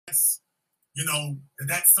that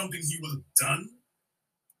that's something he would have done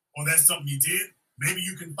or that's something he did, maybe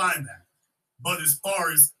you can find that. But as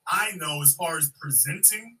far as I know, as far as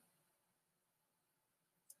presenting,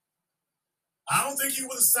 I don't think he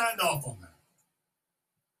would have signed off on that.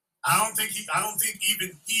 I don't think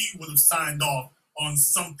even he would have signed off on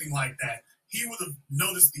something like that. He would have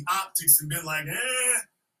noticed the optics and been like,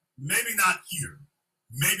 maybe not here.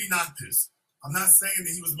 Maybe not this. I'm not saying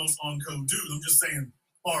that he was the most on code dude. I'm just saying,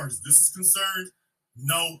 as far as this is concerned,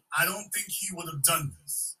 no, I don't think he would have done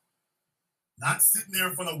this. Not sitting there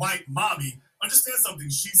in front of white mommy. Understand something.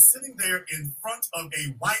 She's sitting there in front of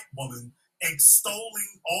a white woman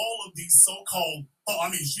extolling all of these so-called,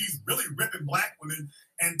 she's really ripping black women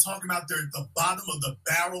and talking about they're at the bottom of the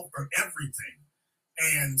barrel for everything.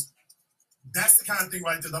 And that's the kind of thing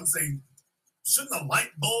right there that I'm saying, shouldn't a light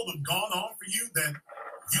bulb have gone on for you that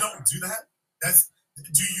you don't do that?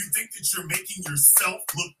 Do you think that you're making yourself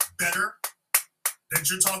look better? That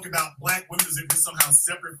you're talking about black women as if you're somehow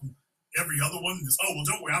separate from every other one? Well,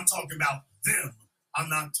 don't worry, I'm talking about them. I'm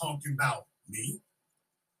not talking about me.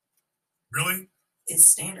 Really? It's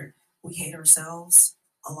standard. We hate ourselves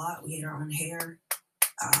a lot. We hate our own hair.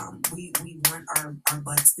 We want our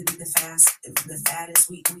butts to be the fattest.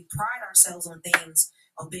 We pride ourselves on things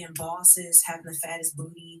of being bosses, having the fattest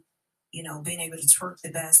booty, being able to twerk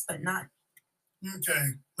the best, but not.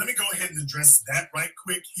 Okay, let me go ahead and address that right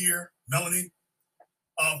quick here, Melanie.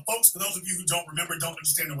 Folks, for those of you who don't remember, don't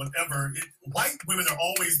understand, or whatever, white women are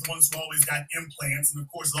always the ones who always got implants. And of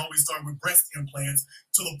course, it always started with breast implants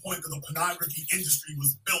to the point that the pornography industry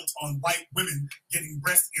was built on white women getting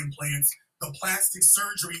breast implants. The plastic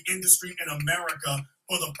surgery industry in America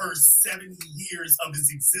for the first 70 years of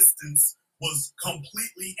its existence was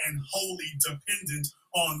completely and wholly dependent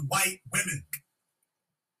on white women.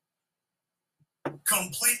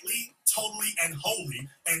 Completely, totally, and wholly,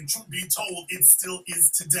 and truth be told, it still is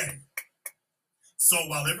today. So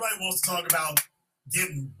while everybody wants to talk about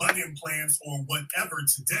getting butt implants or whatever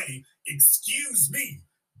today, excuse me,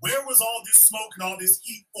 where was all this smoke and all this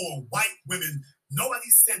heat for white women? Nobody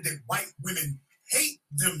said that white women hate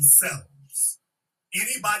themselves.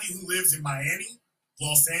 Anybody who lives in Miami,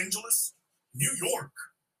 Los Angeles, New York,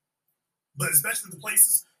 but especially the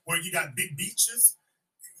places where you got big beaches,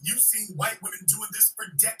 you've seen white women doing this for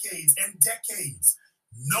decades and decades.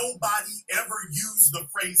 Nobody ever used the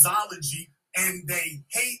phraseology, and they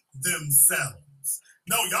hate themselves.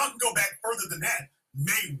 No, y'all can go back further than that.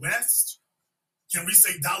 Mae West, can we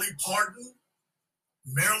say Dolly Parton,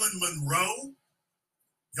 Marilyn Monroe?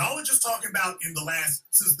 Y'all are just talking about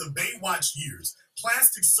since the Baywatch years.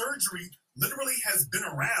 Plastic surgery literally has been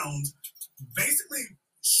around basically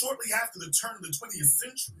shortly after the turn of the 20th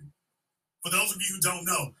century. For those of you who don't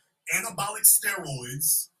know, anabolic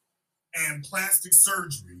steroids and plastic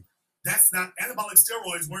surgery, anabolic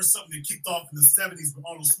steroids weren't something that kicked off in the 70s with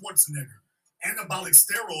Arnold Schwarzenegger. Anabolic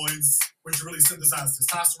steroids, which really synthesize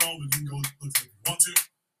testosterone, but you can go look if you want to.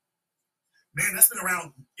 Man, that's been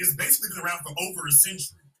around, it's basically been around for over a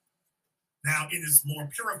century. Now, in its more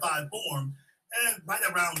purified form, right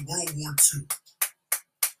around World War II.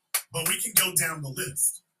 But we can go down the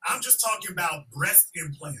list. I'm just talking about breast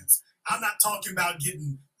implants. I'm not talking about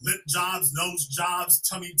getting lip jobs, nose jobs,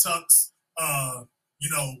 tummy tucks,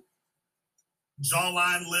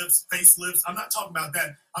 jawline lifts, face lifts. I'm not talking about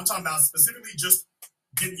that. I'm talking about specifically just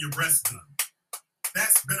getting your breasts done.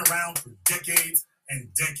 That's been around for decades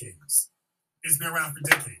and decades. It's been around for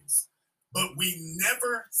decades. But we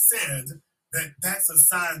never said that that's a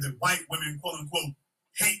sign that white women, quote unquote,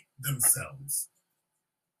 hate themselves.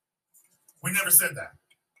 We never said that.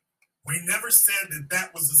 We never said that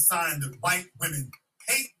that was a sign that white women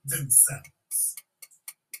hate themselves.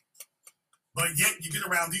 But yet you get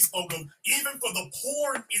around these folks, even for the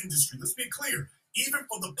porn industry, let's be clear, even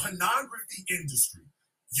for the pornography industry,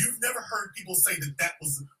 you've never heard people say that that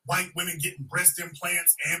was white women getting breast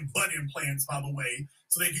implants and butt implants, by the way,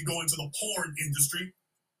 so they could go into the porn industry.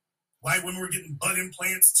 White women were getting butt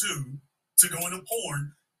implants too, to go into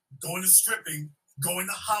porn, going to stripping, going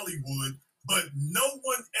to Hollywood. But no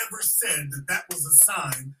one ever said that that was a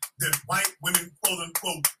sign that white women, quote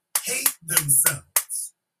unquote, hate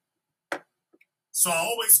themselves. So I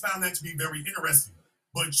always found that to be very interesting.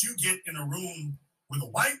 But you get in a room with a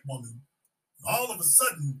white woman, all of a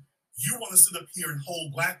sudden, you want to sit up here and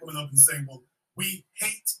hold black women up and say, well, we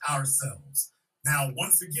hate ourselves. Now,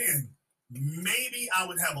 once again, maybe I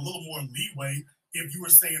would have a little more leeway if you were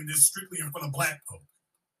saying this strictly in front of black folk.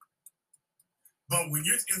 But when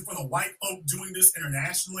you're in front of white folk doing this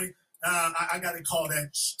internationally, I got to call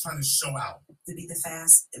that trying to show out. To be the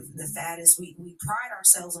fattest, we pride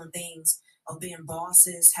ourselves on things of being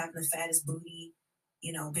bosses, having the fattest booty,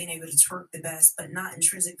 being able to twerk the best, but not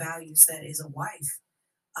intrinsic values that is a wife.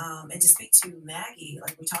 And to speak to Maggie,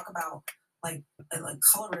 like we talk about like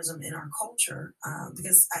colorism in our culture,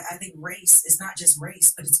 because I think race is not just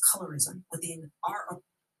race, but it's colorism within our.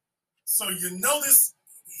 So you notice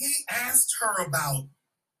he asked her about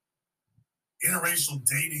interracial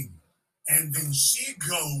dating, and then she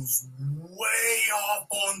goes way off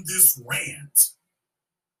on this rant.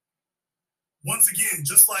 Once again,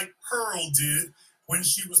 just like Pearl did when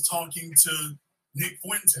she was talking to Nick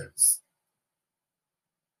Fuentes.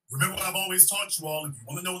 Remember what I've always taught you all, if you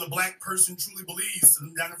want to know what a black person truly believes, sit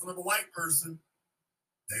them down in front of a white person.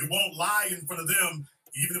 They won't lie in front of them,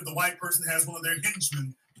 even if the white person has one of their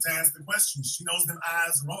henchmen to ask the questions. She knows them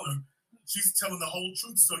eyes are on her. She's telling the whole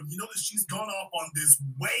truth. So you notice she's gone off on this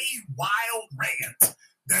way wild rant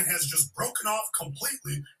that has just broken off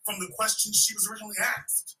completely from the questions she was originally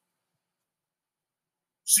asked.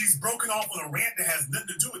 She's broken off on a rant that has nothing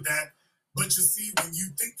to do with that. But you see, when you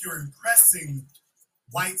think you're impressing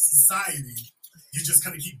white society, you just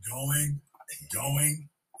kind of keep going and going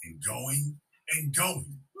and going and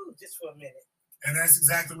going. Ooh, just for a minute. And that's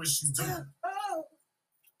exactly what she's doing.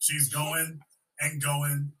 She's going and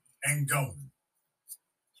going and going.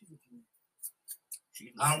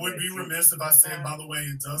 I would be remiss if I said, by the way,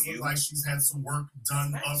 it does look like she's had some work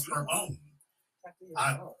done of her own.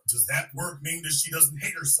 Does that work mean that she doesn't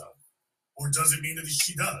hate herself? Or does it mean that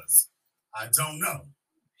she does? I don't know.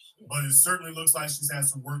 But it certainly looks like she's had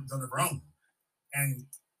some work done of her own. And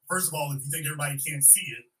first of all, if you think everybody can't see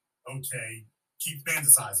it, okay, keep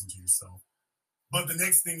fantasizing to yourself. But the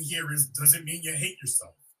next thing here is, does it mean you hate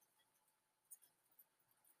yourself?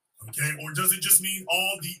 Okay, or does it just mean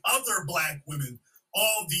all the other black women,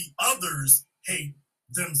 all the others hate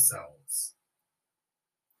themselves?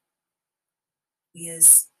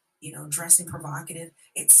 Is, dressing provocative.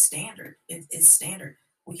 It's standard. It's standard.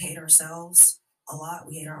 We hate ourselves a lot.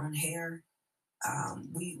 We hate our own hair.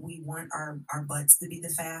 We want our butts to be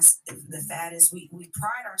the fattest. We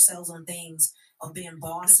pride ourselves on things of being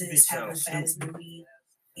bosses, having the fattest booty,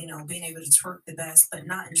 being able to twerk the best, but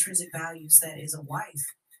not intrinsic values that is a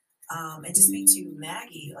wife. And to speak to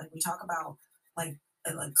Maggie, like we talk about like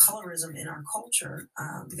colorism in our culture,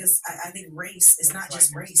 because I think race is not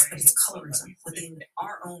just race, but it's colorism within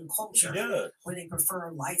our own culture, where they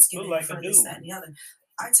prefer light skin, they prefer this, that, and the other.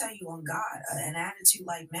 I tell you on God, an attitude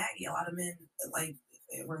like Maggie, a lot of men, like,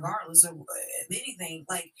 regardless of anything,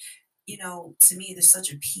 like, to me, there's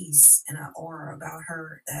such a peace and an aura about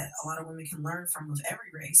her that a lot of women can learn from, of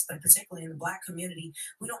every race, but particularly in the Black community,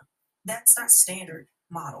 that's not standard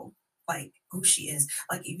model, like who she is.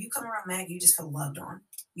 Like, if you come around Maggie, you just feel loved on.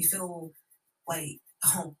 You feel like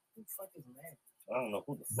home. Who the fuck is Maggie? I don't know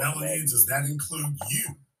who the fuck Melanie, does that include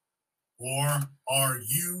you? Or are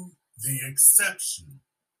you the exception?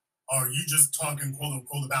 Are you just talking, quote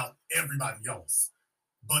unquote, about everybody else,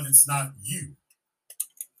 but it's not you?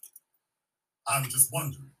 I'm just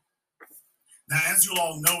wondering. Now, as you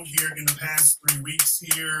all know, here in the past 3 weeks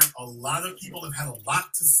here, a lot of people have had a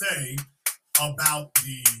lot to say about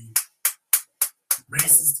the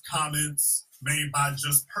racist comments made by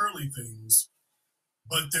Just Pearly Things.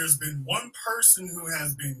 But there's been one person who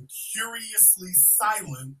has been curiously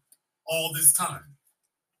silent all this time.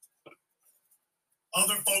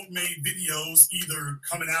 Other folk made videos either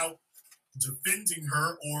coming out defending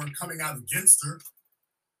her or coming out against her.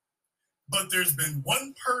 But there's been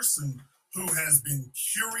one person who has been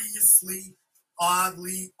curiously,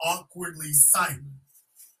 oddly, awkwardly silent.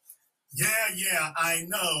 Yeah, I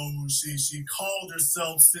know. She called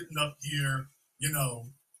herself sitting up here,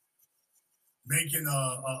 making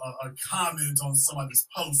a comment on somebody's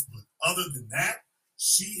post. But other than that,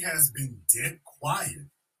 she has been dead quiet.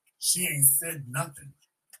 She ain't said nothing.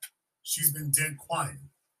 She's been dead quiet.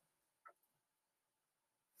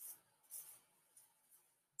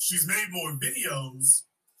 She's made more videos,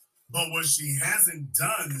 but what she hasn't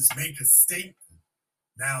done is make a statement.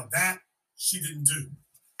 Now that she didn't do.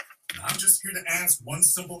 Now, I'm just here to ask one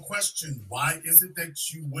simple question. Why is it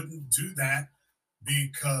that you wouldn't do that?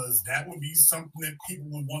 Because that would be something that people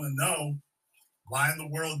would want to know. Why in the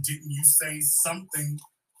world didn't you say something?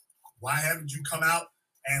 Why haven't you come out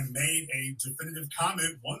and made a definitive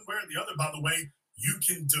comment one way or the other? By the way, you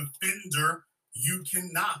can defend her, you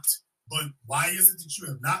cannot. But why is it that you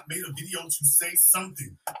have not made a video to say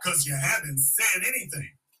something? Because you haven't said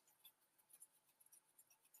anything.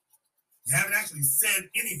 You haven't actually said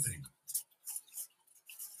anything.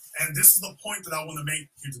 And this is the point that I want to make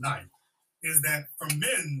here tonight, is that for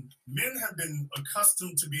men have been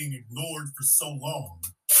accustomed to being ignored for so long.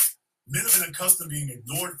 men have been accustomed to being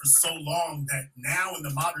ignored for so long that now in the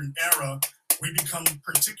modern era, we become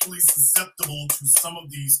particularly susceptible to some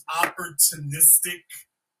of these opportunistic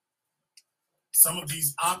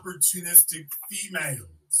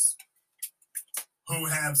females who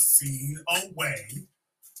have seen a way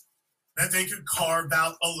that they could carve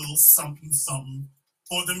out a little something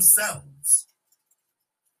for themselves.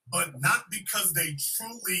 But not because they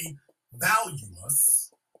truly value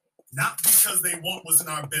us, not because they want what's in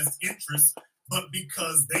our best interest, but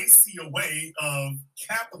because they see a way of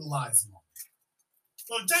capitalizing on it.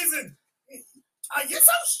 So, Jason, are you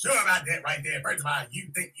so sure about that right there? First of all,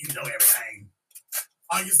 you think you know everything.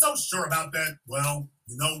 Are you so sure about that? Well,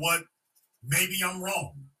 you know what? Maybe I'm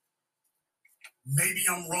wrong. Maybe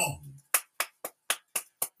I'm wrong.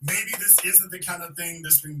 Maybe this isn't the kind of thing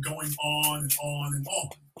that's been going on and on and on.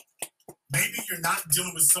 Maybe you're not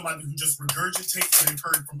dealing with somebody who just regurgitates what they've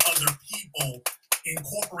heard from other people,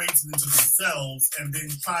 incorporates it into themselves, and then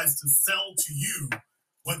tries to sell to you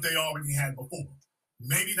what they already had before.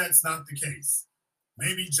 Maybe that's not the case.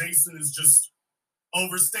 Maybe Jason is just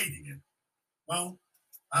overstating it. Well,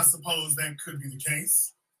 I suppose that could be the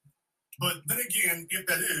case. But then again, if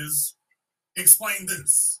that is, explain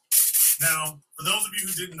this. Now, for those of you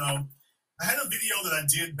who didn't know, I had a video that I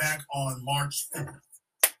did back on March 4th.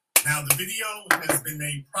 Now, the video has been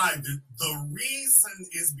made private. The reason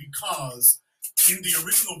is because in the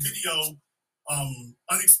original video,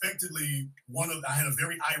 unexpectedly, I had a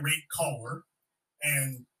very irate caller,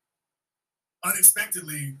 and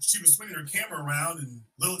unexpectedly, she was swinging her camera around, and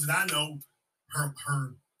little did I know, her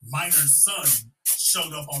minor son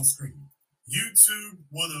showed up on screen. YouTube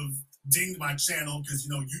would have dinged my channel because,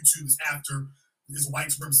 YouTube is after this white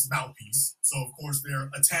supremacist mouthpiece. So, of course, they're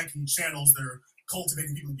attacking channels. They're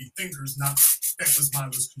cultivating people to be thinkers, not feckless,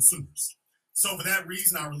 mindless consumers. So, for that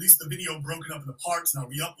reason, I released the video broken up into parts and I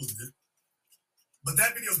re-uploaded it. But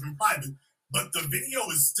that video has been private. But the video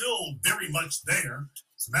is still very much there.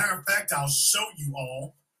 As a matter of fact, I'll show you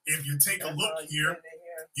all. If you take a look here,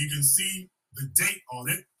 you can see the date on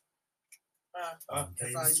it.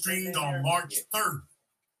 It was streamed on March 3rd.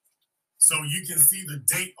 So you can see the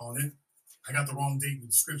date on it. I got the wrong date in the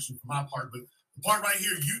description for my part, but the part right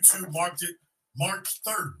here, YouTube marked it March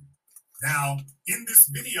 3rd. Now, in this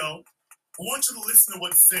video, I want you to listen to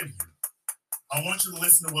what's said here. I want you to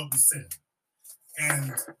listen to what was said.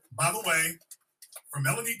 And by the way, for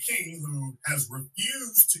Melanie King, who has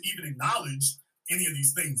refused to even acknowledge any of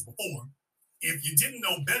these things before, if you didn't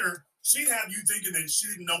know better, she'd have you thinking that she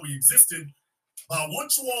didn't know we existed. But I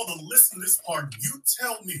want you all to listen to this part. You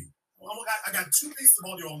tell me. I got two pieces of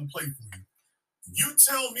audio on the plate for you. You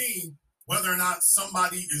tell me whether or not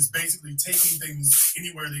somebody is basically taking things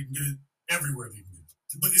anywhere they can get it, everywhere they can get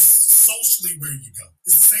it. But it's socially where you go.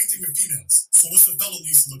 It's the same thing with females. So what's the fellow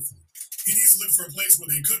needs to look for? He needs to look for a place where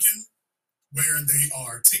they're cooking, where they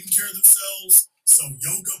are taking care of themselves. So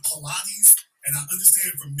yoga, Pilates, and I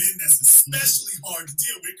understand for men that's especially hard to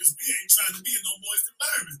deal with because we ain't trying to be in no moist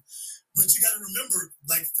environment. But you got to remember,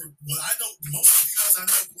 like, for what I know, most of the females I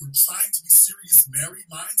know who are trying to be serious,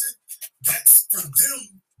 married-minded, that's for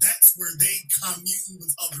them, that's where they commune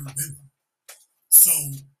with other women. So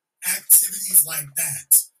activities like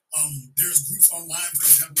that. There's groups online,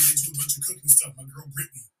 for example, where they do a bunch of cooking stuff. My girl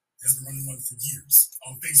Brittany has been running one for years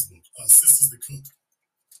on Facebook, Sisters That Cook.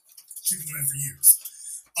 She's been doing it for years.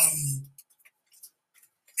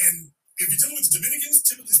 And if you're dealing with the Dominicans,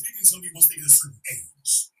 typically speaking, some people once they get a certain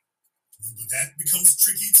age. But that becomes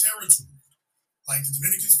tricky territory. Like the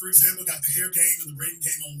Dominicans, for example, got the hair game and the braiding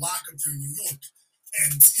game on lock up there in New York.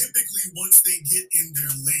 And typically, once they get in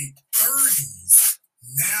their late 30s,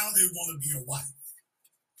 now they want to be a wife.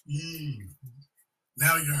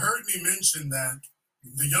 Now, you heard me mention that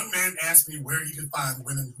the young man asked me where he could find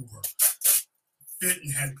women who were fit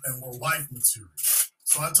and were wife material.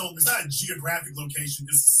 So I told him it's not a geographic location,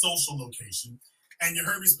 it's a social location. And you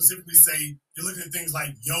heard me specifically say, you're looking at things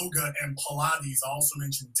like yoga and Pilates. I also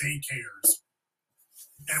mentioned daycares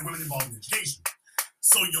and women involved in education.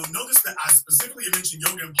 So you'll notice that I specifically mentioned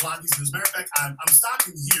yoga and Pilates. And as a matter of fact, I'm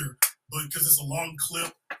stopping here, but because it's a long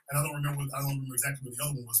clip, and I don't remember exactly what the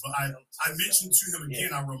other one was, but I mentioned to him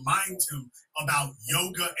again, I remind him about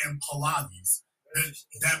yoga and Pilates.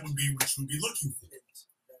 That would be what you would be looking for.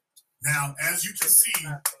 Now, as you can see,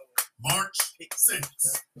 March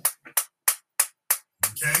 6th.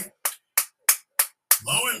 Okay?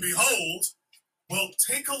 Lo and behold, well,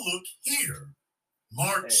 take a look here.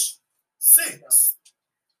 March 6th.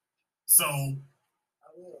 So,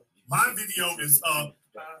 my video is up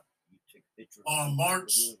on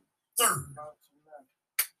March 3rd.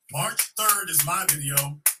 March 3rd is my video.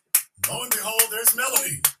 Lo and behold, there's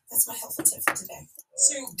Melanie. That's my helpful tip for today.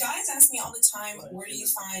 So guys ask me all the time, where do you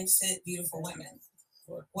find fit, beautiful women?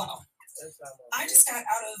 Well, I just got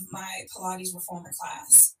out of my Pilates reformer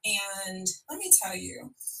class, and let me tell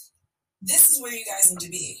you, this is where you guys need to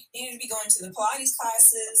be. You need to be going to the Pilates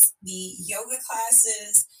classes, the yoga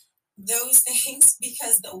classes, those things,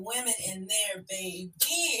 because the women in there, baby,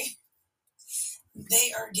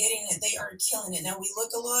 they are getting it. They are killing it. Now, we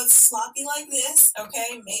look a little sloppy like this,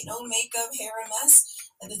 okay? No makeup, hair a mess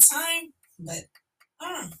at the time, but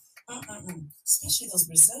especially those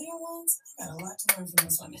Brazilian ones. I got a lot to learn from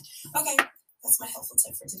those women. Okay, that's my helpful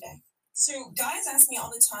tip for today. So guys ask me all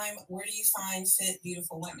the time, where do you find fit,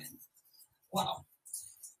 beautiful women? Well,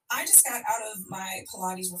 I just got out of my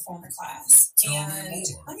Pilates reformer class, and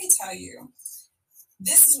let me tell you,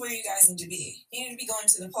 this is where you guys need to be. You need to be going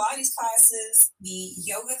to the Pilates classes, the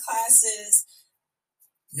yoga classes.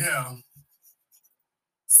 Yeah.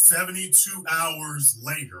 72 hours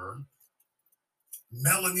later,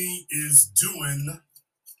 Melanie is doing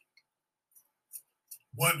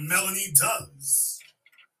what Melanie does.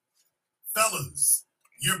 Fellas,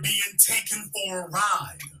 you're being taken for a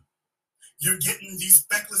ride. You're getting these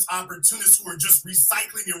feckless opportunists who are just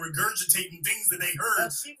recycling and regurgitating things that they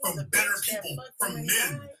heard from better people, from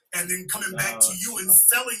men, and then coming back to you and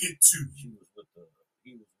selling it to you.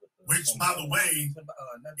 Which, by the way,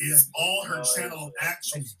 is all her channel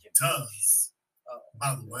actually does.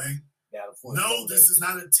 By the way, no, this is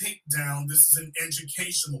not a takedown. This is an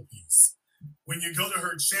educational piece. When you go to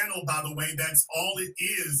her channel, by the way, that's all it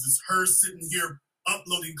is her sitting here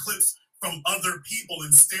uploading clips from other people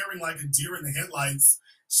and staring like a deer in the headlights.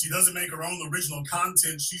 She doesn't make her own original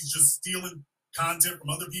content. She's just stealing content from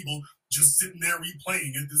other people, just sitting there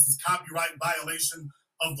replaying it. This is copyright violation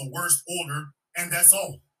of the worst order, and that's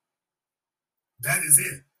all. That is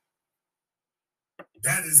it.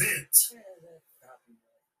 That is it.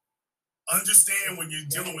 Understand when you're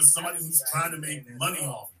dealing with somebody who's trying to make money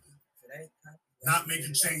off of it, not make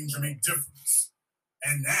a change or make difference.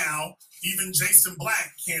 And now, even Jason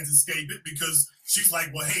Black can't escape it because she's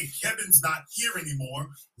like, well, hey, Kevin's not here anymore.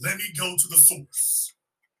 Let me go to the source.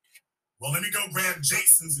 Well, let me go grab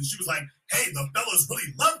Jason's. And she was like, hey, the fellas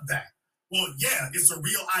really love that. Well, yeah, it's a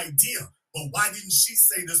real idea. But why didn't she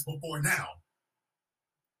say this before now?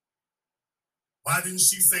 Why didn't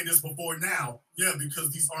she say this before now? Yeah, because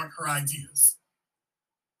these aren't her ideas.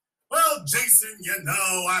 Well, Jason,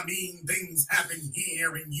 things happen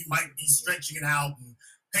here and you might be stretching it out. And,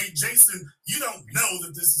 hey, Jason, you don't know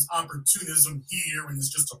that this is opportunism here and it's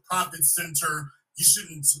just a profit center. You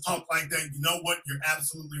shouldn't talk like that. You know what? You're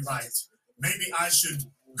absolutely right. Maybe I should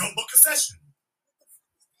go book a session.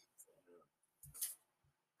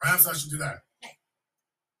 Perhaps I should do that.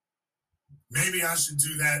 Maybe I should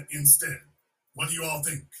do that instead. What do you all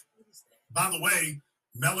think? By the way,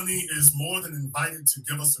 Melanie is more than invited to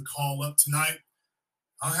give us a call up tonight.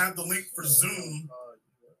 I'll have the link for Zoom.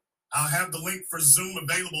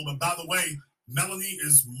 Available. But by the way, Melanie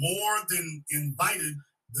is more than invited.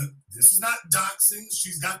 This is not doxing.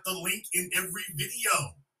 She's got the link in every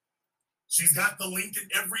video.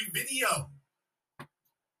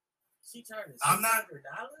 I'm not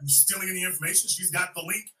stealing any information. She's got the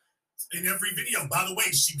link in every video. By the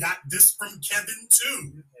way, she got this from Kevin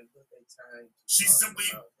too. She simply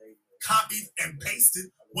copied and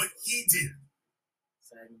pasted what he did.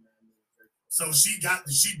 So she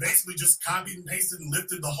basically just copied and pasted and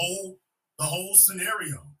lifted the whole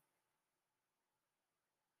scenario.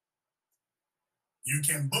 You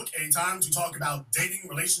can book a time to talk about dating,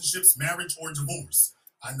 relationships, marriage, or divorce.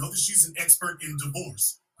 I know that she's an expert in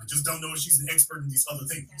divorce. I just don't know if she's an expert in these other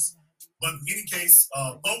things. But in any case,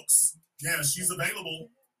 folks, yeah, she's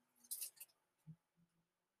available.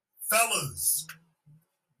 Fellas,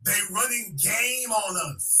 they running game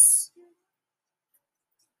on us.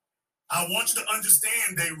 I want you to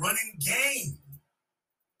understand they running game.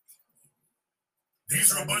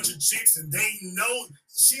 These are a bunch of chicks, and they know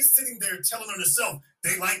she's sitting there telling on herself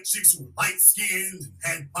they like chicks who are light-skinned and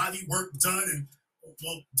had body work done. And,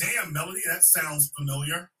 well, damn, Melanie, that sounds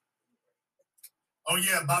familiar. Oh,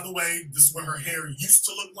 yeah, by the way, this is what her hair used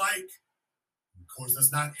to look like. Of course,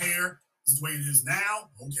 that's not hair. This is the way it is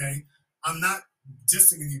now. Okay. I'm not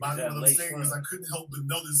dissing anybody. What I'm saying is I couldn't help but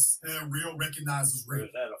notice real recognizes real. Or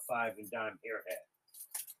is that a 5 and dime hair hat?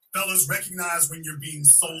 Fellas, recognize when you're being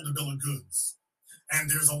sold a bill of goods. And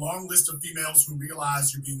there's a long list of females who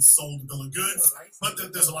realize you're being sold a bill of goods, but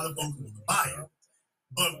that there's a lot of folk who want to buy it.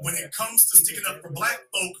 But when it comes to sticking up for black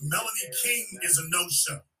folk, Melanie King is a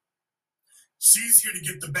no-show. She's here to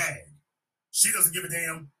get the bag. She doesn't give a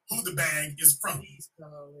damn who the bag is from.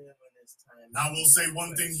 Now, I will say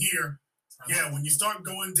one thing here. Yeah, when you start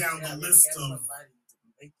going down the list of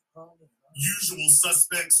usual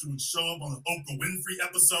suspects who would show up on an Oprah Winfrey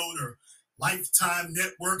episode or Lifetime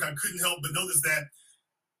Network, I couldn't help but notice that.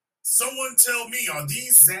 Someone tell me, are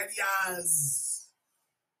these zaddy eyes?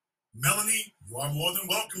 Melanie, you are more than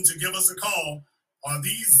welcome to give us a call. Are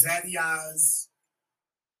these zaddy eyes?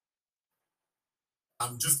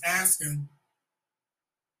 I'm just asking.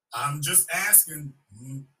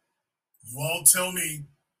 You all tell me.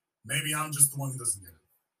 Maybe I'm just the one who doesn't get it.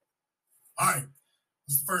 All right.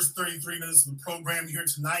 This is the first 33 minutes of the program here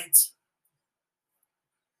tonight.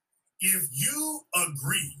 If you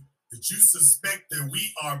agree that you suspect that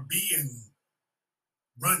we are being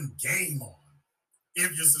run game on,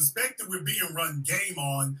 if you suspect that we're being run game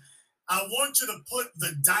on, I want you to put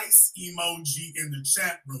the dice emoji in the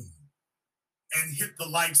chat room and hit the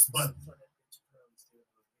likes button.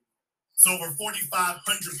 It's over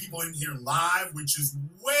 4,500 people in here live, which is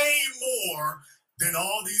way more than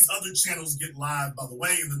all these other channels get live, by the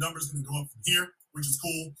way, and the number's going to go up from here, which is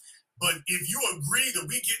cool. But if you agree that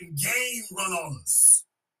we're getting game run on us,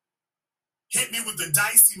 hit me with the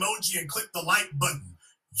dice emoji and click the like button.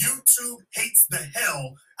 YouTube hates the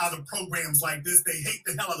hell out of programs like this. They hate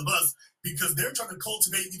the hell out of us because they're trying to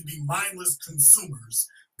cultivate you to be mindless consumers.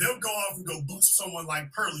 They'll go off and go boost someone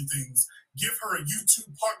like Pearly Things, give her a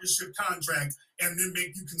YouTube partnership contract, and then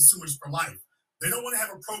make you consumers for life. They don't want to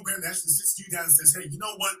have a program that actually sits you down and says, hey, you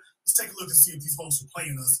know what? Let's take a look and see if these folks are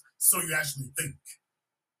playing us so you actually think.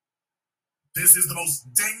 This is the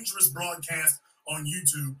most dangerous broadcast on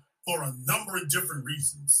YouTube for a number of different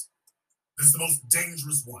reasons. This is the most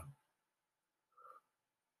dangerous one.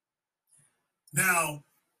 Now,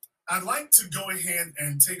 I'd like to go ahead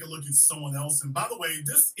and take a look at someone else. And by the way,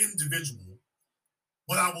 this individual,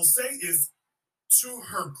 what I will say is, to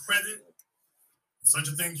her credit, such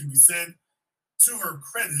a thing can be said, to her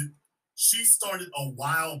credit, she started a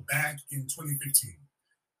while back in 2015.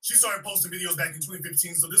 She started posting videos back in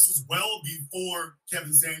 2015, so this was well before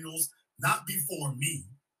Kevin Samuels, not before me.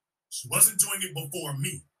 She wasn't doing it before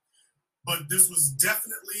me, but this was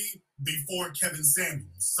definitely before Kevin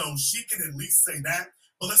Samuels, so she can at least say that.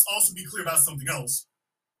 But let's also be clear about something else.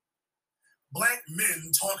 Black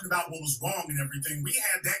men talking about what was wrong and everything, we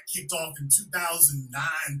had that kicked off in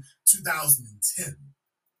 2009, 2010.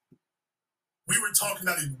 We were talking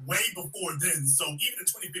about it way before then, so even in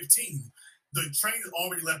 2015, the train had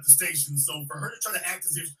already left the station. So for her to try to act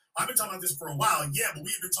as if, I've been talking about this for a while, yeah, but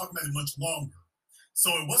we've been talking about it much longer.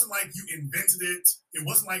 So it wasn't like you invented it. It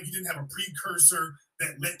wasn't like you didn't have a precursor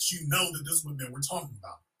that lets you know that this is what we're talking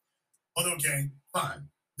about. But okay, fine.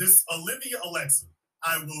 This Olivia Alexa,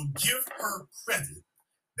 I will give her credit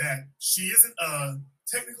that she isn't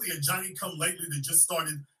technically a Johnny-come-lately that just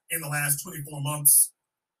started in the last 24 months.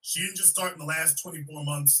 She didn't just start in the last 24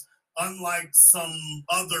 months, unlike some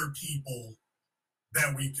other people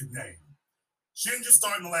that we could name. She didn't just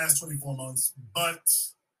start in the last 24 months, but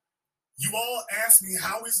you all asked me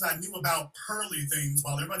how is it I knew about Pearly Things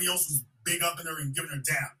while everybody else was big up in her and giving her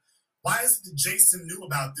dap. Why is it that Jason knew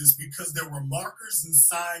about this? Because there were markers and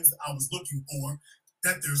signs that I was looking for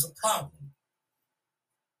that there's a problem.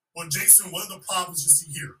 Well, Jason, what are the problems you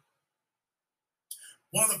see here?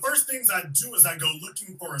 One of the first things I do is I go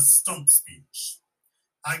looking for a stump speech.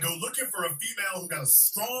 I go looking for a female who got a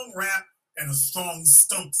strong rap and a strong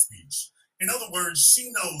stump speech. In other words,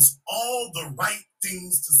 she knows all the right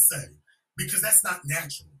things to say because that's not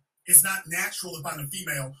natural. It's not natural to find a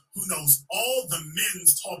female who knows all the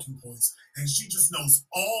men's talking points and she just knows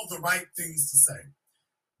all the right things to say.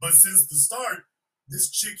 But since the start, this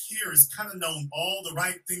chick here has kind of known all the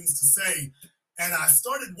right things to say. And I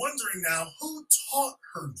started wondering now, who taught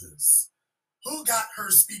her this? Who got her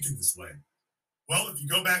speaking this way? Well, if you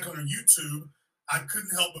go back on her YouTube, I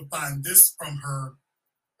couldn't help but find this from her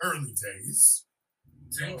early days.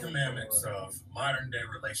 10 commandments of modern day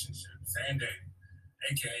relationships and dating,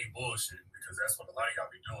 aka bullshit, because that's what a lot of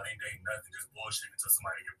y'all be doing. Ain't dating nothing, just bullshit until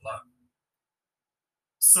somebody get blocked.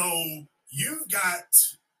 So you've got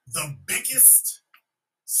the biggest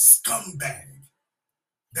scumbag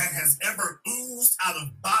that has ever oozed out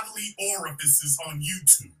of bodily orifices on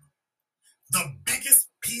YouTube. The biggest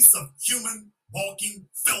piece of human walking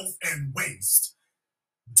filth and waste.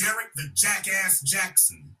 Derek the Jackass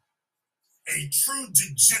Jackson, a true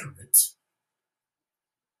degenerate.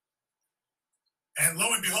 And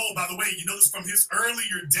lo and behold, by the way, you notice from his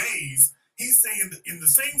earlier days, he's saying in the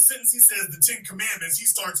same sentence he says the 10 commandments, he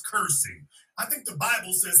starts cursing. I think the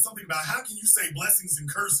Bible says something about how can you say blessings and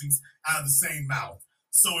cursings out of the same mouth?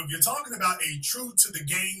 So if you're talking about a true to the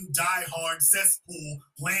game, die-hard, cesspool,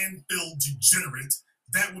 landfill degenerate,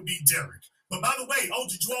 that would be Derek. But by the way,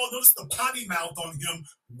 did you all notice the potty mouth on him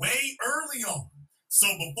way early on?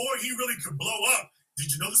 So before he really could blow up,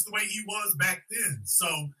 did you notice the way he was back then?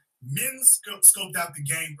 So men scoped out the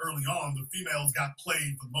game early on. The females got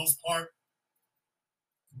played for the most part.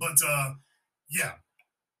 But yeah,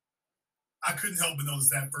 I couldn't help but notice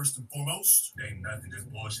that first and foremost. Ain't nothing,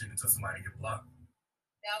 just bullshit until somebody get blocked.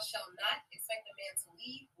 Thou shalt not expect a man to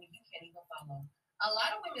lead when you can't even follow. A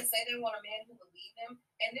lot of women say they want a man who will lead them,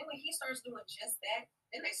 and then when he starts doing just that,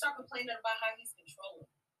 then they start complaining about how he's controlling.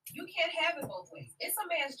 You can't have it both ways. It's a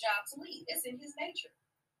man's job to lead. It's in his nature.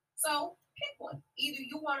 So pick one. Either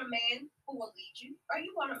you want a man who will lead you, or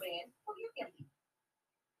you want a man who you can lead.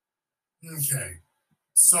 Okay.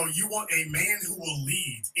 So you want a man who will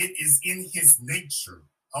lead. It is in his nature.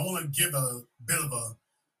 I want to give a bit of a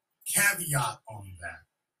caveat on that.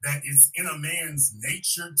 That it's in a man's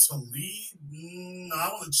nature to lead. I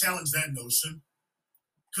want to challenge that notion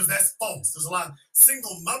because that's false. There's a lot of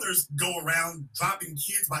single mothers go around dropping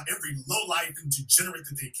kids by every lowlife and degenerate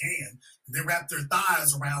that they can. And they wrap their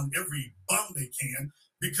thighs around every bum they can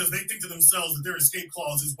because they think to themselves that their escape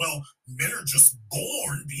clause is, well, men are just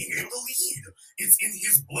born being able to lead. It's in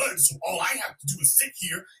his blood, so all I have to do is sit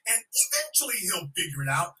here and eventually he'll figure it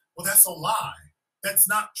out. Well, that's a lie. That's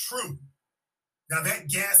not true. Now that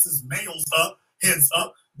gasses males up, heads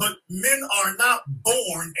up, but men are not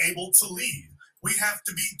born able to lead. We have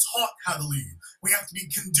to be taught how to lead. We have to be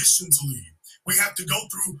conditioned to lead. We have to go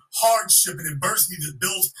through hardship and adversity that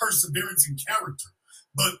builds perseverance and character.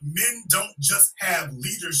 But men don't just have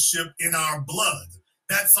leadership in our blood.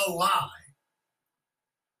 That's a lie.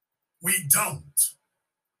 We don't.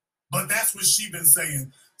 But that's what she's been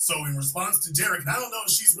saying. So in response to Derek, and I don't know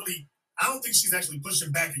if I don't think she's actually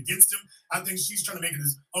pushing back against him. I think she's trying to make it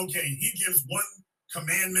as, okay, he gives one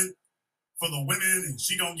commandment for the women and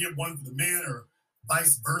she gonna give one for the men or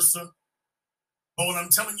vice versa. But what I'm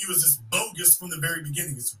telling you is it's bogus from the very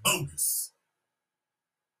beginning. It's bogus.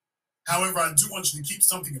 However, I do want you to keep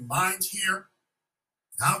something in mind here.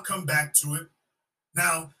 I'll come back to it.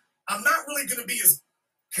 Now, I'm not really going to be as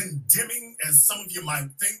condemning as some of you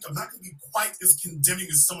might think. I'm not going to be quite as condemning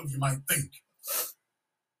as some of you might think.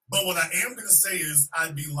 But what I am going to say is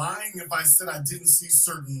I'd be lying if I said I didn't see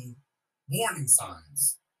certain warning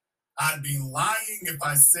signs. I'd be lying if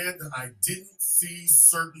I said that I didn't see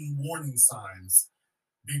certain warning signs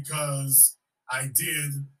because I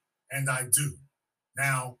did and I do.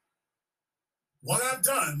 Now, what I've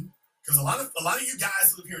done, because a lot of you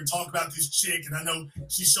guys live here and talk about this chick, and I know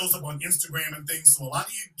she shows up on Instagram and things, so a lot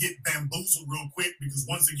of you get bamboozled real quick because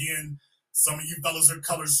once again, some of you fellas are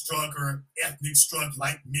color struck or ethnic struck,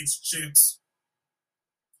 like mixed chicks.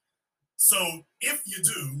 So if you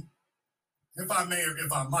do, if I may or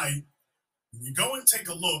if I might, you go and take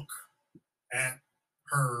a look at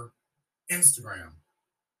her Instagram.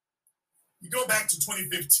 You go back to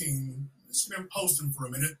 2015. She's been posting for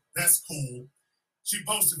a minute. That's cool. She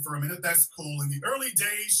posted for a minute. That's cool. In the early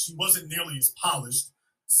days, she wasn't nearly as polished.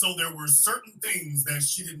 So there were certain things that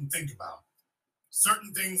she didn't think about.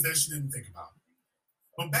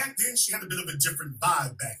 But back then, she had a bit of a different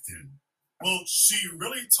vibe back then. Well, she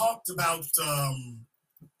really talked about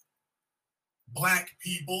Black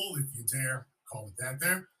people, if you dare call it that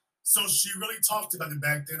there. So she really talked about it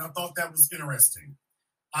back then. I thought that was interesting.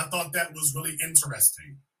 I thought it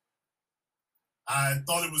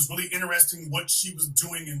was really interesting what she was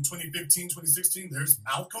doing in 2015, 2016. There's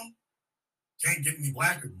Malcolm. Can't get any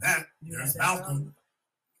blacker than that. There's Malcolm.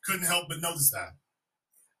 Couldn't help but notice that.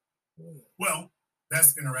 Well,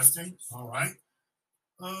 that's interesting. All right.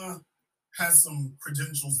 Has some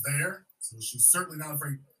credentials there. So she's certainly not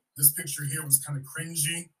afraid. This picture here was kind of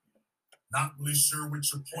cringy. Not really sure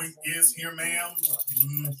what your point is here, ma'am.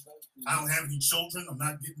 I don't have any children. I'm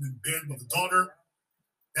not getting in bed with a daughter.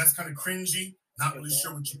 That's kind of cringy. Not really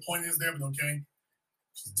sure what your point is there, but okay.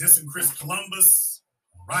 She's dissing Chris Columbus.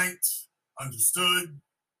 All right. Understood.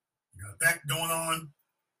 You got that going on.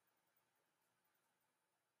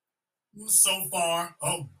 So far,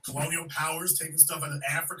 colonial powers taking stuff out of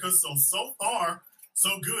Africa. So far,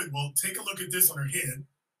 so good. Well, take a look at this on her head.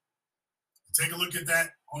 Take a look at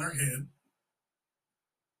that on her head.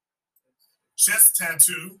 Chest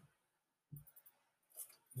tattoo.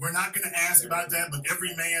 We're not going to ask about that, but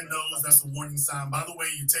every man knows that's a warning sign. By the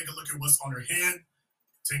way, you take a look at what's on her head.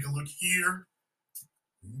 Take a look here.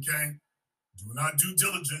 Okay. Do not due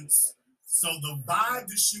diligence. So the vibe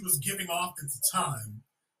that she was giving off at the time,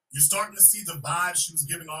 you're starting to see the vibe she was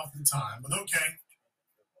giving off at the time. But okay.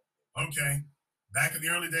 Back in the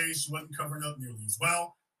early days, she wasn't covering up nearly as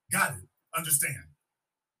well. Got it. Understand.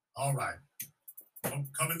 All right.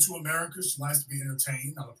 Coming to America, she likes to be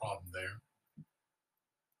entertained. Not a problem there.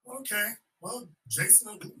 Okay. Well,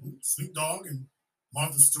 Jason, Snoop Dogg, and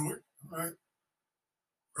Martha Stewart. All right.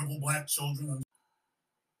 Rebel black children.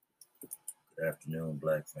 Good afternoon,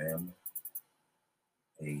 Black family.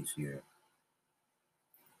 Hayes here.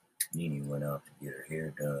 Nene went out to get her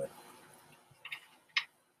hair done.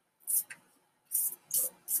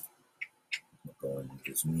 I'm going to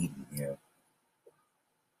this meeting here.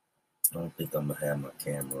 I don't think I'm going to have my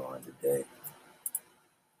camera on today.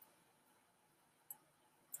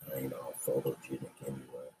 I ain't all photogenic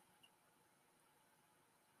anyway.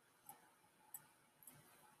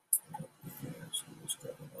 Yeah, see what's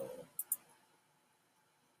going on.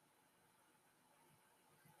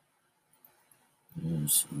 Let me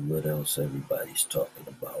see what else everybody's talking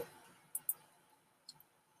about.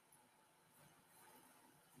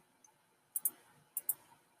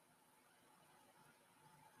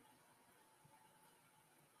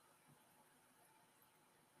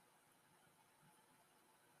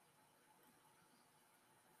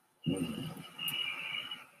 Here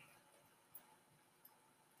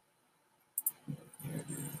it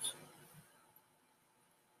is.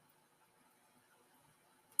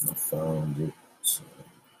 I found it. So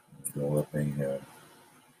go up in here.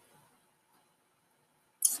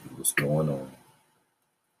 See what's going on.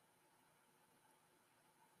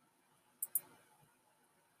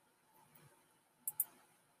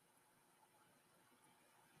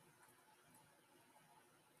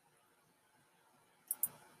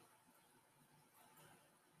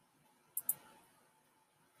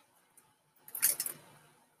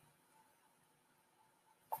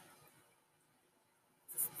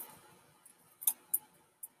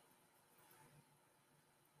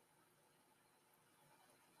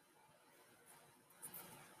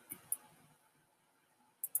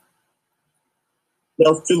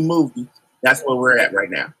 Those two movies, that's where we're at right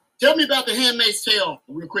now. Tell me about The Handmaid's Tale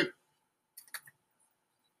real quick.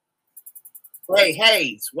 Hey,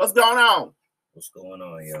 Hayes, what's going on? What's going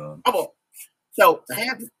on, y'all? Oh, so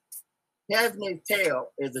The Handmaid's Tale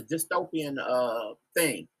is a dystopian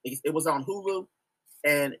thing. It was on Hulu,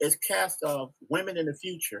 and it's cast of women in the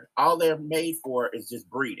future. All they're made for is just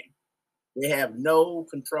breeding. They have no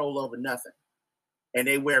control over nothing, and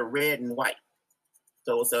they wear red and white.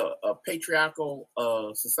 So it's a patriarchal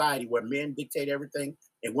society where men dictate everything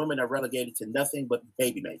and women are relegated to nothing but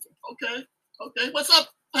baby making. Okay. What's up,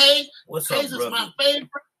 Hayes? What's Hayes up, is brother? my favorite.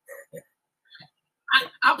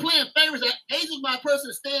 I'm playing favorites. Hayes is my person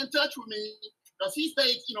to stay in touch with me because he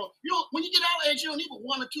stays, when you get our age, you don't need but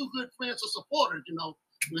one or two good friends or supporters,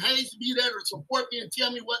 And Hayes to be there to support me and tell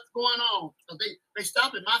me what's going on. Because they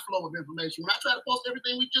stop at my flow of information. When I try to post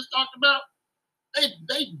everything we just talked about,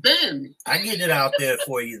 they ban me. I get it out there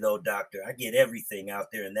for you, though, Doctor. I get everything out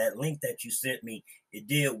there. And that link that you sent me, it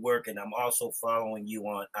did work. And I'm also following you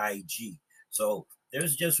on IG. So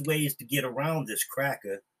there's just ways to get around this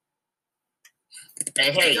cracker.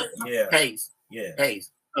 Hey, Hayes. Yeah. Hayes. Yeah.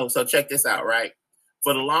 Hayes. Oh, so check this out, right?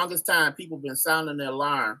 For the longest time, people have been sounding their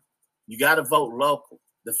alarm. You got to vote local.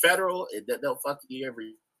 The federal, they'll fuck you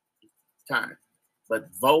every time. But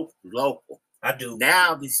vote local. I do.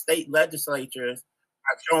 Now the state legislatures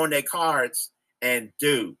are showing their cards, and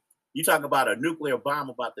dude, you talk about a nuclear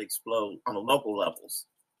bomb about to explode on the local levels.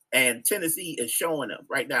 And Tennessee is showing them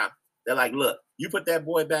right now. They're like, look, you put that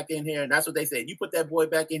boy back in here, and that's what they said. You put that boy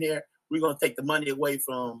back in here, we're gonna take the money away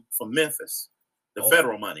from Memphis, the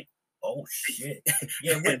federal money. Oh shit!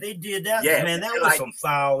 Yeah, what they did that, yeah, man, that was some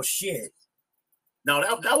foul shit. No,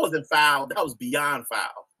 that wasn't foul. That was beyond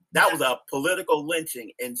foul. That was a political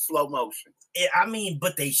lynching in slow motion. I mean,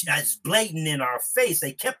 but that's blatant in our face.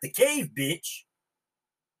 They kept the cave, bitch.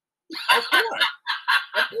 Of course.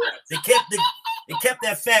 They kept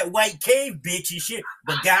that fat white cave bitch and shit,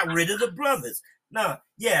 but got rid of the brothers. Nah,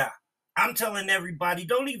 yeah. I'm telling everybody,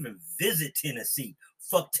 don't even visit Tennessee.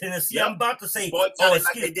 Fuck Tennessee. Yep. I'm about to say, excuse,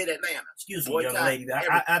 like they did Atlanta. Excuse me, young lady.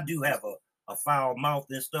 I do have a foul mouth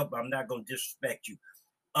and stuff, but I'm not gonna disrespect you.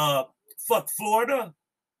 Fuck Florida.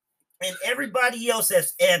 And everybody else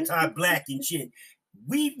that's anti-black and shit,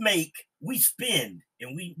 we spend,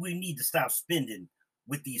 and we need to stop spending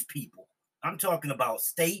with these people. I'm talking about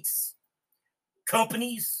states,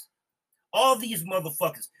 companies, all these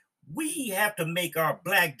motherfuckers. We have to make our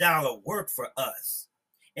black dollar work for us.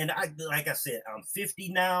 And like I said, I'm 50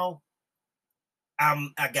 now.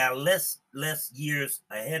 I got less years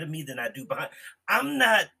ahead of me than I do behind. I'm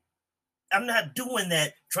not doing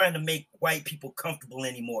that trying to make white people comfortable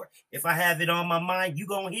anymore. If I have it on my mind, you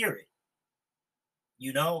gonna hear it.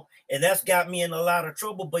 And that's got me in a lot of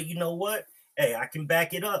trouble. But you know what? Hey, I can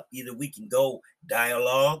back it up. Either we can go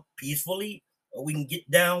dialogue peacefully, or we can get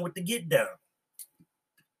down with the get down.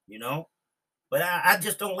 But I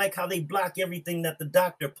just don't like how they block everything that the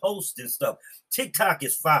doctor posts and stuff. TikTok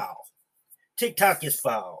is foul. TikTok is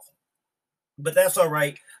foul. But that's all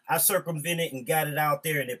right. I circumvented and got it out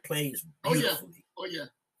there, and it plays beautifully. Oh yeah.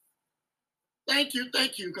 Thank you,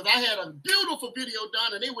 because I had a beautiful video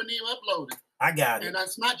done, and they wouldn't even upload it. I got it. And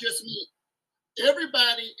that's not just me.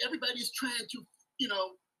 Everybody's trying to,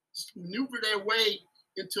 maneuver their way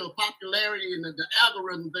into a popularity and the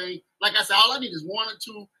algorithm thing. Like I said, all I need is 1 or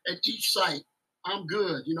 2 at each site. I'm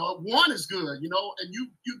good. One is good. And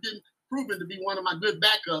you've been proven to be one of my good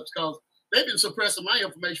backups because they've been suppressing my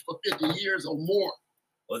information for 50 years or more.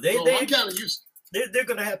 Well, I'm kind of used. They're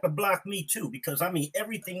gonna have to block me too, because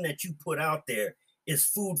everything that you put out there is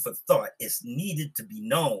food for thought. It's needed to be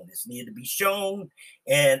known. It's needed to be shown.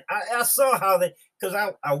 And I saw how because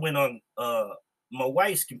I went on my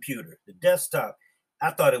wife's computer, the desktop.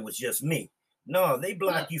 I thought it was just me. No, they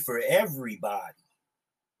block you for everybody.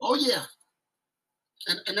 Oh yeah.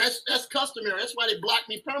 And that's customary. That's why they blocked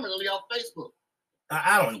me permanently off Facebook.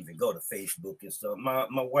 I don't even go to Facebook and stuff. My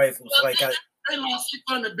wife was they lost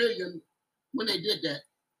 600 billion when they did that.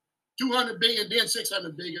 200 billion, then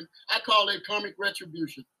 600 billion. I call it karmic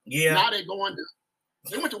retribution. Yeah. Now they're going to.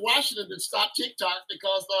 They went to Washington to stop TikTok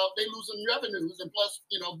because they losing revenues and plus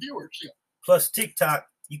viewership. Plus TikTok,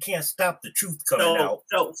 you can't stop the truth coming out.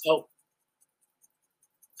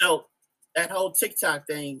 So that whole TikTok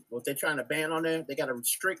thing, what they're trying to ban on there, they got a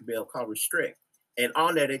restrict bill called Restrict, and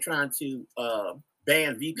on there they're trying to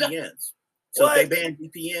ban VPNs. Yeah. So if they ban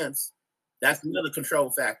VPNs, that's another control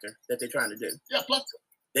factor that they're trying to do. Yeah, plus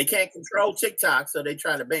they can't control TikTok, so they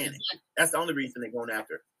try to ban it. That's the only reason they're going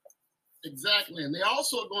after it. Exactly, and they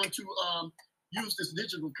also are going to use this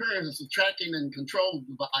digital currency as a tracking and control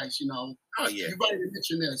device. Oh yeah, you've already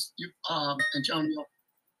mentioned this, Antonio.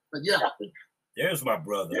 But yeah, there's my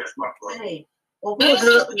brother. Hey,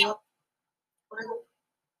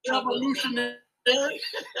 revolutionary.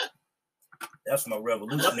 That's my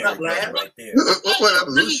revolutionary brother right there. What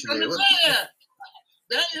revolutionary?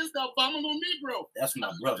 That is the abominable Negro. That's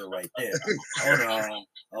my brother right there.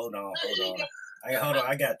 Hold on.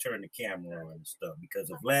 I gotta turn the camera on and stuff because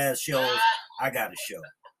of last shows. I got a show.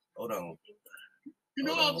 Hold on.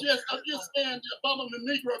 I'm just saying the abominable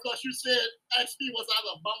Negro because you said Blaqsbi was our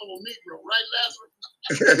abominable Negro, right,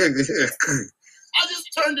 Lazarus? I just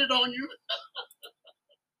turned it on you.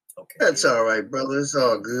 Okay. That's all right, brother. It's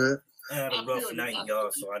all good. I had a rough night,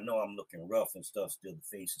 y'all, so I know I'm looking rough and stuff. Still, the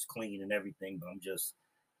face is clean and everything, but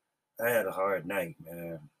I had a hard night,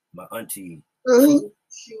 man. My auntie.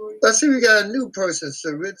 I see we got a new person,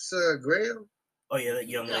 Saritza Graham. Oh yeah, that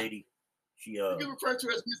young lady. She you refer to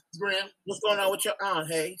her as Mrs. Graham. What's going on with your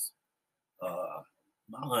aunt, Hayes?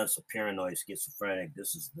 My aunt's a paranoid schizophrenic.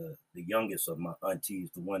 This is the youngest of my aunties,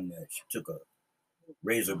 the one that she took a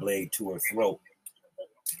razor blade to her throat.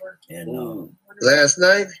 And last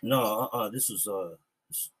night? No, this was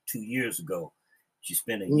 2 years ago. She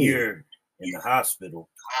spent a year in the hospital,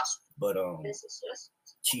 but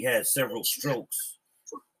she had several strokes,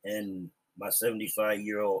 and my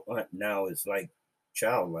 75-year-old aunt now is like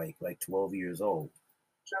childlike, like 12 years old.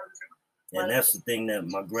 And that's the thing that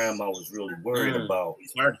my grandma was really worried about,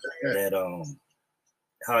 that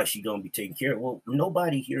how is she gonna be taken care of? Well,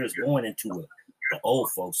 nobody here is going into an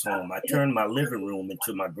old folks home. I turned my living room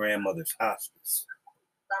into my grandmother's hospice.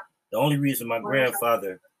 The only reason my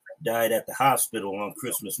grandfather died at the hospital on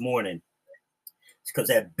Christmas morning is because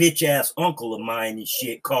that bitch ass uncle of mine and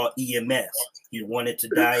shit called EMS. He wanted to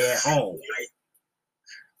die at home.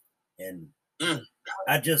 And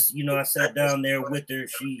I just, I sat down there with her.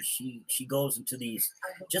 She goes into these,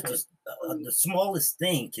 just the smallest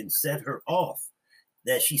thing can set her off,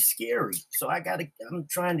 that she's scary. So I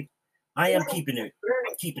am keeping it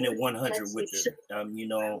 100 with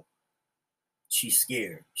her. She's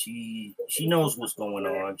scared. She knows what's going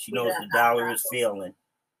on. She knows the dollar is failing,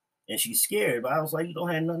 and she's scared. But I was like, you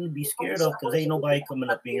don't have nothing to be scared of, because ain't nobody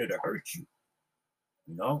coming up in here to hurt you.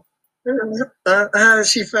 How does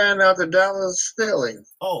she find out the dollar's failing?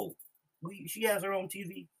 Oh, she has her own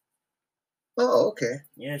TV. Oh, okay.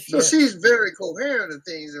 Yeah, she's very coherent of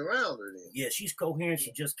things around her then. Yeah, she's coherent.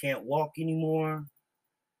 She just can't walk anymore.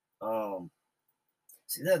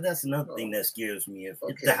 See, that's another thing that scares me. If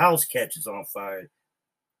the house catches on fire,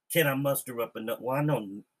 can I muster up enough? Well, I know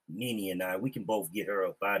Nene and we can both get her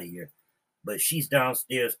up out of here. But she's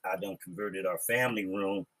downstairs. I done converted our family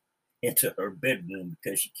room into her bedroom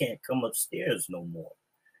because she can't come upstairs no more.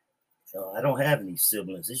 I don't have any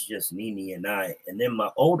siblings. It's just Nene and I. And then my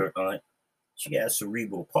older aunt, she has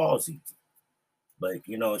cerebral palsy. But,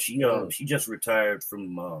 she just retired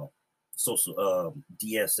from social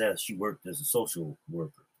DSS. She worked as a social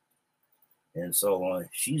worker. And so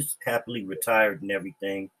she's happily retired and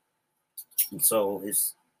everything. And so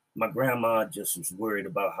my grandma just was worried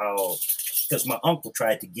about how, because my uncle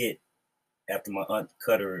tried to get, after my aunt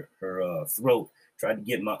cut her throat, tried to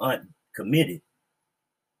get my aunt committed.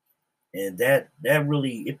 And that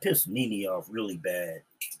really, it pissed Nene off really bad,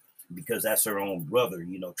 because that's her own brother,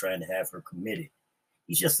 trying to have her committed.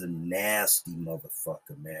 He's just a nasty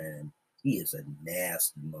motherfucker, man. He is a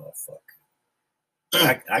nasty motherfucker.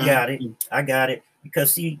 I got it.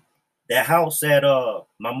 Because see, that house that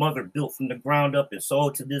my mother built from the ground up and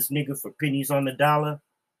sold to this nigga for pennies on the dollar,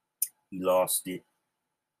 he lost it.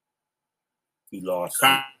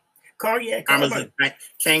 Karma's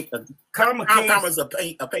a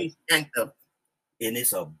pace gangster. And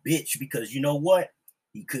it's a bitch, because you know what?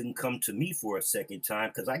 He couldn't come to me for a second time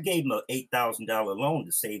because I gave him an $8,000 loan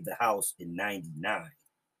to save the house in '99.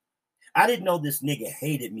 I didn't know this nigga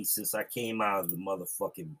hated me since I came out of the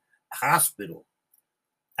motherfucking hospital.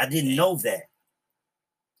 I didn't know that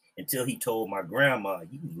until he told my grandma,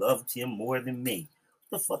 you loved him more than me.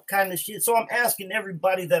 What the fuck kind of shit? So I'm asking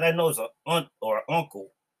everybody that I know is an aunt or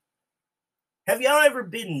uncle, have y'all ever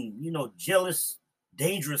been, jealous,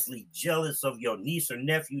 dangerously jealous of your niece or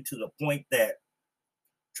nephew to the point that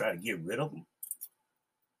try to get rid of them?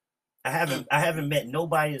 I haven't met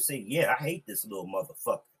nobody to say, yeah, I hate this little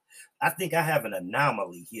motherfucker. I think I have an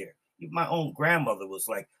anomaly here. My own grandmother was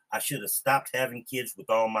like, I should have stopped having kids with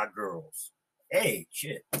all my girls. Hey,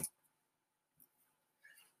 shit.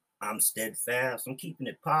 I'm steadfast. I'm keeping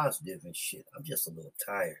it positive and shit. I'm just a little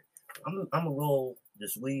tired. I'm gonna roll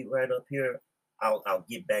this weed right up here. I'll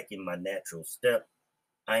get back in my natural step.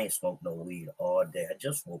 I ain't smoked no weed all day. I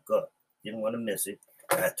just woke up. Didn't want to miss it.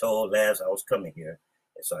 I told Laz I was coming here,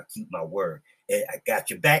 and so I keep my word. And I got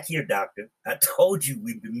you back here, doctor. I told you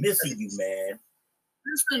we've been missing you, man.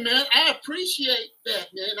 Listen, man, I appreciate that,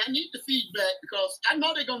 man. I need the feedback because I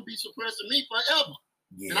know they're going to be suppressing me forever.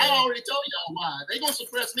 Yeah. And I already told y'all why. They're going to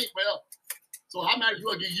suppress me forever. So I might as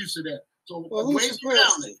well get used to that. So who's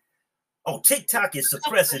suppressing? Oh, TikTok is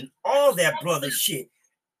suppressing all that brother shit.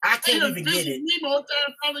 I can't even get it.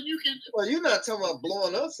 Well, you're not talking about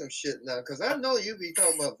blowing up some shit now, because I know you be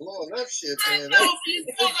talking about blowing up shit. I know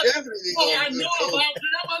people. Definitely I know about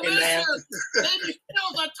them. Maybe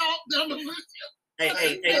I talk them to listen.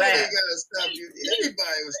 Hey, Laz. Stop you.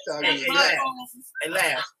 Anybody was talking to Laz. Hey,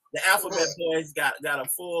 Laz. The Alphabet Boys got a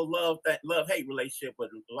full love-hate relationship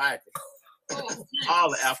with Elijah. All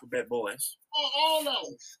the Alphabet Boys. All of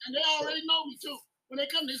them. And they already know me, too. When they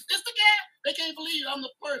come to this the guy, they can't believe I'm the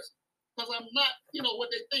person. Because I'm not, what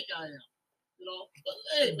they think I am.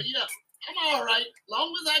 But yeah, I'm all right. As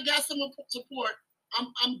long as I got some support,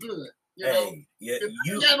 I'm good. Hey, yeah, if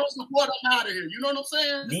you got no support, I'm out of here. You know what I'm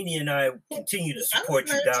saying? Nene and I continue to support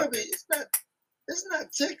you, Doctor. It's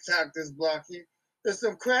not TikTok that's blocking you. There's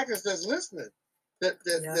some crackers that's listening that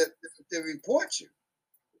report you.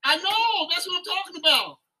 I know. That's what I'm talking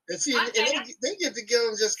about. And see, they get together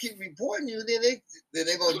and just keep reporting you. Then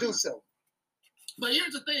they're gonna do something. But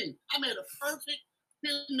here's the thing: I made a perfect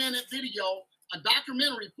 10-minute video, a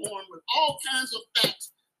documentary form with all kinds of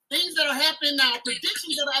facts, things that are happening now,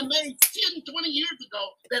 predictions that I made 10, 20 years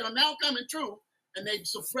ago that are now coming true, and they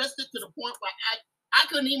suppressed it to the point where I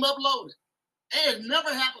couldn't even upload it. It has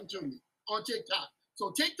never happened to me on TikTok.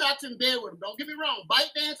 So TikTok's in bed with them. Don't get me wrong.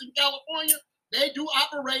 ByteDance in California, they do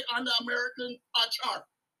operate under American chart.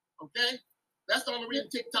 Okay? That's the only reason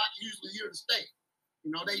TikTok is usually here to stay.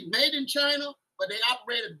 They made in China, but they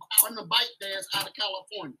operated under ByteDance out of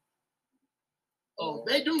California. So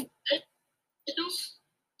they do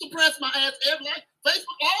suppress my ass. Like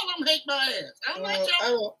Facebook, all of them hate my ass. I don't like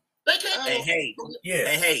y'all. They can't. Hey, Hayes. Yeah.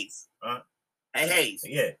 Hey, Hayes. Hey, Hayes.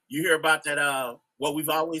 Yeah. You hear about that? What we've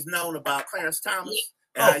always known about Clarence Thomas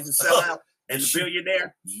and how he's a sellout and the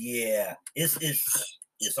billionaire. Yeah,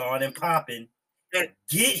 it's on and popping. Get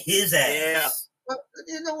his ass. Yeah. But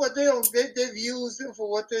you know what? They've used him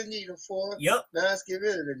for what they need him for. Yep. Now let's get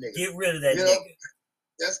rid of the nigga. Get rid of that nigga.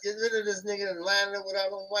 Let's get rid of this nigga and line up with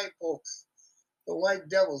all them white folks. The white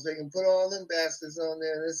devils. They can put all them bastards on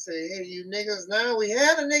there and say, hey, you niggas, now we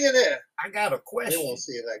had a nigga there. I got a question. They won't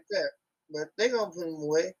see it like that. But they gonna put him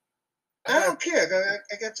away. I don't care.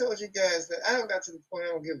 Like I told you guys that I don't got to the point I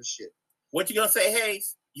don't give a shit. What you gonna say,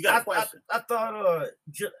 Hayes? You got a question? I thought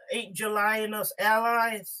ain't July and us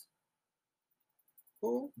allies?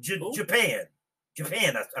 Who? Japan.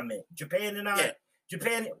 I mean Japan and I. Yeah.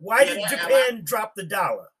 Japan. Why did Japan drop the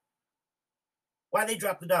dollar? Why they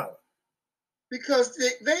drop the dollar? Because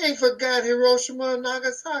they ain't forgot Hiroshima and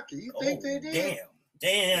Nagasaki. You think they did?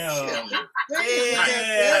 Damn.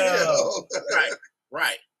 Right.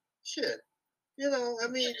 Right. Shit. You know, I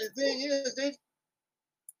mean, the thing is, they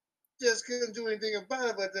just couldn't do anything about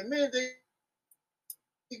it. But the minute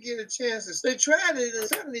they get a chance to, they tried it in the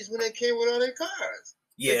 70s when they came with all their cars.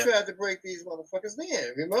 They Yeah. tried to break these motherfuckers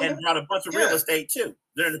in. Remember? And brought a bunch of real estate too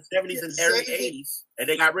during the 70s and early 80s, and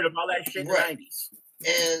they got rid of all that shit in the 90s.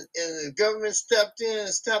 And the government stepped in and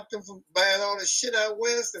stopped them from buying all the shit out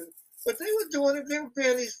west. But they were doing it. They were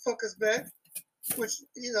paying these fuckers back, which,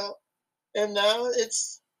 you know. And now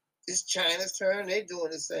it's China's turn. They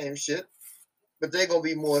doing the same shit, but they're gonna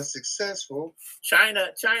be more successful.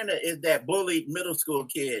 China is that bullied middle school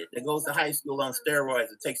kid that goes to high school on steroids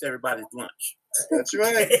and takes everybody's lunch. That's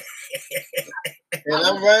right. And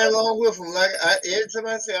I'm right along with them. Like every time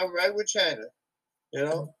I say, I'm right with China. You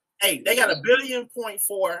know. Hey, they got $1.4 billion.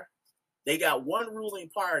 They got one ruling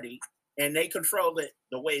party, and they control it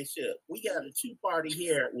the way it should. We got a two-party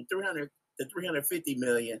here with 300 to 350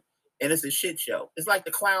 million, and it's a shit show. It's like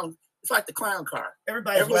the clown. It's like the clown car.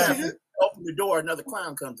 Everybody's laughing. Open the door, another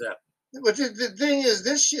clown comes out. But the thing is,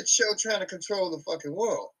 this shit show trying to control the fucking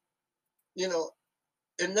world. You know.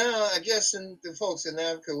 And now, I guess, the folks in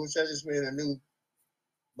Africa, which I just made a new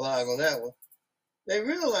blog on that one, they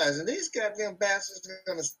realizing these goddamn bastards are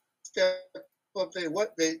going to step up they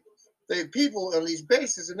people on these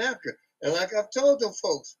bases in Africa. And like I've told them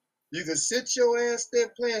folks, you can sit your ass there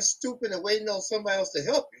playing stupid and waiting on somebody else to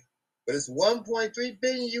help you. But it's 1.3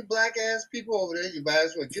 billion you black ass people over there. You might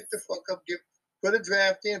as well get the fuck up, put a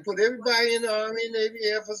draft in, put everybody in the Army, Navy,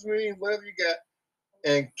 Air Force, Marine, whatever you got,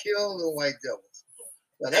 and kill the white devils.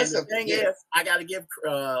 Now, that's and the thing is, I got to give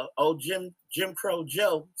old Jim Crow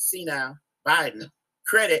Joe, senile Biden,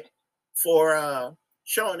 credit for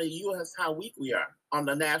showing the U.S. how weak we are on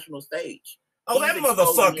the national stage. Oh, that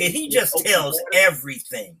motherfucker, he just tells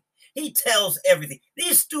everything. He tells everything.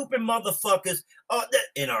 These stupid motherfuckers,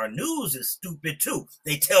 in our news is stupid too.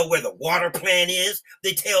 They tell where the water plant is.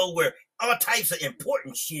 They tell where all types of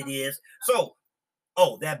important shit is. So,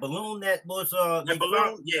 that balloon that was the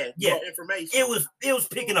balloon, yeah, information. It was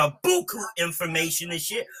picking up buku information and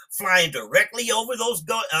shit, flying directly over those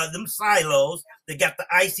them silos. They got the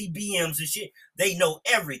ICBMs and shit. They know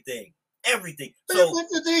everything. So but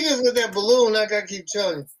the thing is with that balloon, like I keep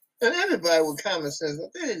telling you, and everybody with common sense,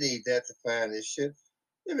 they didn't need that to find this shit.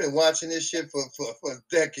 They've been watching this shit for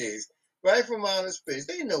decades, right from outer space.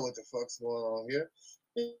 They know what the fuck's going on here.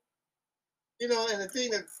 You know, and the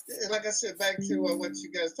thing that, like I said, back to what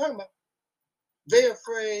you guys talking about, they're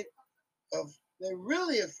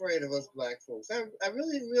really afraid of us black folks. I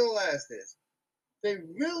really realize this. They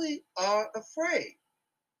really are afraid.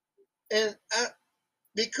 And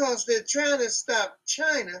because they're trying to stop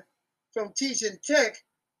China from teaching tech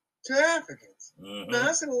to Africans. Mm-hmm. Now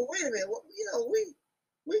I said, well, wait a minute. Well, you know,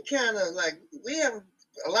 we kind of like, we haven't,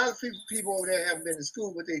 a lot of people over there haven't been to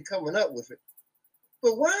school, but they're coming up with it.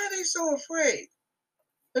 But why are they so afraid?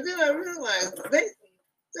 And then I realized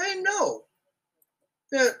they know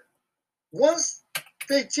that once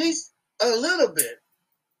they teach a little bit,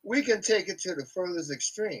 we can take it to the furthest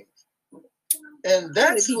extremes. And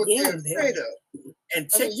that's what they're afraid of. And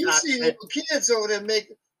TikTok, I mean, you see little kids over there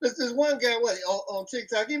making, there's one guy on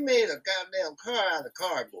TikTok, he made a goddamn car out of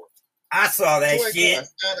cardboard. I saw that shit.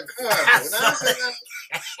 Out of cardboard. And I said,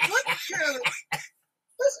 what kind of...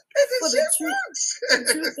 Well, the truth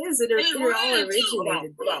is that it all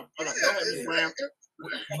originated there.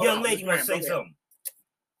 Young lady want to say something.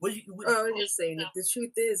 I was just saying that the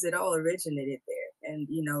truth is it all originated there. And,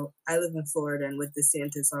 you know, I live in Florida, and with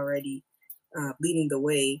DeSantis already leading the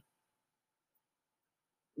way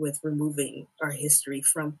with removing our history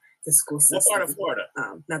from the school system. What part of Florida?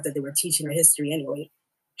 Not that they were teaching our history anyway.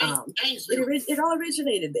 It all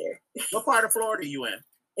originated there. What part of Florida are you in?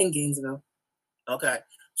 In Gainesville. Okay.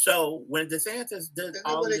 So when DeSantis did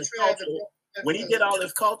all this culture, when he did all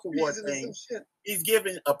this culture war thing, he's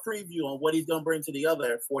giving a preview on what he's going to bring to the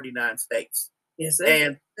other 49 states. Yes, sir.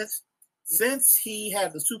 And since he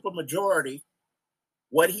had the supermajority,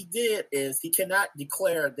 what he did is he cannot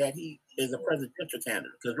declare that he is a presidential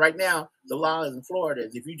candidate. Because right now, the law in Florida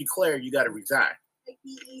is if you declare, you got to resign.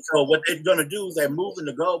 So what they're going to do is they're moving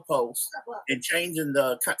the goalposts and changing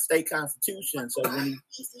the state constitution. So when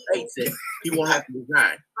he states it, he won't have to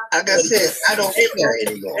resign. Like I said, I don't care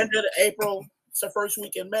anymore. End of April, so first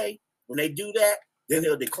week in May, when they do that, then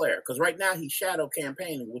he'll declare. Because right now he's shadow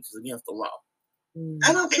campaigning, which is against the law.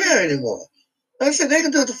 I don't care anymore. Like I said, they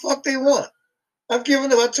can do what the fuck they want. I've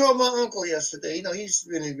given them. I told my uncle yesterday. You know, he's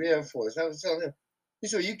been in the Air Force. I was telling him. He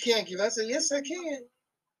said, "You can't give." I said, "Yes, I can."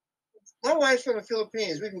 My wife's from the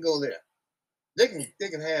Philippines. We can go there. They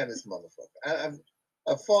can have this motherfucker.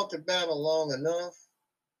 I've fought the battle long enough.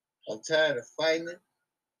 I'm tired of fighting it.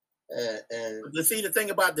 And But see, the thing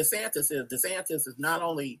about DeSantis is not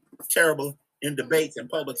only terrible in debates and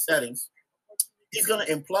public settings, he's going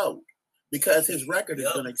to implode because his record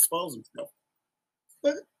is going to expose himself.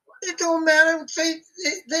 But it don't matter.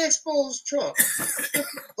 They exposed Trump.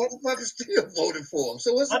 Motherfuckers still voted for him.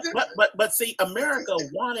 So what's the difference? But see, America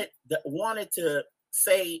wanted to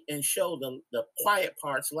say and show the quiet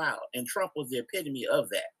parts loud, and Trump was the epitome of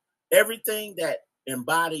that. Everything that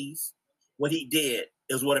embodies what he did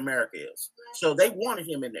is what America is. So they wanted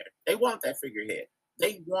him in there. They wanted that figurehead.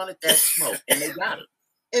 They wanted that smoke, and they got it.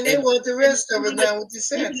 And they want the rest of it now with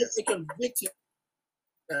DeSantis. Even if they convict him.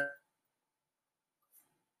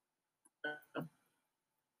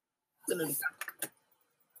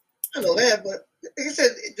 I know that, but like I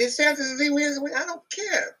said, DeSantis, if he wins, I don't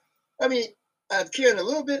care. I mean, I'd care in a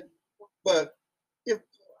little bit, but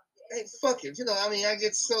hey, fuck it.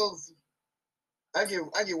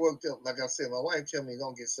 I get worked up. Like I said, my wife tell me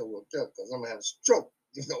don't get so worked up because I'm gonna have a stroke.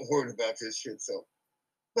 Don't worry about this shit. So,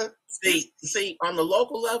 but see, on the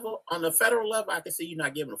local level, on the federal level, I can see you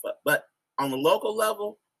not giving a fuck. But on the local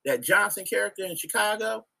level, that Johnson character in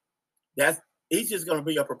Chicago, he's just gonna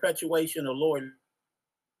be a perpetuation of Lord.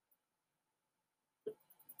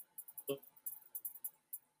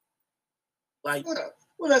 Like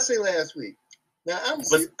what did I say last week? Now I'm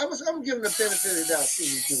giving the benefit of the doubt to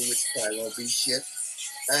you, which probably won't be shit.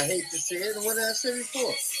 I hate to say it, and what did I say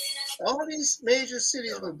before? All these major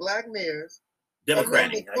cities with black mayors,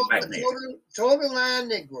 Democratic, total line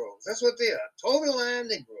Negroes. That's what they are. Total line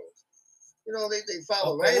Negroes. They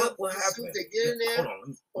follow right up the suit. They get in there.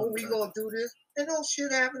 We gonna do this, and no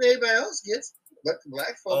shit happen. Everybody else gets, but the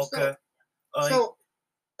black folks don't. So,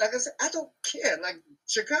 like I said, I don't care. Like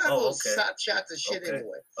Chicago shot the shit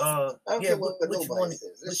anyway. I don't care what nobody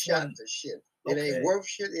says. It's shot the shit. It ain't worth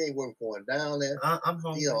shit. It ain't worth going down there. I'm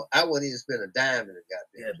hungry. I wouldn't even spend a dime in the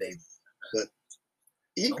goddamn baby. But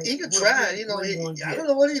he could try. I don't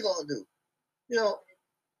know what he's gonna do.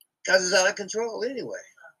 Because it's out of control anyway.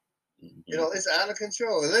 It's out of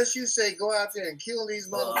control. Unless you say go out there and kill these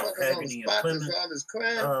motherfuckers on the spot for all this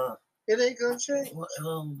crime, it ain't gonna change.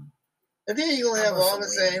 And then you're gonna have all the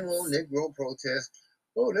same old Negro protests.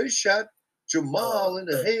 Oh, they shot Jamal in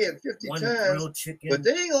the head 50 times. But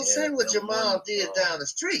they ain't gonna say what Jamal did down the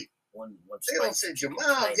street. They gonna say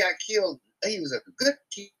Jamal got killed. He was a good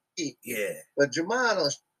kid. Yeah. But Jamal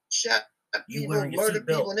shot people, murdered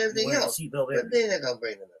people, and everything else. But they're not gonna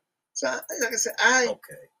bring it up. So, like I said, I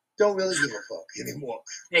don't really give a fuck anymore.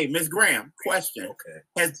 Hey, Ms. Graham, question.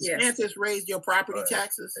 Has Yes. DeSantis raised your property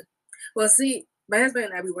taxes? Well, see, my husband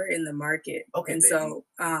and I, we were in the market. So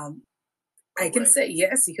I can say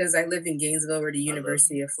yes because I live in Gainesville where the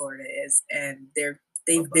University of Florida is, and they've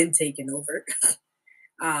been taken over.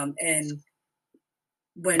 And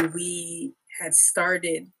when we had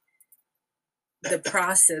started the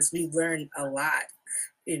process, we learned a lot,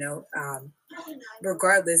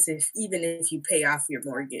 regardless even if you pay off your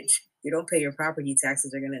mortgage, you don't pay your property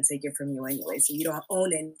taxes, they're going to take it from you anyway. So you don't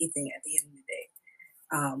own anything at the end of the day.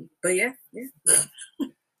 But yeah.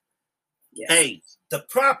 Hey, the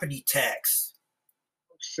property tax.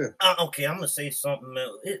 Sure. Okay, I'm gonna say something.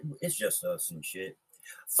 It's just us and shit.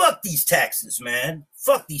 Fuck these taxes, man.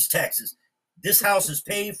 Fuck these taxes. This house is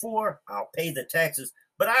paid for. I'll pay the taxes.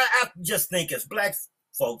 But I just think as black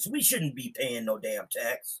folks, we shouldn't be paying no damn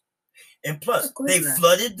tax. And plus, they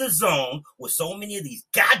flooded the zone with so many of these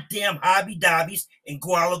goddamn hobby dobbies and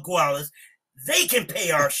gualas. They can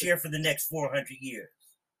pay our share for the next 400 years.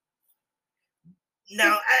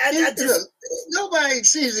 Now, I just... Nobody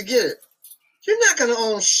seems to get it. You're not going to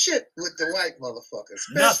own shit with the white motherfuckers,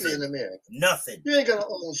 especially in America. Nothing. You ain't going to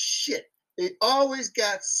own shit. They always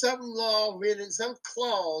got some law written, some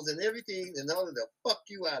clause and everything in order to fuck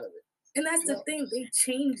you out of it. And that's the thing. They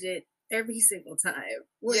change it every single time.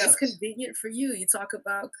 Well, it's convenient for you. You talk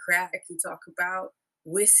about crack. You talk about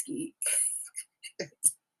whiskey.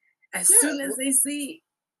 As soon as they see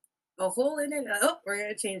a hole in it, we're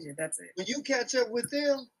going to change it. That's it. When you catch up with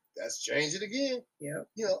them, that's change it again. Yeah.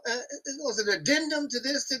 It was an addendum to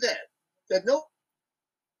this, to that. That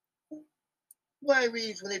nobody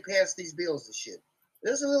reads when they pass these bills and shit.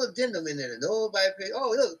 There's a little addendum in there that nobody pays. Oh,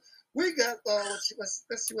 look, we got,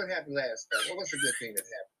 let's see what happened last time. What's a good thing that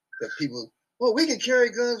happened? That people, we can carry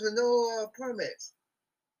guns with no permits.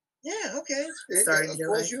 Yeah, okay. Sorry, of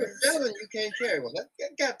course, you're a felon, you can't carry one. I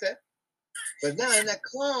got that. But now in that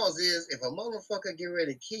clause is, if a motherfucker get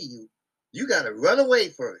ready to kill you, you got to run away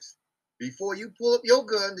first before you pull up your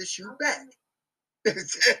gun to shoot back.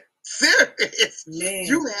 Serious. Man.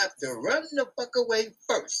 You have to run the fuck away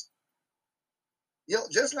first.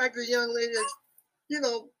 Just like the young lady,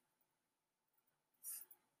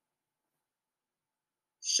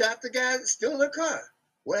 shot the guy still in her car.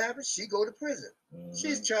 What happened? She go to prison.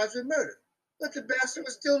 She's charged with murder. But the bastard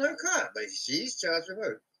was still in her car. But she's charged with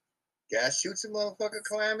murder. Guy shoots a motherfucker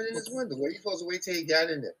climbing in his window. Where you supposed to wait till he got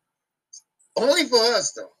in there? Only for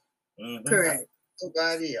us, though. Correct.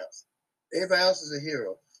 Nobody else. Everybody else is a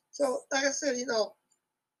hero. So, like I said,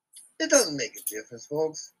 it doesn't make a difference,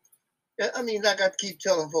 folks. I mean, like I keep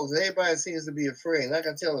telling folks, everybody seems to be afraid. Like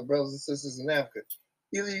I tell the brothers and sisters in Africa,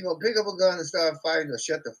 either you're going to pick up a gun and start fighting or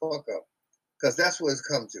shut the fuck up. Because that's what it's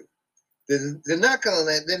come to. They're not gonna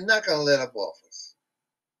let up off us.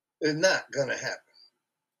 It's not gonna happen.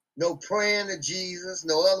 No praying to Jesus,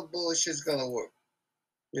 no other bullshit's gonna work.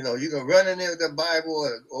 You can run in there with the Bible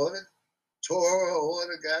or the Torah or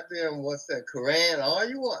the goddamn Quran, all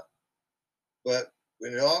you want. But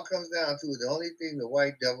when it all comes down to it, the only thing the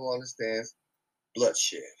white devil understands,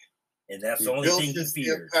 bloodshed. And that's the only thing he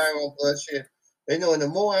fears. Empire on bloodshed. And the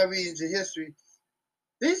more I read into history,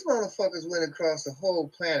 these motherfuckers went across the whole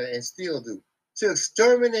planet and still do to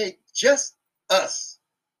exterminate just us.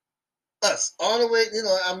 Us. All the way,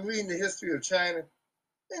 I'm reading the history of China,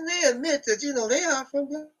 and they admit that, they are from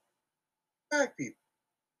black people.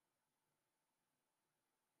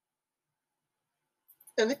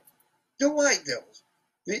 And the white devils,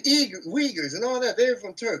 the Uyghurs and all that, they're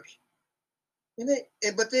from Turkey.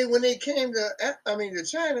 But when they came to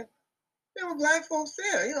China, there were black folks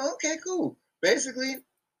there. Okay, cool. Basically,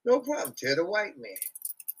 no problem. Tell the white man.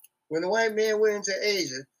 When the white man went into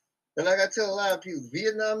Asia, and like I tell a lot of people,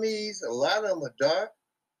 Vietnamese, a lot of them are dark.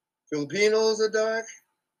 Filipinos are dark.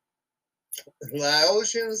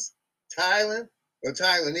 Laotians, Thailand,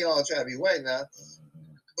 they all try to be white now.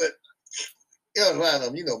 But a lot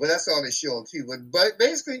of them, but that's all they show on TV. But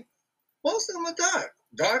basically, most of them are dark.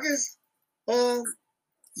 Darkest, the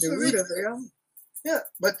root of it all. Yeah,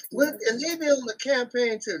 and they've been on the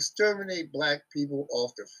campaign to exterminate black people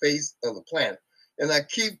off the face of the planet. And I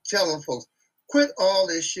keep telling folks, quit all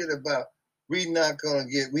this shit about we got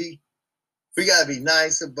to be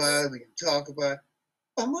nice about it, we can talk about it.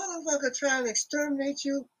 A motherfucker trying to exterminate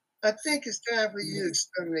you, I think it's time for you to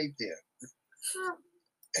exterminate them.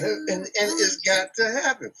 And it's got to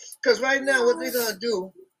happen. Because right now, what they're going to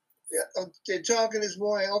do, they're talking this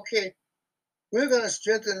morning, okay, we're going to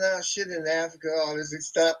strengthen our shit in Africa, all this, and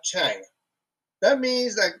stop China. That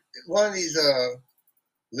means, like, one of these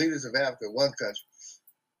leaders of Africa, one country,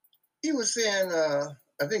 he was saying,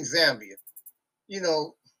 I think Zambia,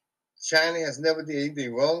 China has never did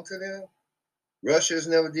anything wrong to them. Russia has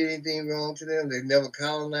never did anything wrong to them. They never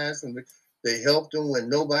colonized them. They helped them when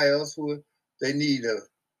nobody else would. They need a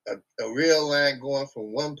rail line going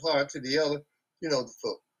from one part to the other,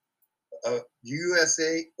 for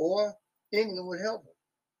USA or England would help them.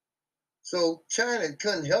 So China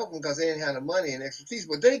couldn't help them because they didn't have the money and expertise,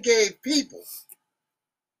 but they gave people.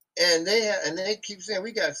 And they keep saying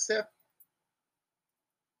we got 7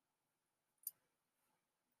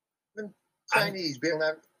 Chinese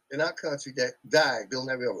building in our country that died building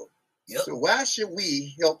that railroad. Yep. So why should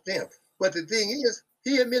we help them? But the thing is,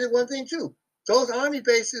 he admitted one thing too. Those army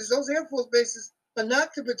bases, those Air Force bases are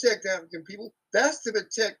not to protect African people. That's to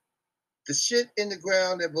protect the shit in the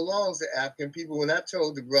ground that belongs to African people. When I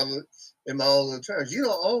told the brother in my own little terms, you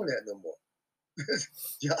don't own that no more.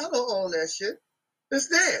 Y'all don't own that shit. It's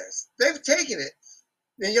theirs. They've taken it,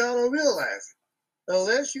 and y'all don't realize it.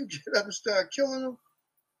 Unless you get up and start killing them,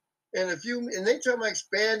 and they talking about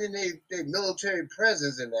expanding their military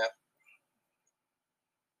presence in Africa.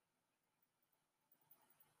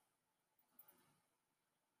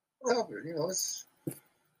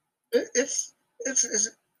 It's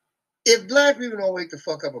if black people don't wake the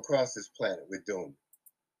fuck up across this planet, we're doomed.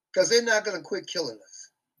 Because they're not going to quit killing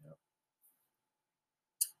us.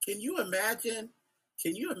 Can you imagine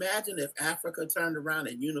if Africa turned around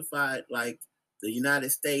and unified like the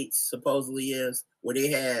United States supposedly is, where they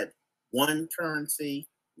had one currency,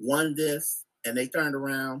 one this, and they turned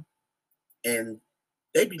around and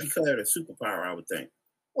they'd be declared a superpower, I would think.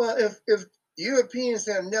 Well, if Europeans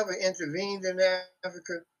have never intervened in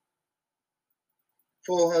Africa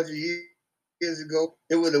 400 years ago,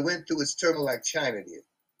 it would have went through its turmoil like China did.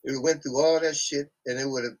 It went through all that shit, and it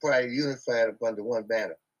would have probably unified up under one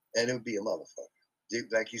banner, and it would be a motherfucker.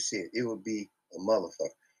 Like you said, it would be a motherfucker.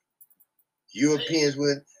 Europeans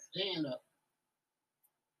would. Stand up.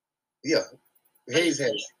 Yeah. Hayes had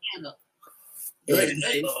it. Stand up. Go ahead.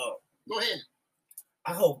 Go ahead.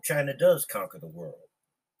 I hope China does conquer the world.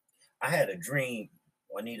 I had a dream.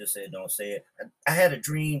 Juanita said, don't say it. I had a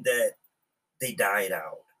dream that they died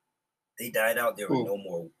out. They died out. There were no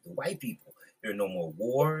more white people. There were no more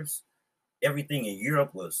wars. Everything in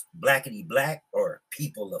Europe was blackety black or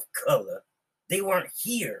people of color. They weren't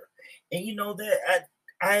here. And you know that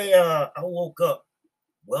I woke up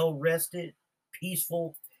well rested,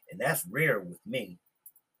 peaceful, and that's rare with me.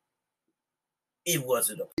 It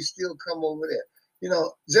wasn't a. We still come over there. You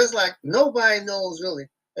know, just like nobody knows really,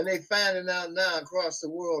 and they finding out now across the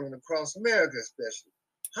world and across America especially,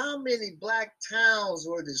 how many black towns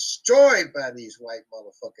were destroyed by these white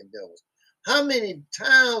motherfucking devils. How many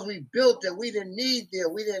towns we built that we didn't need there.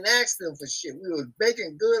 We didn't ask them for shit. We were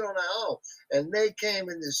making good on our own, and they came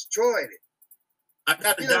and destroyed it. I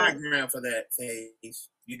got the diagram for that phase.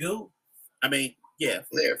 You do? I mean, yeah,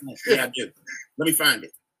 yeah, I do. Let me find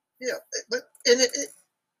it. Yeah, but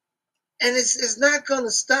it's not gonna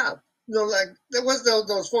stop. You know, like there was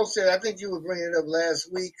those folks there. I think you were bringing it up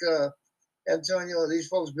last week, Antonio. These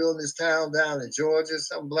folks building this town down in Georgia.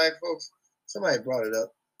 Some black folks. Somebody brought it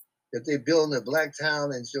up. If they building a black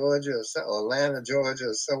town in Georgia or Atlanta, Georgia,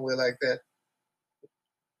 or somewhere like that,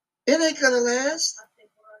 it ain't gonna last.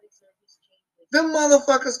 Them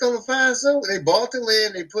motherfuckers gonna find somewhere. They bought the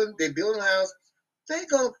land. They building a house. They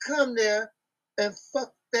gonna come there and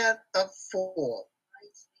fuck that up for.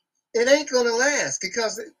 It ain't gonna last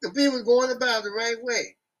because the people going about it the right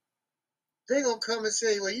way. They gonna come and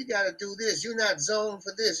say, "Well, you got to do this. You're not zoned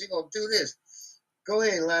for this. You're gonna do this." Go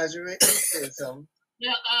ahead, Elijah. You said something.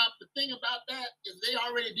 Yeah, the thing about that is they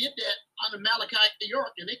already did that under Malachi, New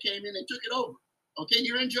York, and they came in and took it over. Okay,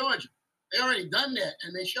 you're in Georgia. They already done that,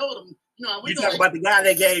 and they showed them. You know, you talking about the guy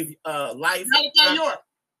that gave life? Malachi York.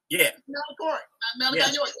 Yeah.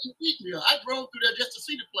 Malachi York in Eatonville. I drove through there just to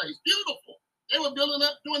see the place. Beautiful. They were building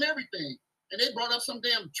up, doing everything, and they brought up some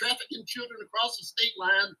damn trafficking children across the state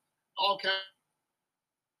line, all kinds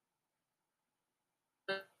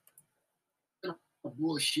of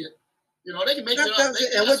bullshit. You know, they can make it up.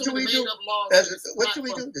 And what do we do? What do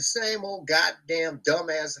we do? The same old goddamn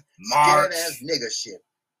dumbass, scared ass nigga shit.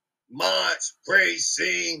 March, pray,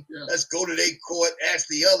 sing. Yeah. Let's go to their court, ask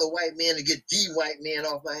the other white man to get the white man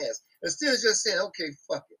off my ass. Instead of just saying, okay,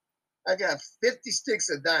 fuck it. I got 50 sticks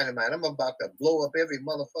of dynamite. I'm about to blow up every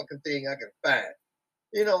motherfucking thing I can find.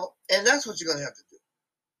 You know, and that's what you're going to have to do.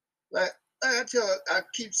 Like I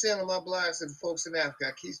keep saying on my blogs to the folks in Africa,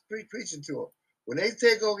 I keep preaching to them. When they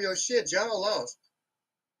take over your shit, y'all lost.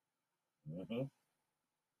 Mm-hmm.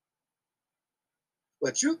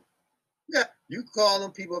 But you call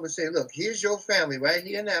them people up and say, look, here's your family right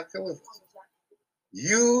here in Africa with us.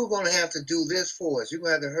 You're going to have to do this for us. You're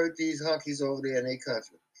going to have to hurt these honkies over there in their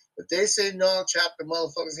country. If they say no, chop the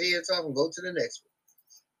motherfuckers' heads off and go to the next one.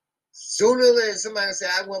 Sooner or later, somebody will say,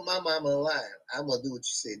 I want my mama alive. I'm going to do what you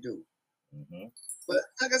say do. Mm-hmm. But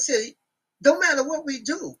like I said, don't matter what we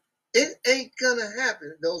do, it ain't going to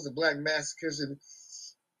happen. Those are black massacres. And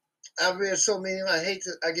I've read so many, I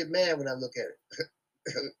get mad when I look at it.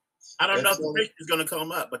 I don't know if the picture is going to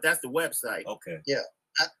come up, but that's the website. Okay. Yeah.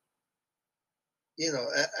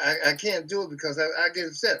 I can't do it because I get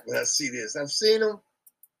upset when I see this. I've seen them,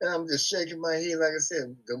 and I'm just shaking my head. Like I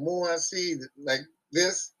said, the more I see like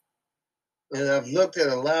this, and I've looked at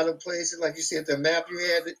a lot of places, like you said, the map you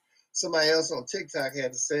had, somebody else on TikTok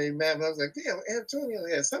had the same map. And I was like, damn, Antonio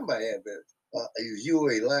had somebody had that. It was you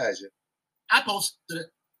or Elijah. I posted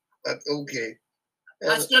it. Okay.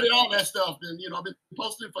 I studied all that stuff, and I've been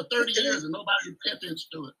posting it for 30 years, and nobody paid attention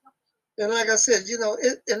to it. And like I said,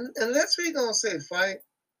 unless we're gonna say fight,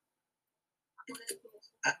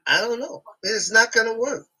 I don't know. It's not gonna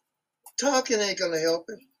work. Talking ain't gonna help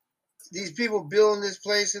it. These people building this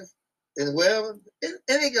place and wherever, it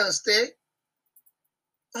ain't gonna stay.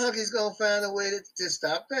 Honky's gonna find a way to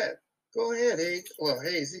stop that. Go ahead, Hayes. Well,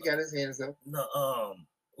 Hayes, he got his hands up. No,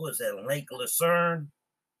 what was that? Lake Lucerne.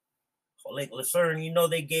 Lake Lucerne,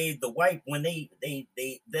 they gave the white when they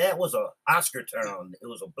that was a Oscar town. It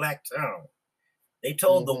was a black town. They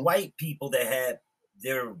told the white people that had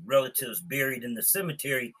their relatives buried in the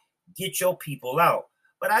cemetery, get your people out.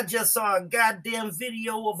 But I just saw a goddamn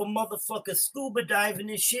video of a motherfucker scuba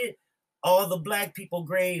diving and shit. All the black people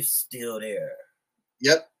graves still there.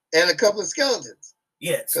 Yep, and a couple of skeletons.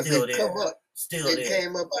 Yeah, still there. Come up. Still they there.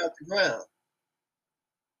 Came up out the ground.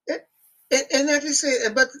 And like you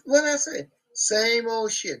said, but what I say, same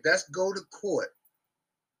old shit. Let's go to court.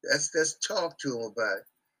 Let's talk to them about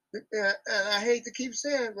it. And I hate to keep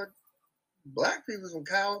saying it, but black people are some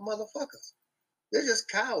coward motherfuckers. They're just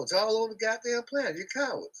cowards all over the goddamn planet. You're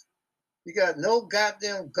cowards. You got no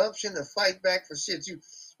goddamn gumption to fight back for shit.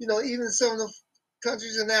 Even some of the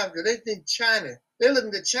countries in Africa, they think China. They're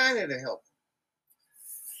looking to China to help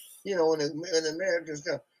them. When the Americans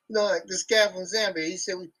come. Like this guy from Zambia, he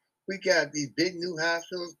said we got these big new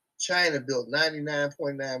hospitals. China built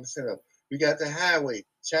 99.9% of them. We got the highway.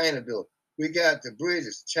 China built. We got the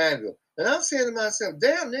bridges, China. And I'm saying to myself,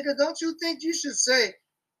 damn, nigga, don't you think you should say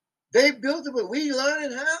they built it, but we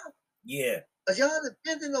learning how? Yeah. Are y'all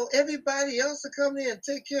depending on everybody else to come in and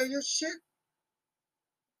take care of your shit?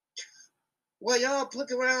 Well, y'all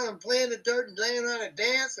pluck around and play in the dirt and laying around and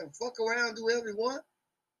dance and fuck around and do whatever you want?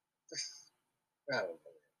 I don't know.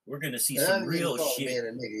 We're gonna see some real shit.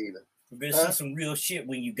 We're gonna see some real shit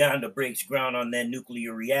when Uganda breaks ground on that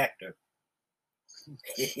nuclear reactor.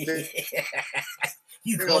 They're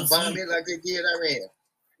gonna bomb it like they did Iran.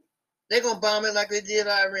 They're gonna bomb it like they did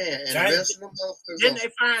Iran, and the rest of them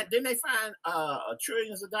Didn't they find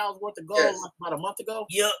trillions of dollars worth of gold like about a month ago?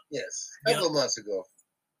 Yep. Yes, a couple of months ago.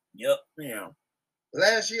 Yep. Yeah.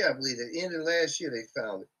 Last year, I believe, at the end of last year, they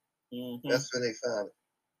found it. Mm-hmm. That's when they found it.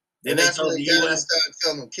 Then and they told the U.S. started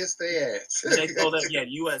telling them kiss their ass. They told us, the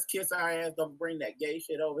U.S. kiss our ass, don't bring that gay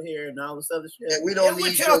shit over here and all this other shit. Yeah, we don't need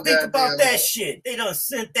what y'all think about that shit? They done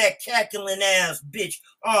sent that cackling ass bitch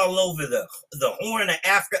all over the Horn of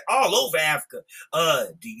Africa, all over Africa.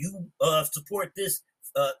 Do you support this?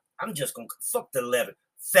 I'm just gonna fuck the letter.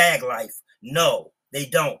 Fag life. No, they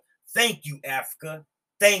don't. Thank you, Africa.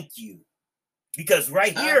 Thank you. Because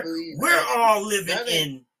right here, we're all living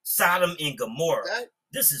in Sodom and Gomorrah.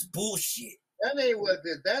 This is bullshit. That ain't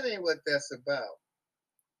what that's about.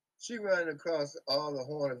 She running across all the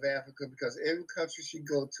Horn of Africa because every country she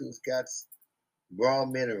go to has got raw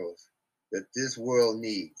minerals that this world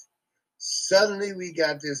needs. Suddenly we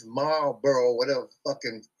got this Marlboro, whatever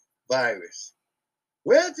fucking virus.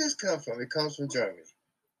 Where did this come from? It comes from Germany.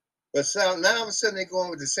 But so now all of a sudden they're going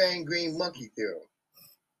with the same green monkey theorem.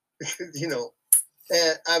 You know.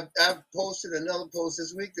 And I've posted another post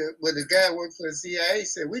this week where the guy worked for the CIA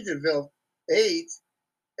said we developed AIDS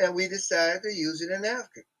and we decided to use it in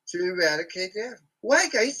Africa to eradicate the Africa.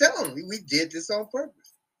 White guy, he's telling me we did this on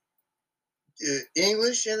purpose.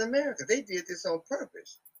 English and America, they did this on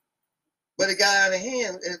purpose. But it got out of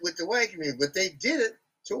hand with the white community. But they did it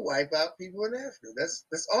to wipe out people in Africa. That's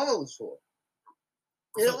all it was for.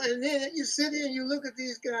 You know, and then you sit here and you look at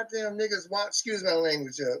these goddamn niggas. Excuse my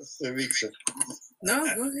language, Sarita. No,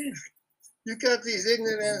 go ahead. You got these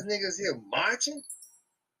ignorant ass niggas here marching.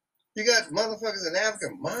 You got motherfuckers in Africa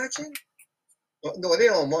marching. No, they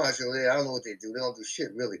don't march over there. I don't know what they do. They don't do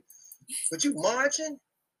shit really. But you marching,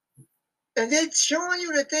 and they showing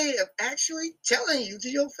you that they are actually telling you to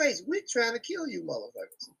your face, we're trying to kill you,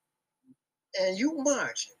 motherfuckers. And you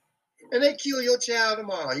marching, and they kill your child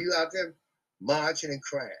tomorrow. You out there marching and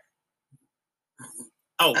crying.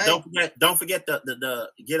 Oh, don't forget the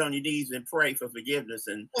get on your knees and pray for forgiveness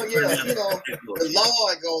and. Oh yeah, you know the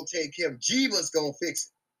Lord gonna take care of. Jeebus gonna fix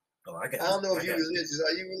it. Oh, I don't know if you're religious.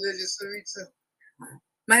 Are you religious, Sarita?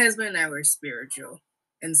 My husband and I were spiritual,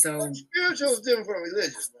 and so spiritual is different from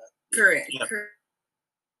religious. Man. Correct. Yeah.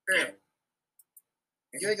 Correct.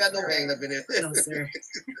 You ain't got no hang up in it. No sir.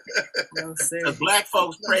 No sir. Because black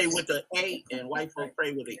folks pray with an A and white folks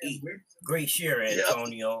pray with an E. Great share,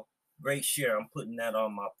 Antonio. Yeah. Great share. I'm putting that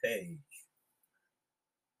on my page.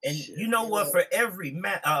 And you know what? For every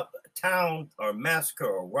town or massacre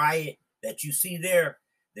or riot that you see there,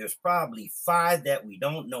 there's probably 5 that we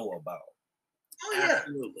don't know about. Oh yeah,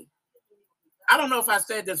 absolutely. I don't know if I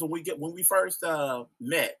said this when we first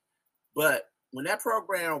met, but when that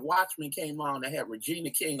program Watchmen came on, they had Regina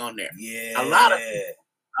King on there. Yeah,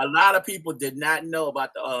 a lot of people did not know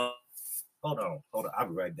about the. Hold on. I'll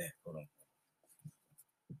be right back. Hold on.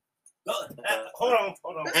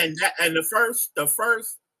 And the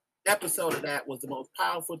first episode of that was the most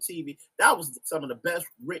powerful TV. That was some of the best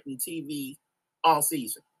written TV all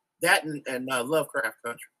season. That and Lovecraft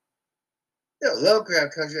Country. Yeah,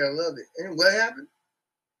 Lovecraft Country. I loved it. And what happened?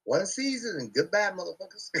 1 season and goodbye,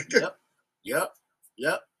 motherfuckers. Yep.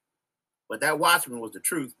 But that Watchmen was the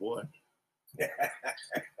truth, boy.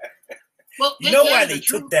 Well, you know why they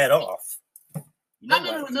took that off? I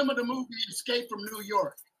never remember the movie Escape from New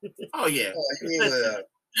York. Oh yeah. Oh, you mean whatever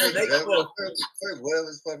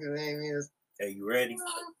his fucking name is. Hey, you ready?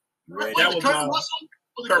 That was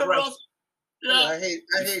Kurt Russell. Yeah. I hate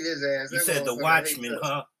his ass. You said the Watchmen,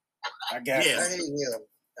 huh? I got I hate him.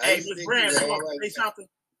 Hey, Ms. Graham, you want to say something?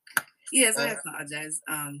 Yes, I apologize.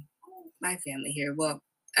 My family here. Well,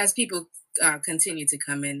 as people continue to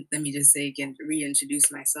come in, let me just say again,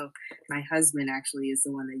 reintroduce myself. My husband actually is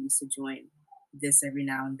the one that used to join this every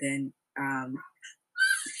now and then.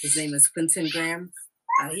 His name is Quentin Graham.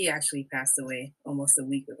 He actually passed away almost a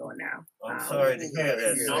week ago now. I'm sorry to hear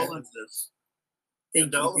that.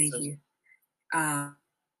 Thank you.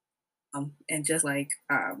 And just like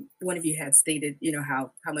one of you had stated, you know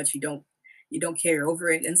how much you don't carry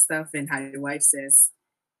over it and stuff, and how your wife says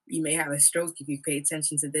you may have a stroke if you pay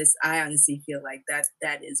attention to this. I honestly feel like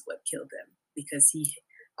that is what killed him, because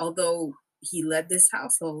although he led this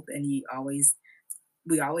household, and we always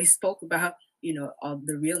spoke about, all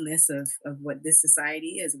the realness of what this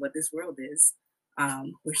society is, what this world is,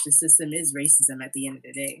 which the system is racism at the end of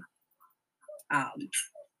the day.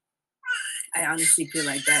 I honestly feel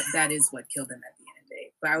like that is what killed him at the end of the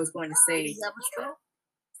day. But I was going to say, Did he have a stroke?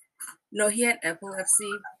 no, he had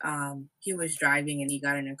epilepsy. He was driving and he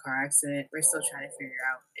got in a car accident. We're still trying to figure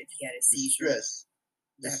out if he had a seizure.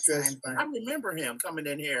 Distress. I remember him coming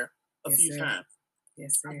in here a few times.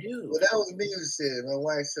 Yes, sir. I do. Well, that was me who said. My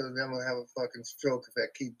wife said I'm gonna have a fucking stroke if I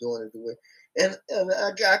keep doing it the way. And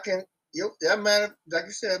I can. That might have, like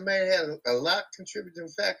you said, may have had a lot contributing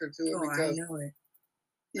factor to it, because I know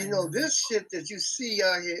it. This shit that you see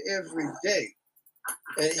out here every day.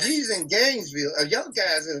 And he's in Gainesville. A young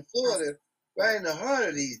guy's in Florida, right in the heart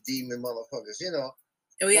of these demon motherfuckers.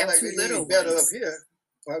 And we have two little better ones. up here.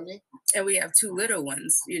 Pardon me? And we have two little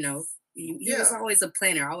ones. He was always a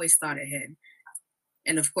planner. Always thought ahead.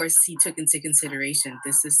 And of course, he took into consideration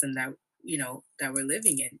the system that we're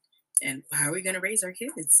living in, and how are we going to raise our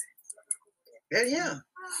kids? Yeah.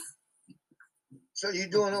 So you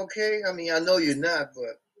doing okay? I mean, I know you're not,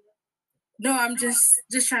 but no, I'm just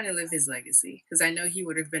trying to live his legacy, because I know he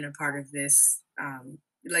would have been a part of this.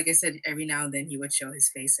 Like I said, every now and then he would show his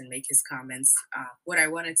face and make his comments. What I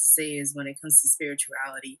wanted to say is, when it comes to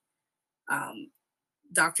spirituality,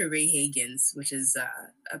 Dr. Ray Hagins, which is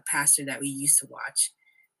a pastor that we used to watch,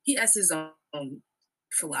 he has his own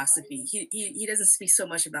philosophy. He doesn't speak so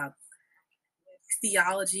much about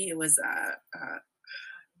theology. It was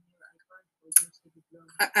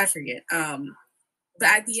I forget. But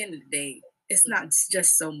at the end of the day, it's not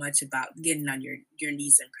just so much about getting on your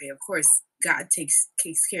knees and pray. Of course, God takes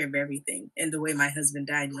care of everything. And the way my husband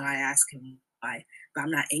died, I asked him why, but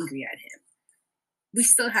I'm not angry at him. We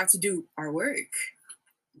still have to do our work.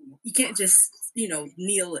 You can't just,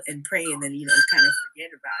 kneel and pray and then, kind of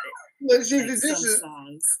forget about it. But see, like some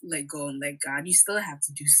songs, let go and let God. You still have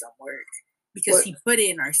to do some work, because he put it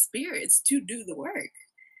in our spirits to do the work.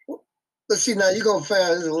 But see, now you're going to find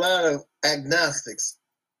there's a lot of agnostics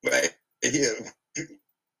right here.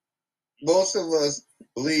 Most of us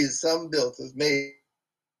believe some built us, made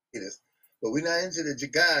us, but we're not into the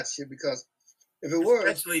God shit, because if it were,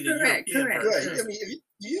 especially the correct. Right. I mean, if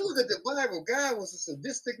you look at the Bible, God was a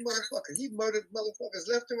sadistic motherfucker. He murdered motherfuckers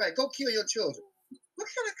left and right. Go kill your children. What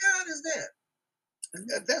kind of God is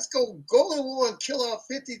that? Let's go to war and kill off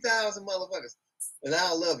 50,000 motherfuckers, and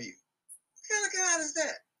I'll love you. What kind of God is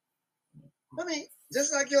that? I mean,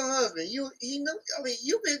 just like your husband, you've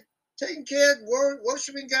been taking care of,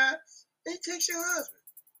 worshiping God, and he takes your husband.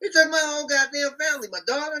 He took my whole goddamn family, my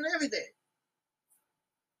daughter and everything.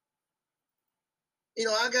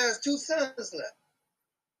 I got 2 sons left.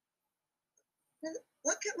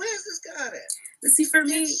 Where's this God at? But see, for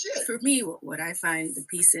me, what I find the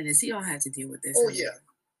peace in is he don't have to deal with this. Oh, anymore. yeah.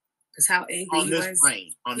 Because how angry on he this was,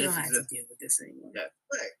 plane, he don't have to deal with this anymore. Yeah.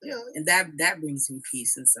 Right. And that brings me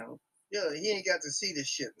peace, and so. Yeah, he ain't got to see this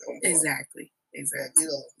shit no more. Exactly.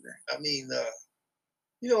 I mean,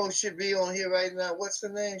 should be on here right now. What's the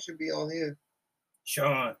name? Should be on here.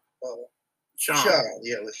 Sean. Sean.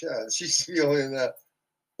 Yeah, LaShawn. She should be on here now.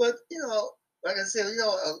 But like I said,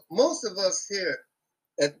 most of us here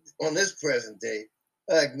on this present day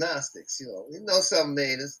are agnostics. We know something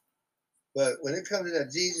made us, but when it comes to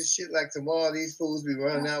that Jesus shit, like tomorrow, these fools be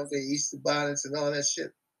running out with their Easter bonnets and all that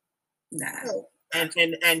shit. Nah.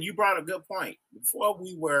 And you brought a good point. Before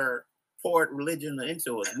we were poured religion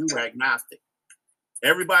into us, we were agnostic.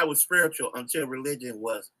 Everybody was spiritual until religion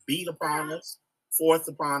was beat upon us, forced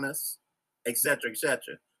upon us, etc., etc.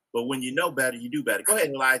 But when you know better, you do better. Go ahead,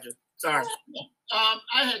 Elijah. Sorry.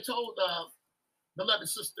 I had told beloved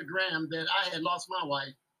Sister Graham that I had lost my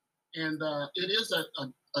wife, and it is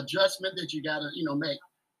a adjustment that you gotta make.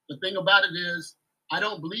 The thing about it is, I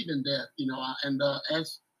don't believe in death, and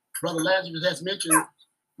as Brother Lazarus has mentioned,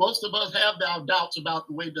 most of us have our doubts about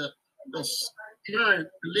the way the current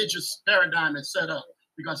religious paradigm is set up,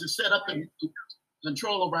 because it's set up to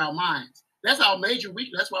control over our minds. That's our major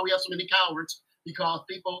weakness. That's why we have so many cowards, because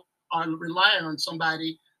people are relying on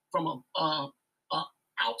somebody from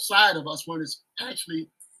outside of us, when it's actually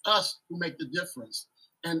us who make the difference.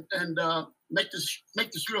 And make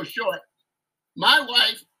this real short. My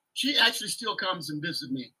wife, she actually still comes and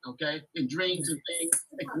visits me, okay, in dreams and things,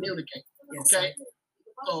 and communicate, okay.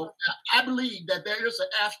 So I believe that there is an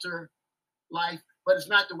afterlife, but it's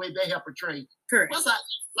not the way they have portrayed. Correct. Plus,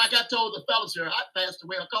 like I told the fellas here, I passed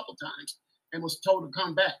away a couple times and was told to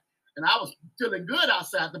come back. And I was feeling good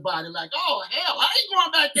outside the body, like, oh hell, I ain't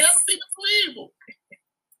going back there. People too evil.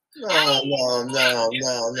 No.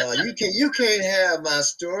 You can't have my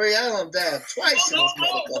story. I don't die twice in this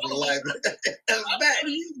motherfucking life. I'm back.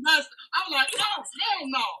 I was like, oh hell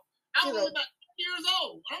no. I was only about 2 years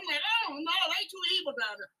old. I'm like, oh no, they too evil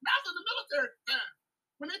down there. That was in the military at the time.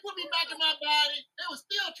 When they put me back in my body, they were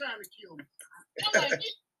still trying to kill me. I'm like,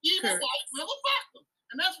 evil white motherfucker.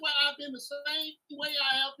 And that's why I've been the same way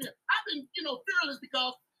I have been. I've been, fearless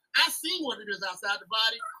because I've seen what it is outside the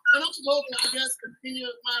body. And I'm supposed to, I guess,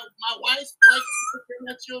 continue my wife's life,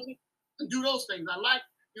 my children, and do those things. I like,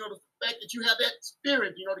 the fact that you have that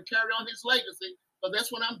spirit, to carry on his legacy. But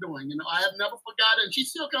that's what I'm doing. I have never forgotten. And she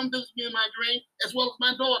still comes visit me in my dream, as well as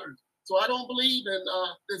my daughters. So I don't believe in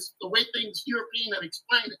the way things European have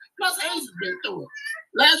explained it. Plus, Hayes has been through it.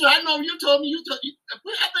 Lazarus, I know you told me, I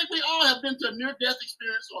think we all have been to a near-death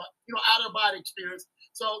experience or, out-of-body experience.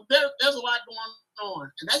 So there's a lot going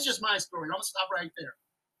on. And that's just my story. I'm going to stop right there.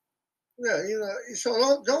 Yeah,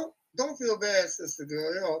 so don't feel bad, sister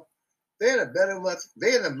girl. They're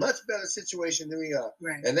in a much better situation than we are.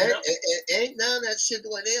 Right. And that ain't none of that shit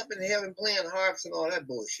going. They up in heaven playing harps and all that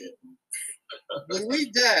bullshit. When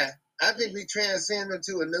we die, I think we transcend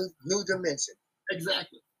into a new dimension.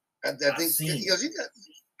 Exactly. I think because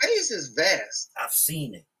space is vast. I've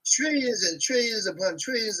seen it. Trillions and trillions upon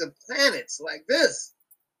trillions of planets like this.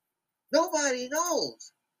 Nobody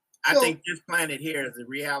knows. I think this planet here is a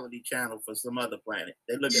reality channel for some other planet.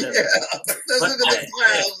 They look at us. Let's look at the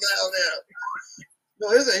clouds down there.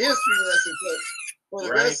 No, it's a history lesson for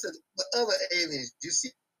the rest of the other aliens. You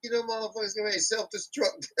see, motherfuckers going to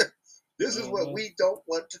self-destruct. This is what we don't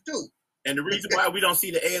want to do. And the reason why we don't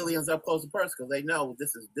see the aliens up close and personal, because they know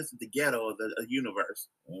this is the ghetto of the universe.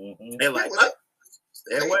 Mm-hmm. They're like,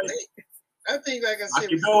 stay away. I think, like I said,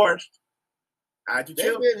 lock your doors.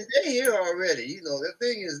 They're here already. The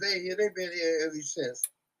thing is, they're here. They've been here ever since.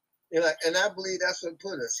 And I believe that's what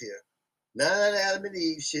put us here. Not Adam and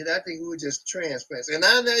Eve shit. I think we were just transplants. And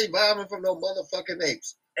I'm not evolving from no motherfucking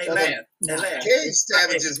apes. Hey, man. Cage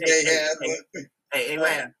savages may have. Hey,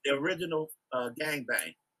 man. The original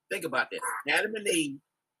gangbang. Think about that. Adam and Eve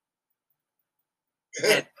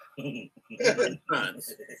had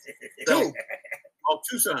sons.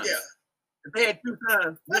 Two sons. Yeah. If they had two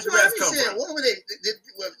sons, that's what I'm saying. What were they?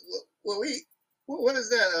 What is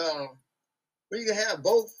that? Where you can have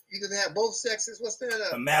both? You can have both sexes. What's that?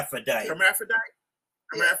 Hermaphrodite. Hermaphrodite.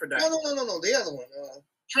 No. The other one.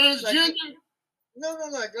 Transgender.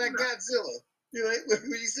 Like Godzilla. When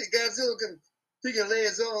you see Godzilla can lay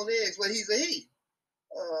his own eggs, but he's a he.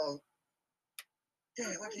 Damn,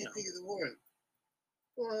 I can't think of the word.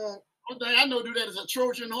 I know do that as a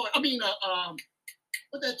Trojan horse. I mean,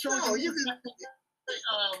 what that Trojan? No, you can.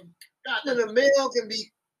 When a male can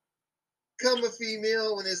become a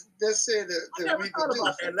female when it's necessary to I never thought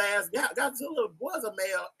about that last. Godzilla was a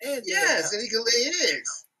male, and yes, and he can lay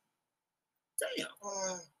eggs. Damn.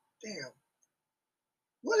 Damn.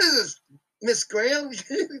 What is this, Miss Graham?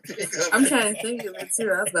 I'm trying to think of it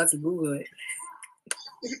too. I was about to Google it.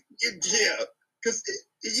 Yeah, because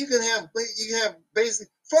you can have basic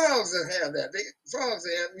frogs that have that. Frogs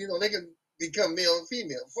have, they can become male and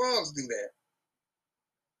female. Frogs do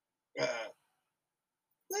that.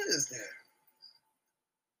 What is that?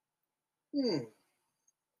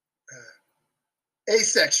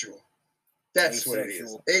 Asexual. That's what it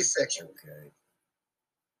is. Asexual. Okay.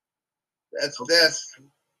 That's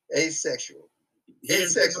asexual.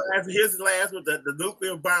 His last with the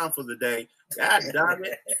nuclear bomb for the day. God damn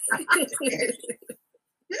it.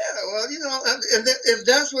 Yeah, well, if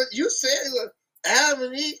that's what you said, Adam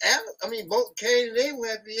and Eve, both Cain and Abel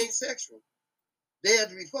had to be asexual. They had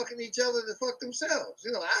to be fucking each other to fuck themselves.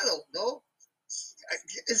 I don't know.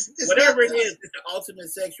 It's whatever it is, it's the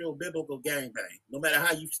ultimate sexual biblical gangbang. No matter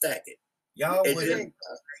how you stack it, it makes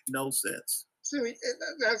no sense. See, like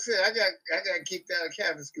I said, I got kicked out of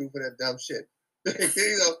Catholic school for that dumb shit.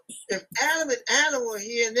 If Adam and Adam were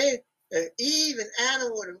here and Eve and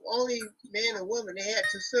Adam were the only man and woman, they had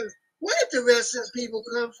two sons. Where did the rest of the people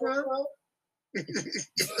come from? And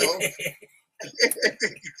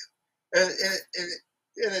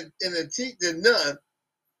the nun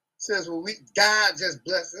says, "Well, God just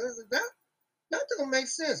blessed us." That don't make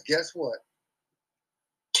sense. Guess what?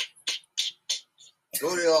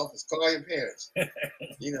 Go to the office. Call your parents.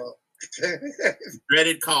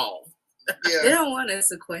 Dreaded call. Yeah. They don't want us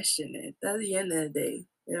to question it. At the end of the day,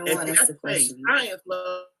 they don't want us to question it. Science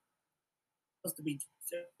loves to be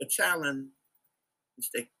a challenge.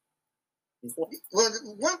 Well,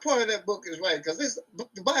 one part of that book is right because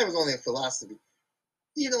the Bible's only a philosophy.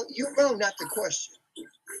 You learn not to question.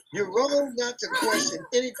 You're wrong not to question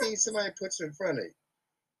anything somebody puts in front of you.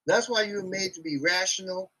 That's why you were made to be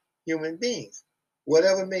rational human beings.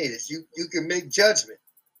 Whatever made us, you can make judgment.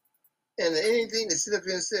 And anything that sit up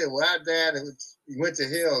here and say, well, I died and went to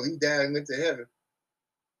hell, he died and went to heaven.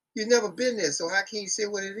 You've never been there, so how can you say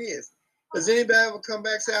what it is? Does anybody ever come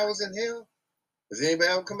back and say I was in hell? Does anybody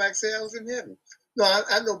ever come back and say I was in heaven? No,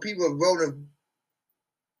 I know people have wrote a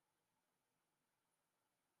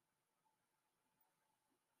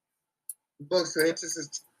books for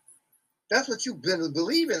instance. That's what you've been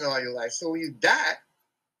believing all your life. So when you die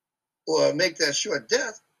or make that short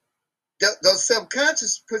death, those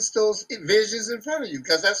subconscious puts those visions in front of you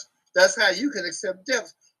because that's how you can accept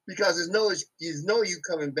death because you know you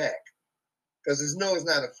coming back because it's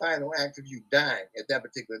not a final act of you dying at that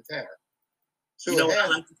particular time. So I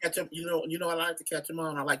like to catch up. I like to catch them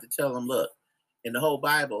on. I like to tell them, look, in the whole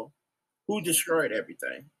Bible, who destroyed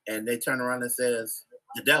everything? And they turn around and says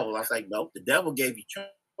the devil. I was like, no, the devil gave you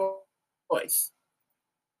choice.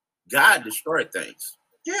 God destroyed things.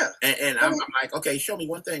 Yeah. And I'm like, okay, show me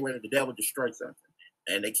one thing where the devil destroyed something.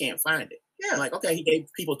 And they can't find it. Yeah. I'm like, okay, he gave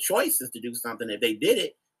people choices to do something. If they did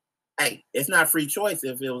it, hey, it's not free choice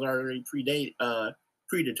if it was already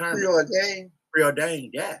predetermined.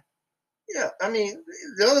 Preordained, yeah. Yeah. I mean,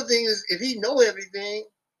 the other thing is if he know everything,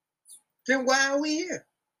 then why are we here?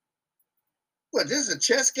 What, this is a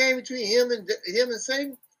chess game between him and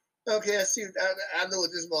Satan? Okay, I see. I know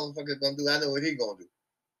what this motherfucker's gonna do. I know what he's gonna do.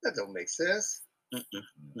 That don't make sense.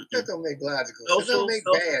 That don't make logical sense. That don't make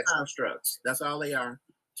bad constructs. That's all they are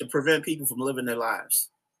to prevent people from living their lives.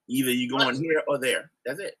 Either you going here or there.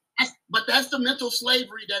 That's it. But that's the mental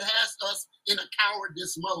slavery that has us in a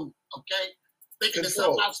cowardice mode. Okay, thinking that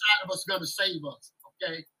something outside of us is going to save us.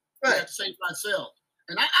 Okay, we have to save ourselves.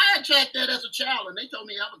 And I attract that as a child, and they told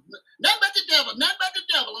me I was nothing but the devil, nothing but the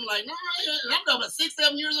devil. I'm like, no, I'm talking about 6,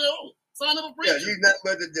 7 years old, son of a preacher. Yeah, you nothing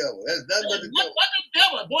but the devil. That's nothing but the devil. Nothing but the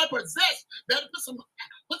devil, boy, possessed. Better put some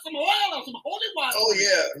oil on, some holy water. Oh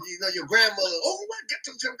yeah, your grandmother. Oh my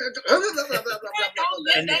God.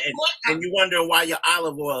 And you wonder why your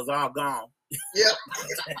olive oil is all gone. Yep.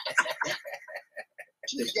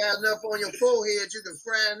 You got enough on your forehead, you can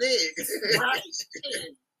fry an egg. Right.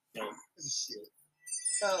 Shit.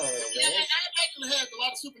 Oh, man. I've actually had a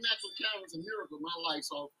lot of supernatural encounters and miracles in my life,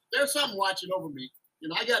 so there's something watching over me.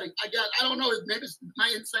 I don't know, maybe it's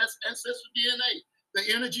my ancestral DNA,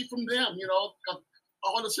 the energy from them,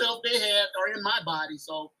 all the cells they had are in my body,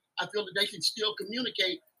 so I feel that they can still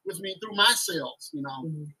communicate with me through my cells,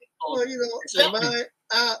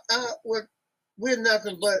 Well, we're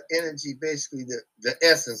nothing but energy, basically the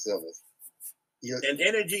essence of us. And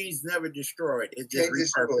energy is never destroyed. It's just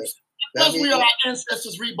repurposed. Plus, we are our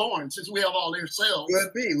ancestors reborn since we have all their cells.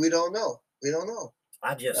 Could be. We don't know.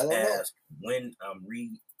 I just asked when I'm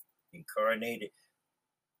reincarnated.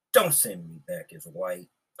 Don't send me back as white.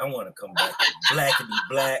 I want to come back blackity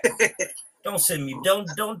black. Don't send me. Don't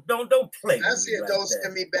play with me. I said, don't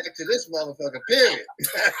send me back to this motherfucker. Period.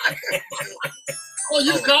 Oh,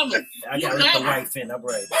 you coming? I got the white fin. I'm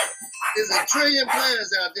right. There's a trillion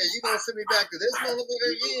plans out there. You gonna send me back to this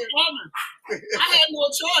motherfucker again? I had no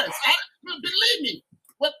choice. Believe me.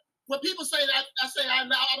 What people say that I say I'm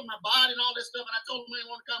out of my body and all this stuff, and I told them I didn't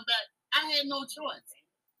want to come back. I had no choice.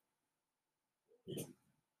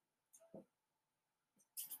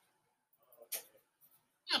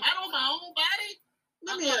 I don't my own body.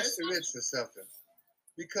 Let me ask the Rich for something,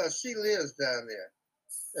 because she lives down there.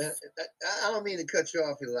 I don't mean to cut you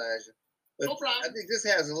off, Elijah, but no problem. I think this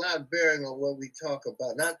has a lot of bearing on what we talk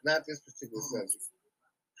about, not this particular subject.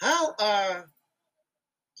 How are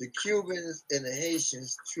the Cubans and the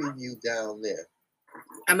Haitians treating you down there?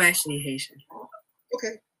 I'm actually Haitian.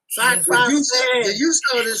 Okay. You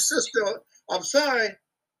saw this sister. I'm sorry,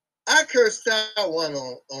 I cursed out one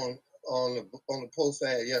on the post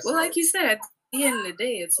I had yesterday. Well, like you said, at the end of the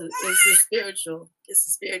day, it's a spiritual thing.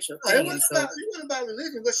 It wasn't about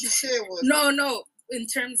religion. What she said was no. In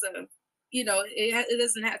terms of it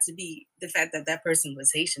doesn't have to be the fact that person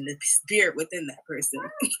was Haitian. The spirit within that person.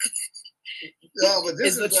 No, but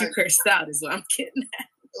this is what you cursed out. Is what I'm getting at.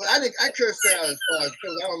 Well, I think I cursed out as far as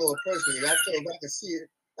because I don't know her personally. I told her if I could see it,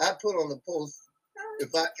 I put on the post.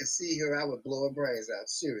 If I could see her, I would blow her brains out.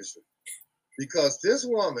 Seriously. Because this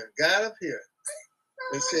woman got up here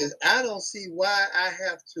and says, I don't see why I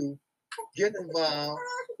have to get involved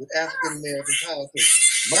with African American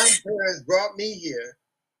politics. My parents brought me here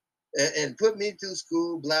and put me through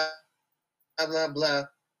school, blah, blah, blah.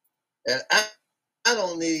 And I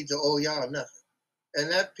don't need to owe y'all nothing.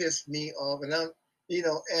 And that pissed me off. And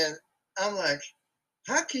I'm like,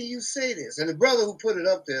 how can you say this? And the brother who put it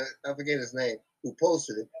up there, I forget his name, who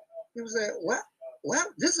posted it. He was saying, "What?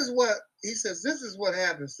 This is what he says. This is what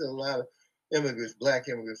happens to a lot of immigrants, black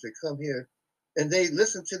immigrants. They come here and they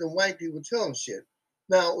listen to the white people tell them shit.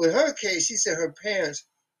 Now, with her case, she said her parents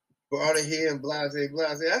brought her here and blase,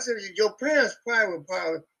 blase. I said, your parents probably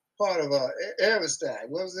were part of Aristide.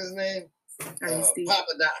 What was his name?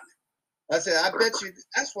 Papa Doc. I said, I bet you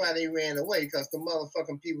that's why they ran away, because the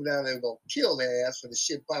motherfucking people down there were going to kill their ass for the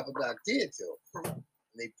shit Papa Doc did to them. And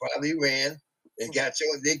they probably ran and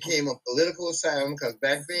they came a political asylum, because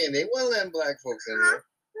back then they weren't letting black folks in there.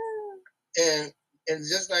 And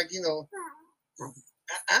just like,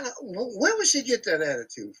 I don't, where would she get that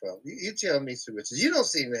attitude from? You tell me, Sir Richard. You don't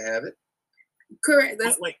seem to have it. Correct.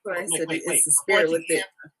 That's what I said. It's the spirit with it.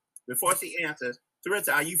 Before she answers, Sir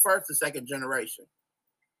Richard, are you first or second generation?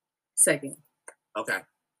 Second. Okay.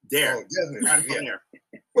 There. Oh, definitely. Yeah.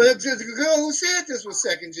 Well, the girl who said this was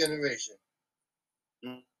second generation.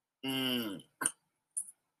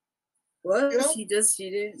 Well, she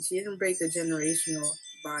didn't break the generational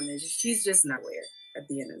bondage. She's just not aware at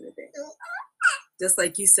the end of the day. Just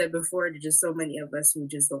like you said before, there's just so many of us who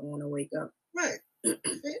just don't want to wake up. Right. And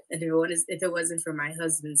if it wasn't for my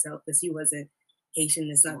husband's help, because he wasn't Haitian,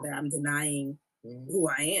 it's not that I'm denying who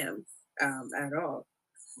I am at all.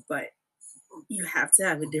 But you have to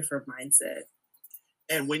have a different mindset.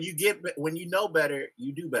 And when you know better,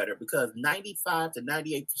 you do better, because 95 to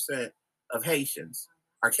 98% of Haitians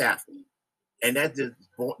are Catholic. And that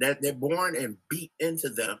they're born and beat into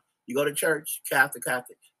them. You go to church, Catholic.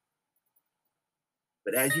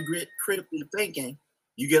 But as you get critically thinking,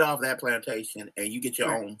 you get off that plantation and you get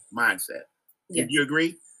your own mindset. Yeah. Do you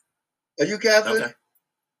agree? Are you Catholic? Okay.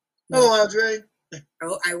 Hello, Andre.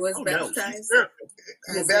 Oh, I was baptized. No,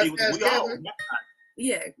 baptized Catholic?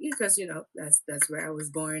 Yeah, because that's where I was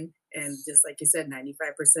born, and just like you said,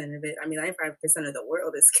 95% of it. I mean, 95% of the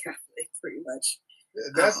world is Catholic, pretty much.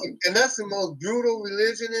 That's the most brutal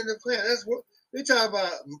religion in the planet. That's what we talk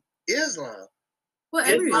about. Islam. Well,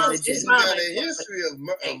 every religion got a history of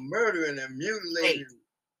murdering and mutilating.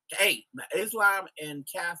 Hey, Islam and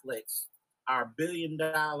Catholics are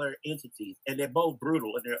billion-dollar entities, and they're both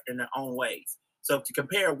brutal in their own ways. So to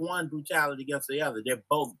compare one brutality against the other, they're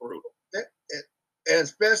both brutal. And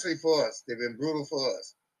especially for us, they've been brutal for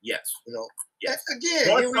us. Yes. Yes. Again,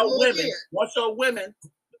 more so women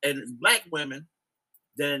and black women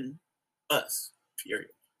than us.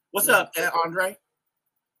 Period. What's up, Andre?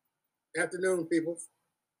 Afternoon, people.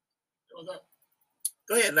 What's up?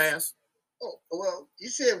 Go ahead, Lance. Oh, well, you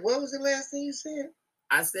said, what was the last thing you said?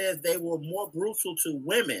 I said they were more brutal to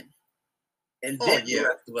women and then the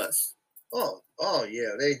rest of us. Oh,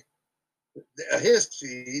 yeah. A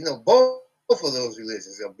history, both of those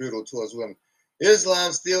religions are brutal towards women.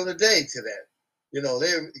 Islam's still today to that.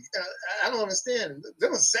 I don't understand. They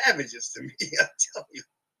were savages to me, I tell you.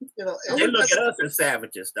 They look at us as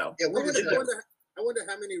savages, though. Yeah, I wonder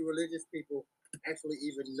how many religious people actually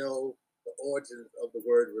even know the origins of the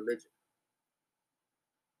word religion.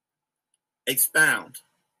 Expound,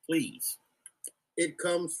 please. It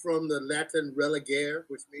comes from the Latin religare,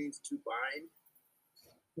 which means to bind.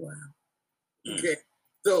 Wow. Okay,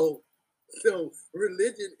 so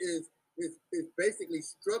religion is basically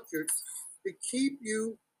structured to keep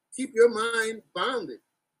your mind bounded,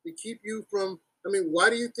 to keep you from. I mean, why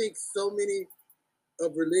do you think so many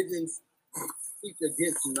of religions teach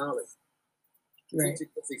against knowledge? Right.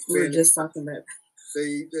 We were just talking about.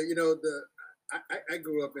 I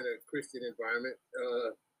grew up in a Christian environment,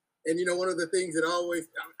 and one of the things that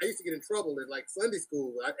I used to get in trouble in like Sunday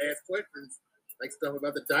school. I'd ask questions like stuff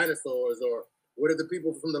about the dinosaurs or where did the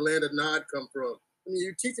people from the land of Nod come from. I mean,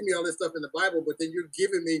 you're teaching me all this stuff in the Bible, but then you're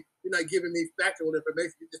not giving me factual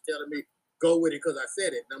information. You're just telling me go with it because I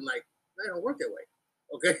said it, and I'm like, that don't work that way.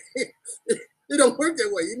 Okay, it don't work that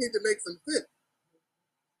way. You need to make some sense.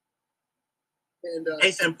 And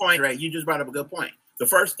case in point, right? You just brought up a good point. The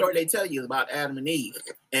first story they tell you is about Adam and Eve,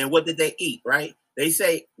 and what did they eat? Right? They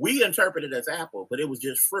say we interpret it as apple, but it was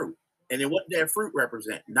just fruit. And then what did that fruit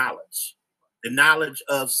represent? Knowledge, the knowledge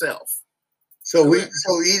of self. So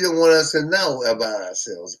either want us to know about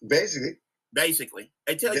ourselves, basically. Basically,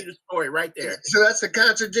 they tell you the story right there. So that's a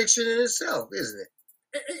contradiction in itself, isn't it?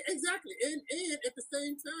 Exactly, and at the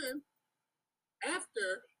same time,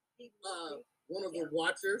 after one of the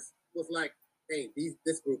watchers was like, "Hey,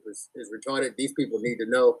 this group is retarded. These people need to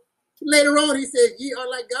know." Later on, he said, "Ye are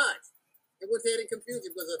like gods." It went ahead and confused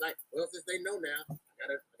it because like, well, since they know now, I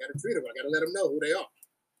gotta treat them. I gotta let them know who they are.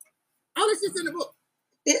 All this is in the book.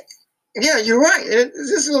 Yeah, you're right.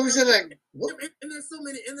 This is what we said. Like, and there's so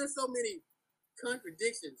many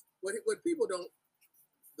contradictions. What people don't,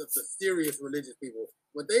 the serious religious people,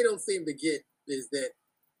 what they don't seem to get is that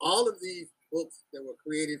all of these books that were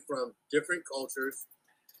created from different cultures,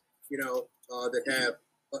 that have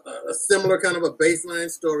a similar kind of a baseline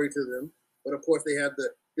story to them, but of course they have the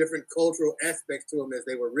different cultural aspects to them as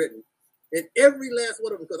they were written. And every last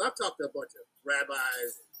one of them, because I've talked to a bunch of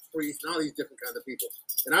rabbis, priests, and all these different kinds of people,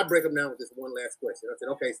 and I break them down with this one last question. I said,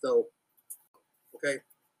 okay,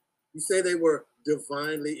 you say they were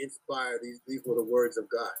divinely inspired. These were the words of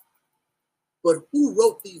God. But who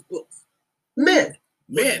wrote these books? Men.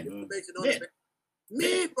 Men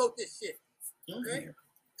wrote this shit. Okay?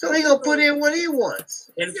 So he gonna put in what he wants.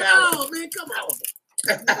 Yo, man, come on.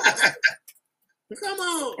 Come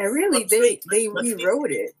on. And really, they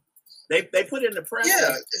rewrote it. They put in the press.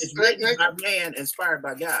 Yeah, it's written by man, inspired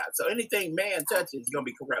by God. So anything man touches is gonna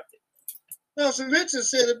be corrupted. No, so Richard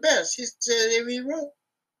said it best. He said they rewrote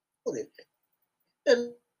it.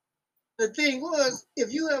 And the thing was,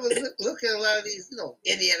 if you ever look at a lot of these,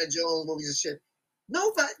 Indiana Jones movies and shit,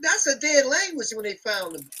 that's a dead language when they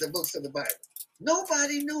found the books of the Bible.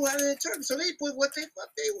 Nobody knew how to interpret, so they put what they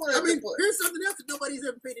wanted to put. Here's something else that nobody's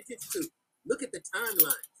ever paid attention to. Look at the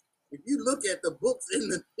timelines. If you look at the books in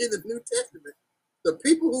the New Testament, the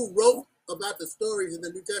people who wrote about the stories in the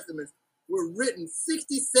New Testament were written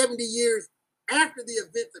 60, 70 years after the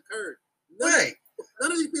events occurred. None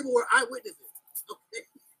of these people were eyewitnesses. Okay.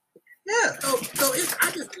 Yeah. So I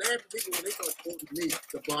just laugh at people when they start quoting me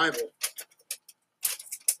the Bible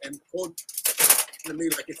and quote to me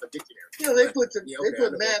like it's a dictionary. They put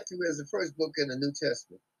Matthew as the first book in the New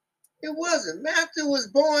Testament. It wasn't. Matthew was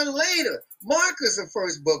born later. Mark is the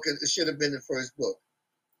first book. It should have been the first book.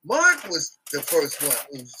 Mark was the first one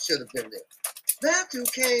who should have been there. Matthew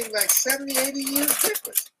came like 70, 80 years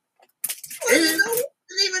different. Didn't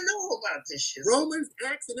even know about this shit. Romans,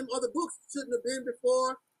 Acts, and them other books shouldn't have been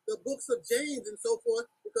before the books of James and so forth,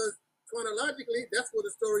 because chronologically, that's where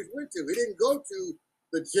the stories went to. It didn't go to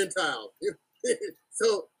the Gentiles.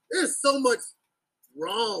 So there's so much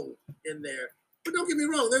wrong in there. But don't get me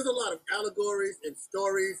wrong, there's a lot of allegories and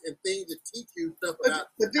stories and things that teach you stuff about.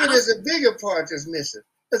 But then there's a bigger part that's missing.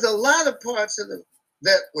 There's a lot of parts of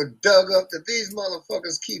that were dug up that these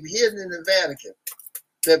motherfuckers keep hidden in the Vatican.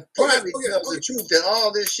 That probably tells the truth that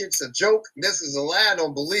all this shit's a joke. This is a lie. I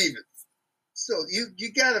don't believe it. So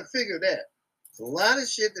you got to figure that. There's a lot of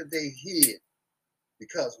shit that they hid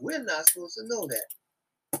because we're not supposed to know that.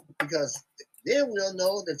 Because then we'll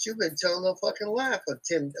know that you've been telling a fucking lie for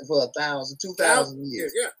 1,000, 2,000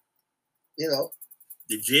 years. Yeah.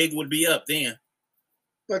 The jig would be up then.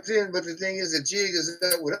 But the thing is, the jig is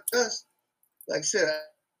up with us. Like I said,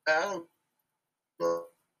 I don't know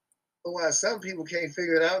why some people can't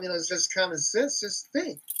figure it out. It's just common sense. Just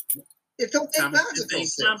think. It don't take logical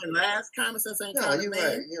sense. Common sense ain't no, common, you're man.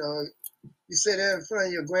 right. You sit there in front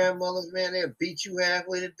of your grandmother's, man, they'll beat you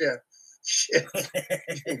halfway to death. Shit.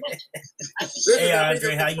 Hey,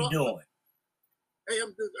 Andre, how you doing? Hey,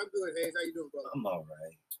 I'm doing. Hey, how you doing, brother? I'm all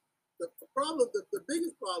right. The problem, the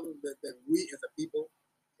biggest problem that we as a people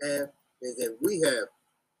have is that we have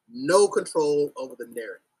no control over the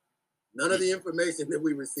narrative. None of the information that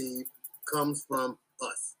we receive comes from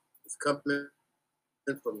us. It's coming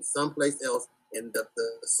from someplace else, and the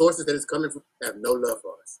sources that it's coming from have no love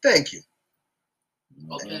for us. Thank you.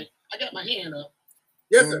 Okay, I got my hand up.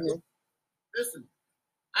 Yes, sir. Listen,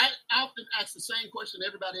 I often ask the same question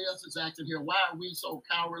everybody else is asking here. Why are we so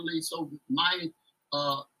cowardly, so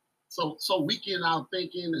so weak in our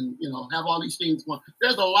thinking, and have all these things going?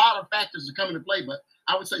 There's a lot of factors that come into play, but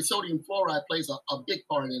I would say sodium fluoride plays a big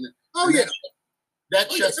part in it. Oh, yeah.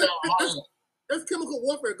 That shuts down There's chemical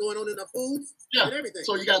warfare going on in our foods and everything.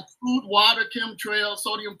 So you got food, water, chemtrails,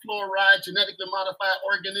 sodium fluoride, genetically modified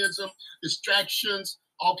organism, distractions,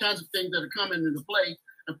 all kinds of things that are coming into play.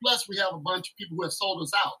 And plus, we have a bunch of people who have sold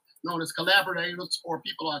us out, known as collaborators or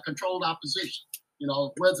people who are controlled opposition.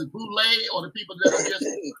 Whether it's Boulay or the people that are just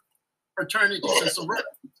fraternities and sororities.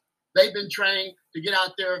 They've been trained to get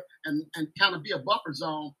out there and kind of be a buffer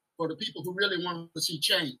zone for the people who really want to see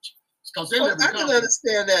change. Because I can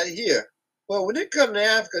understand that here. Well, when it come to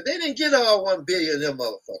Africa, they didn't get all 1 billion of them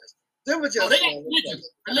motherfuckers. They were just they got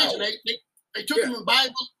religion. They took them in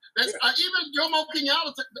Bible. Even Jomo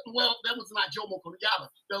Kenyatta, well, that was not Jomo Kenyatta.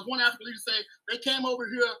 There was one African leader say, they came over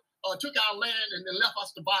here, took our land, and then left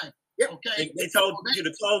us the Bible. Yep. Okay. They told you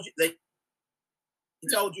to close. They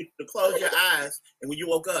told you to close your eyes, and when you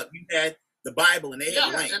woke up, you had the Bible, and they had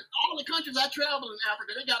and all the countries I traveled in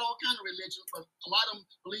Africa, they got all kinds of religions, but a lot of them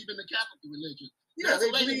believe in the Catholic religion. Yeah, they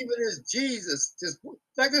believe in this Jesus. Just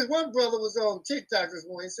like this one brother was on TikTok this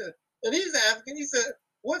morning. He said, and he's African. He said,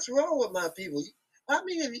 "What's wrong with my people?" I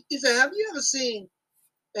mean, he said, "Have you ever seen?"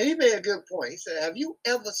 And he made a good point. He said, "Have you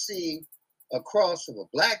ever seen a cross of a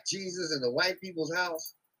black Jesus in the white people's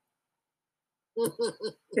house, you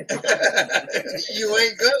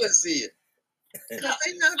ain't gonna see it. They're not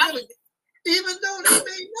gonna, even though they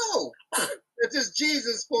may know that this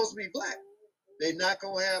Jesus is supposed to be black, they're not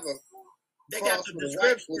gonna have a They got the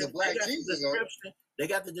description. With a black Jesus on it. They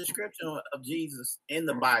got the description of Jesus in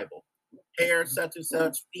the Bible. Hair such and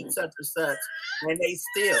such, feet such and such, and they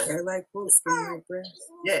still. They're like Blaqsbi.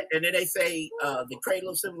 Yeah, and then they say the cradle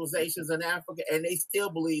of civilizations in Africa, and they still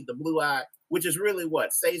believe the blue eye, which is really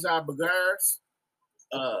what Cesar Bourgeois.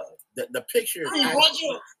 The picture. Here's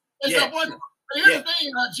the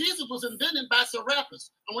thing: Jesus was invented by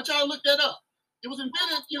Serapis. I want y'all to look that up. It was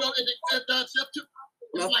invented, at it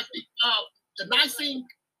was like the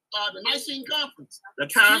Nicene Conference. The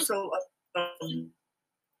Council of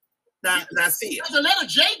Nicaea. The letter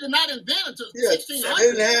J did not invent until 1600.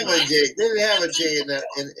 They didn't have a J. They didn't have a J in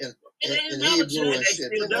Hebrew and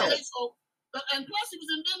shit. And plus, it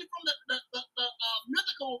was invented from the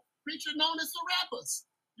mythical creature known as Serapis.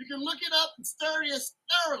 You can look it up and study it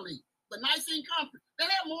thoroughly. The Nicene Conference. They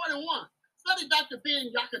have more than one. Study Dr.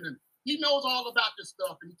 Ben Yakinen. He knows all about this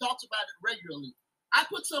stuff, and he talks about it regularly. I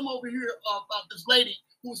put some over here about this lady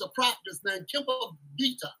who's a prophetess named Kimba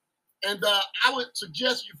Gita. And I would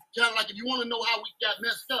suggest you, kind of like, if you want to know how we got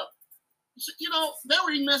messed up, they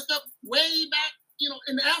were even messed up way back, in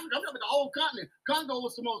Africa. I'm talking about the whole continent. Congo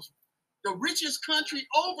was the richest country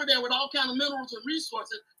over there with all kinds of minerals and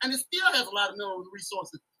resources, and it still has a lot of minerals and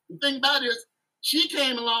resources. The thing about it is, she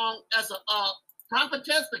came along as a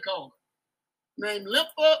prophetess, they call her, named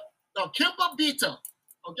Kimba Bita,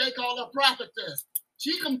 called her prophetess.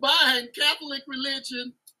 She combined Catholic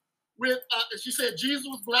religion with, she said Jesus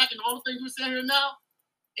was black and all the things we're saying here now.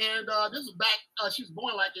 And this was back, she was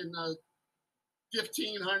born like in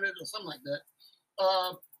 1500 or something like that.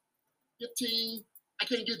 15, I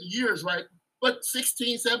can't get the years right, but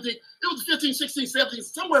 16, 17. It was 15, 16, 17,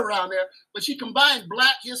 somewhere around there. But she combined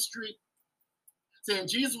black history, saying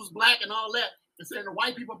Jesus was black and all that, and saying the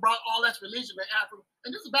white people brought all that religion to Africa.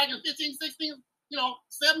 And this is back in 15, 16,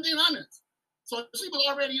 1700s. So she was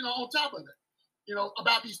already, on top of it,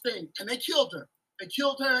 about these things. And they killed her. They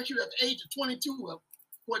killed her. She was at the age of 22.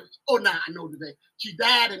 I know today. She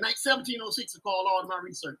died in 1706, according to all of my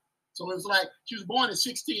research. So it was like she was born in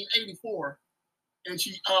 1684. And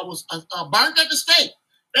she was burnt at the stake.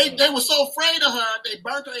 They were so afraid of her, they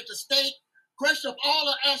burnt her at the stake, crushed up all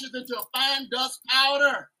her ashes into a fine dust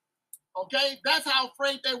powder. Okay? That's how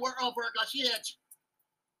afraid they were of her, because she had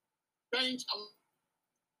changed a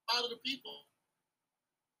lot of the people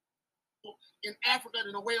in Africa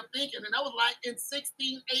in a way of thinking. And that was like in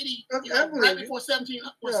 1680, right before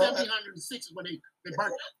 1706 is when they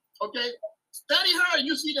burnt her. Okay? Study her, and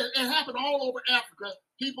you see that it happened all over Africa.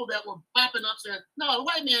 People that were popping up saying, no, the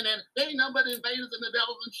white man, and they ain't nothing but invaders and the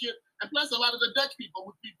devils and shit. And plus, a lot of the Dutch people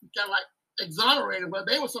would be kind of like exonerated, but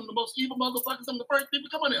they were some of the most evil motherfuckers, some of the first people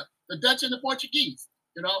coming there. The Dutch and the Portuguese,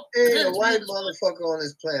 Ain't a white motherfucker on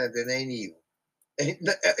this planet that ain't evil.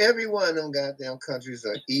 Every one of them goddamn countries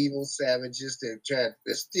are evil savages. They're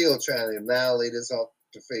still trying to annihilate us off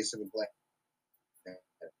the face of the planet.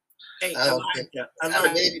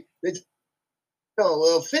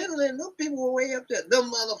 Finland, them people were way up there.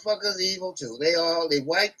 Them motherfuckers evil too. They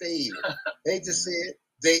white, they evil. They just said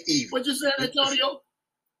they evil. What you said, Antonio?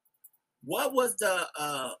 What was the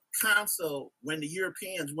council when the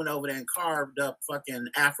Europeans went over there and carved up fucking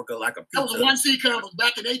Africa like a pizza? That was a 1C conference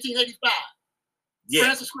back in 1885.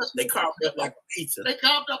 Yeah, they carved up like a pizza. They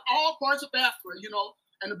carved up all parts of Africa,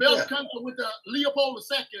 and the Belgian council with Leopold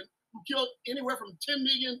II, who killed anywhere from 10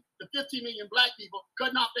 million to 15 million black people,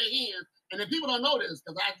 cutting off their hands. And then people don't know this,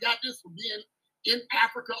 because I got this from being in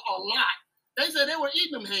Africa a lot. They said they were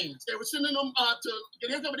eating them hands. They were sending them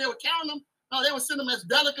they were counting them. No, they were sending them as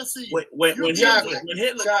delicacy. When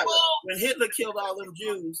Hitler killed all them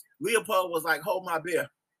Jews, Leopold was like, hold my beer.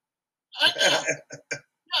 Yeah,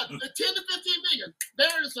 10 to 15 million.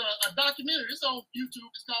 There's a documentary. It's on YouTube.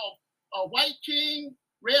 It's called White King,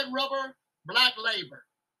 Red Rubber, Black Labor.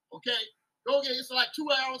 Okay? Go get it. It's like 2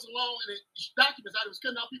 hours long, and it documents how it was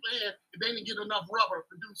cutting off people's hands if they didn't get enough rubber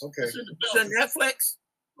produced. Okay. It's on Netflix?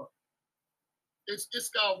 It's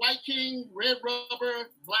called White King, Red Rubber,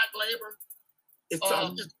 Black Labor. It's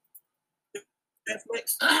on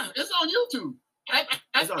Netflix? It's on YouTube. I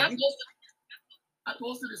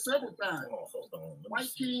posted it several times. Oh, hold on.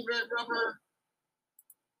 White King, Red Rubber.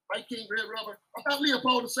 White King, Red Rubber. I thought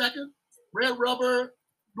Leopold II. Red Rubber,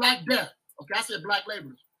 Black Death. Okay, I said Black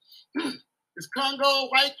Laborers. It's Congo,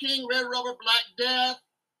 White King, Red Rubber, Black Death.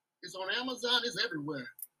 It's on Amazon. It's everywhere.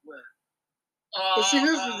 But see,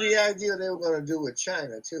 this is the idea they were going to do with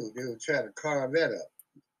China too. They were trying to carve that up,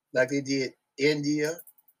 like they did India,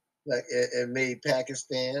 like and made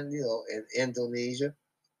Pakistan, and Indonesia.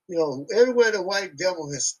 Everywhere the white devil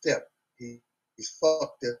has stepped, he's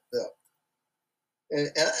fucked it up. And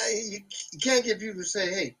you can't get people to say,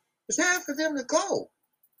 "Hey, it's time for them to go."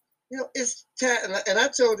 It's time. And I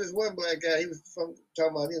told this one black guy, he was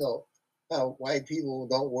talking about, how white people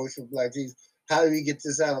don't worship Black Jesus. How do we get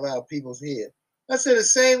this out of our people's head? I said the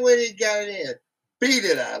same way they got it in, beat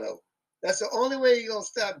it out of them. That's the only way you're gonna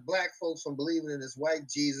stop black folks from believing in this white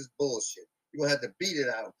Jesus bullshit. You're gonna have to beat it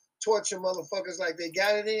out of them. Torture motherfuckers like they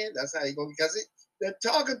got it in. That's how you're gonna, because they're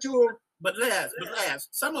talking to them. But last,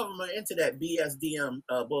 some of them are into that BSDM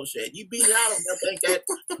bullshit. You beat it out of them, they'll think that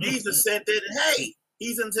Jesus said that, hey,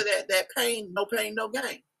 he's into that pain, no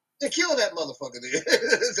gain. They kill that motherfucker there.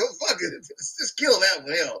 Don't fuck it. Just kill that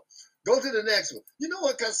one. Hell. Go to the next one. You know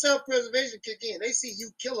what? Because self-preservation kick in. They see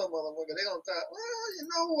you kill a motherfucker. They don't thought, well, you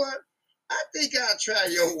know what? I think I'll try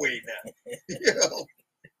your way now.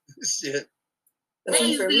 Shit.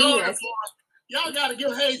 Hayes be on it for us. Y'all got to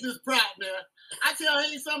give Hayes his proud, man. I tell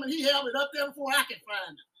Hayes something, he held it up there before I could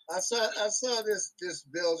find it. I saw this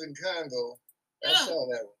Belgian Congo. Yeah. I saw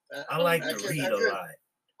that one. I like to read a lot.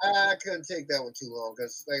 I couldn't take that one too long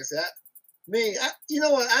because, like I said, you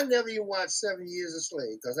know what? I never even watched 7 Years a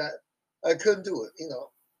Slave because I couldn't do it.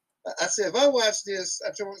 I said, if I watch this, I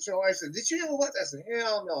told my wife, did you ever watch? I said,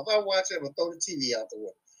 hell no. If I watch it, I'm going to throw the TV out the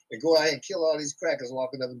window and go out and kill all these crackers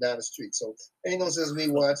walking up and down the street. So ain't no sense me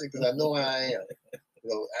watching because I know how I am.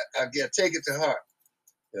 I take it to heart.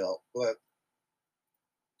 But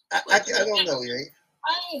I don't know,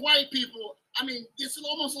 all white people, I mean, it's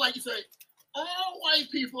almost like you say, all white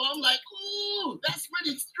people. I'm like, ooh, that's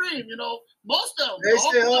pretty extreme, Most of them. They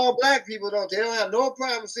say all black people don't. They don't have no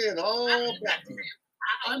problem saying all black people.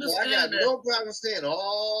 I understand I got that. no problem saying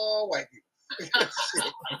all white people.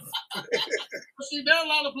 But see, there are a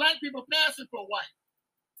lot of black people passing for white.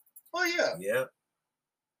 Oh yeah. Yeah.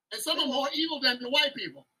 And some are more evil than the white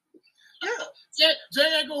people. Yeah. J.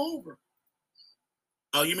 Edgar Hoover.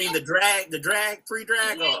 Oh, you mean the free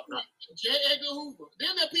drag? J. Edgar Hoover.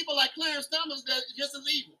 Then there are people like Clarence Thomas that are just as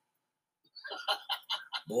evil.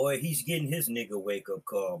 Boy, he's getting his nigga wake up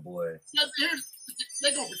call, boy.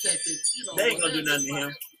 They're gonna protect him. They ain't gonna do nothing to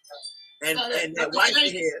him. And that white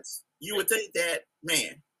heads, you would think that,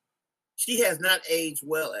 man, she has not aged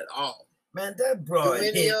well at all. Man, that broad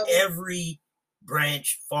hit every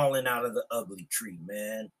branch falling out of the ugly tree,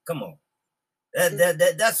 man. Come on.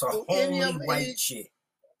 That's a homely white chick.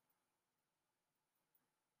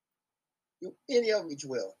 Do any of them age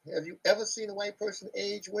well? Have you ever seen a white person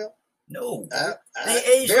age well? No. They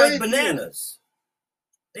age like bananas.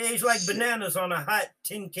 They age like bananas on a hot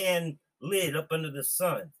tin can lid up under the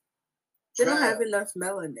sun. They don't have enough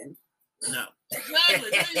melanin. No.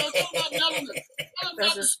 Exactly. Talk about melanin.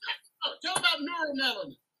 Tell about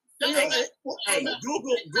neuromelanin. Hey,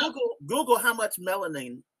 Google how much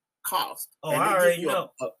melanin cost. Oh, I already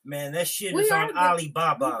know. Man, that shit is on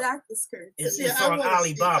Alibaba. It's on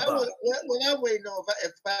Alibaba. When I wait on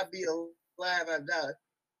if I be alive, I die.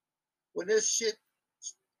 When this shit,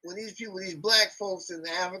 when these people, these black folks in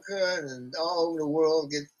Africa and all over the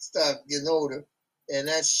world start getting older, and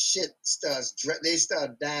that shit they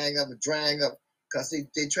start dying up and drying up because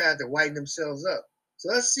they tried to whiten themselves up. So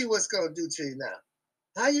let's see what's gonna do to you now.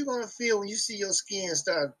 How you gonna feel when you see your skin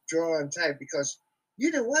start drawing tight because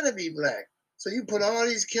you didn't want to be black? So you put all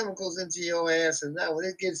these chemicals into your ass, and now when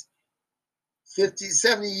it gets 50,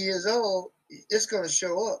 70 years old, it's gonna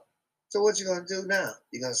show up. So what you gonna do now?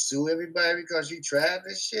 You gonna sue everybody because you tried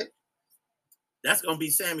this shit? That's gonna be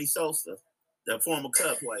Sammy Sosa, the former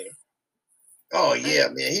Cub player. Oh yeah,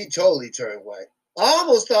 man, he totally turned white. I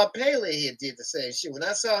almost thought Pele here did the same shit. When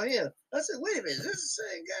I saw him, I said, "Wait a minute, this is the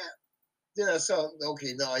same guy." Then I saw,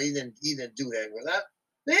 okay, no, he didn't do that. But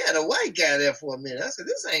they had a white guy there for a minute. I said,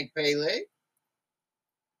 "This ain't Pele."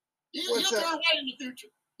 He'll turn white in the future.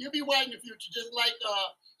 He'll be white in the future, just like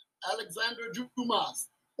Alexander Dumas.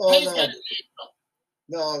 Oh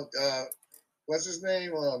no, what's his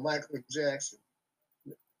name? Michael Jackson.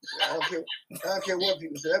 I don't care what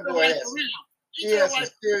people say. That boy has some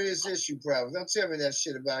serious issue problems. Don't tell me that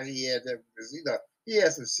shit about he had that because he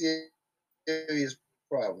has some serious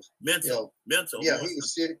problems. Mental. Yeah, he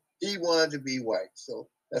was serious. He wanted to be white, so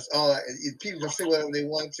that's all. People can say whatever they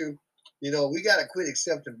want to. We gotta quit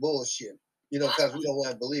accepting bullshit. Because we don't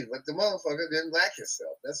want to believe it. But the motherfucker didn't like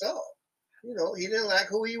himself. That's all. He didn't like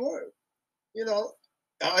who he was.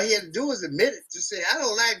 All he had to do was admit it. Just say, I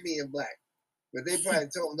don't like being black. But they probably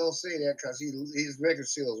told him don't say that because his record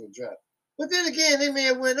sales would drop. But then again, they may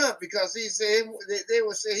have went up because he said they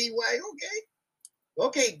would say he white.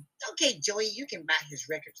 Okay, Joey, you can buy his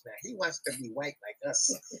records now. He wants to be white like us.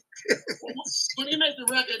 When he made the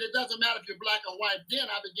record, it doesn't matter if you're black or white. Then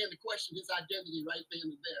I began to question his identity right then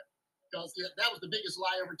and there, because that was the biggest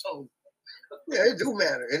lie ever told. Yeah, it do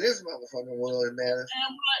matter. In this motherfucking world, it matters.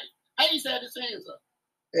 Damn right. Hayes had his hands up.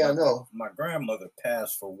 Yeah, I know. My grandmother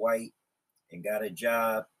passed for white and got a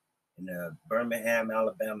job in a Birmingham,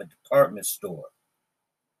 Alabama department store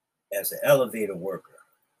as an elevator worker.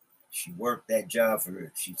 She worked that job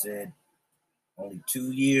for, she said, only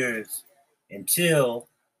 2 years until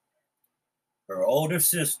her older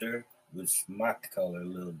sister, which my color, a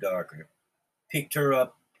little darker, picked her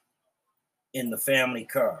up in the family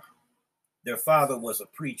car. Their father was a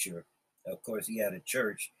preacher. Of course, he had a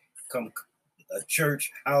church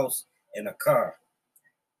house, and a car.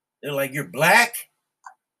 They're like, "You're black?"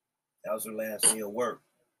 That was her last day of work.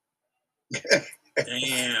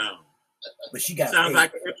 Damn. But she got sounds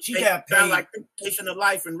paid. Got paid. Sounds like imitation of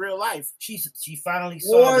life in real life. She finally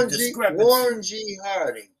saw the discrepancy. Warren G.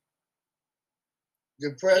 Harding,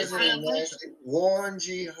 the president, Warren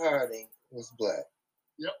G. Harding was black.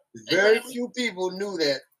 Yep. Very few people knew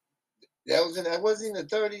that. That wasn't in the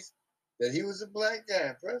 30s that he was a black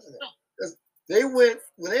guy president. No. They went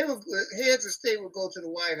when they were heads of state would go to the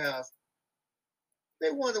White House.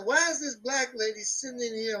 They wondered, why is this black lady sitting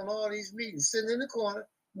in here on all these meetings, sitting in the corner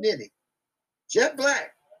knitting, jet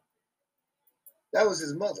black? That was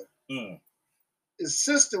his mother. His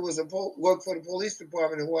sister worked for the police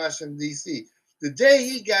department in Washington D.C. The day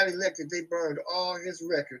he got elected, they burned all his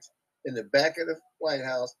records in the back of the White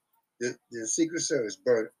House. The Secret Service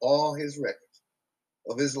burned all his records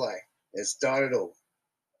of his life and started over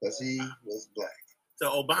because he was black. So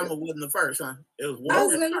Obama wasn't the first, huh? It was one.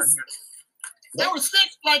 There were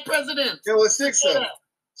 6 black presidents. There were 6 of them.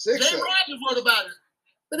 Jay Rogers wrote about it.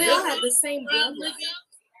 But they all had the same bloodline.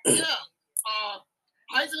 Yeah.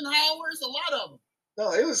 Eisenhower's, a lot of them.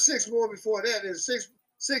 No, it was 6 more before that. There's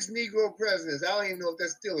six Negro presidents. I don't even know if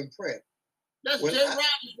that's still in print. That's Jay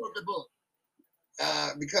Rogers wrote the book.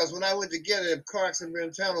 Because when I went to get it at Clarkson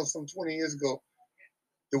Brentano some 20 years ago,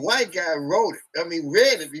 the white guy wrote it. I mean,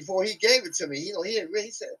 read it before he gave it to me. You know, he had read.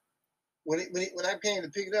 He said when I came to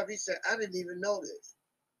pick it up, he said, "I didn't even know this."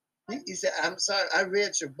 He said, "I'm sorry, I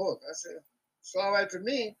read your book." I said, "It's all right for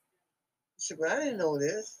me." He said, "But I didn't know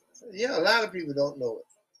this." I said, "Yeah, a lot of people don't know it.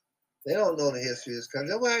 They don't know the history of this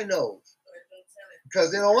country. Nobody knows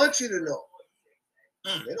because they don't want you to know.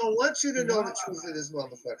 They don't want you to know the truth of this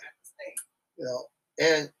motherfucker." You know,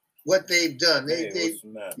 and what they've done, they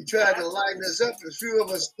tried to lighten us up. A few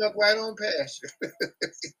of us stuck right on past you.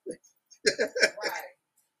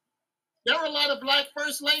 There were a lot of black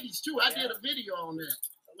first ladies too. I did a video on that.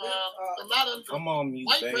 A lot of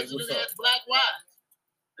white presidents had black wives,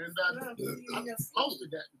 and I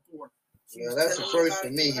posted that before. Yeah, that's the first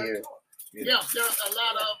for me here. Yeah, there are a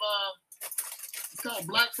lot of it's called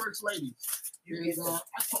Black First Ladies. And,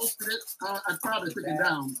 I posted it. I probably took it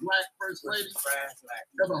down. Black First Ladies.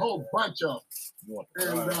 There's a whole bunch of them.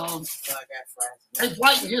 And it's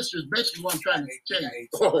white in history is basically what I'm trying to change.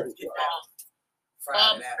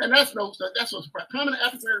 And that's what's prominent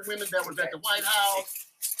African American women that was at the White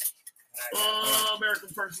House. American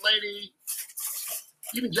First Lady.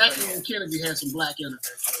 Even Jacqueline Kennedy had some black in her.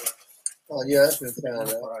 Oh yeah, that's been found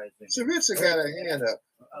out. Saritza got her hand up.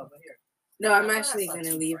 No, I'm actually going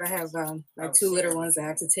to leave. I have my 2 little ones I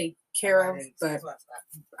have to take care of, but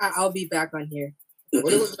I'll be back on here. Well,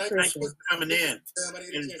 it was nice coming in.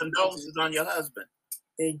 And condolences on your husband.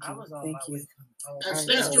 Thank you. Thank you. And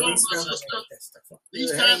stay strong, sister.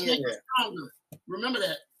 These times make us stronger. Remember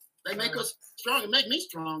that. They make us stronger. Make me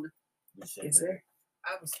stronger. Yes, sir.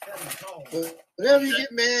 I was coming home. Whenever you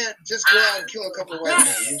get mad, just go out and kill a couple of white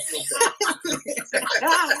men. You feel better.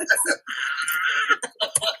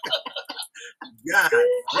 God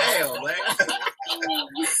damn, man.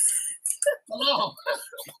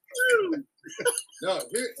 No,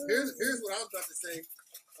 here's what I was about to say.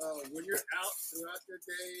 When you're out throughout your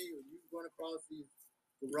day, when you run across these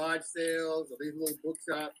garage sales or these little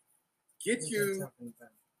bookshops, get you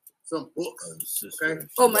some books. Okay.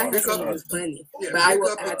 Oh, my husband has plenty, but I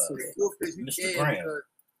will add to it. Books that you can, because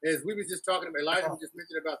as we was just talking about, Elijah just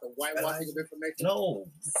mentioned about the whitewashing of information. No.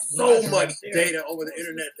 So much data over the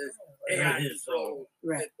internet that AI so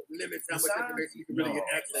that limits how much information you can really get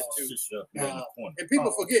access to. And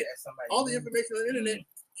people forget all the information on the internet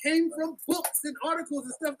came from books and articles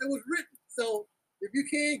and stuff that was written. So if you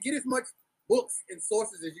can, get as much books and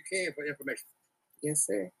sources as you can for information. Yes,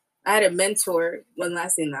 sir. I had a mentor, one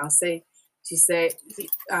last thing I'll say. She said,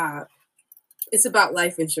 It's about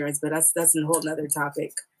life insurance, but that's a whole nother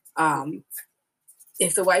topic.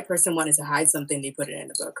 If the white person wanted to hide something, they put it in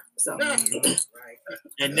a book. So,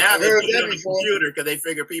 and now they put it on the computer because they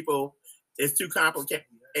figure people it's too complicated,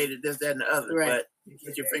 this, that, and the other. Right. But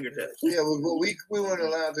with your fingertips. Yeah, well, we weren't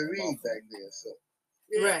allowed to read back then. So.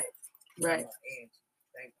 Yeah. Right.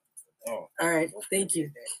 Oh. All right. Thank you.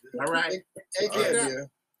 All right. Take care, dear.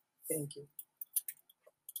 Thank you.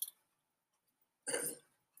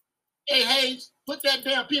 Hey, Hayes, put that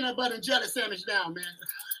damn peanut butter and jelly sandwich down, man.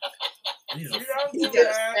 He just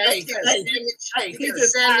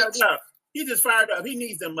fired up. He just fired up. He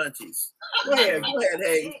needs them munchies. Go ahead,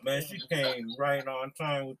 Hayes. Man, she came right on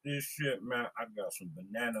time with this shit, man. I got some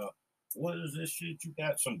banana. What is this shit you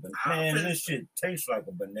got? Some banana. Man, this shit tastes like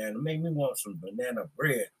a banana. Made me want some banana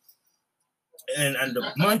bread. And the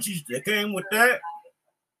munchies that came with that,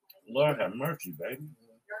 Lord have mercy, baby.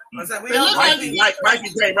 Mikey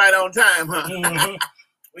came right on time, huh? Mm-hmm.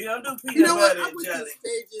 We don't do peanut butter and jelly.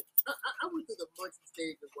 I went through the munchy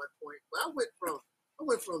stage at one point, but I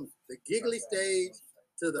went from the giggly stage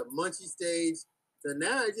to the munchy stage to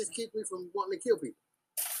now it just keeps me from wanting to kill people.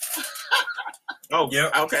 Oh, yeah.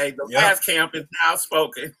 Okay. The last camp is now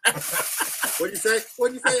spoken. What'd you say?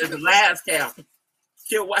 The last camp.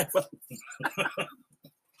 Kill white folks.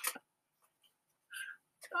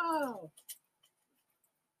 Oh.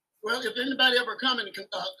 Well, if anybody ever come and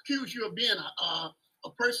accuse you of being a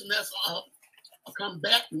person that's a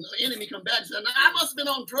enemy combatant, and I must have been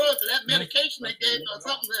on drugs or that medication they gave or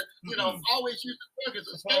something that always used the drug as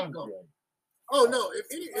a scapegoat. Oh no! If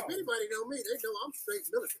anybody know me, they know I'm straight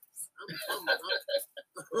militant.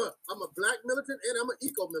 I'm a black militant and I'm an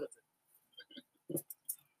eco militant.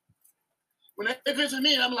 When they visit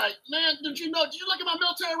me, I'm like, man, did you look at my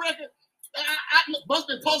military record? I must have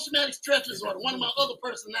been post-traumatic stress disorder, one of my other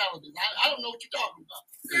personalities. I don't know what you're talking about.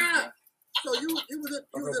 Yeah. So you was in the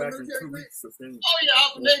military? Oh yeah,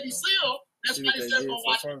 I was a Navy SEAL. That's why they said on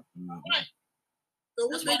watch. Right. So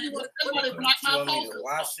what made you want to block my phone?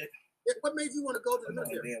 What made you want to go to the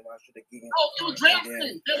military? Oh, it was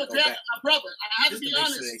drafting. They were drafting my brother. I have to be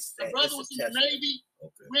honest. My brother was in the Navy.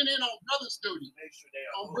 Went in on brother's duty.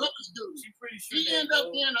 On brother's duty. He ended up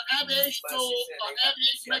being an aviation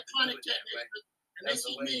electronic technician, and they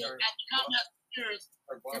sent me after combat experience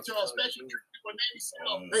into a special training for Navy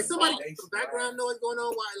SEAL. Hey, somebody, some background noise going on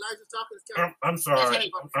while Elijah's talking. I'm sorry.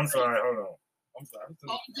 I'm sorry. Hold on. I'm sorry.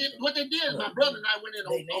 What they did, my brother and I went in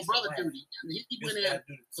on brother duty, and he went in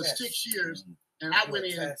for 6 years, and I went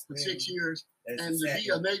in for 6 years. And to be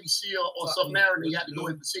a Navy SEAL or submariner, you had to go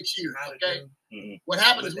in for 6 years. Okay. What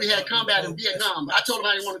happened is we had combat in Vietnam. I told them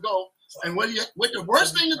I didn't want to go, and what the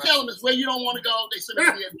worst thing to tell them is where you don't want to go. They sent me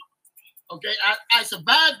to Vietnam. Okay, I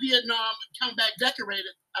survived Vietnam and come back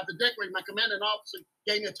decorated. After decorating, my commanding officer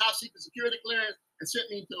gave me a top secret security clearance and sent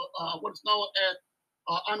me to what is known as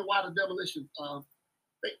underwater demolition.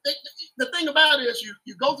 The thing about it is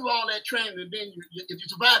you go through all that training, and then if you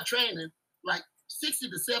survive training, like 60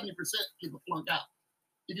 to 70% people flunk out.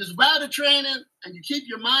 If you survive the training and you keep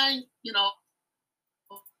your mind,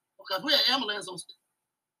 because we had ambulance on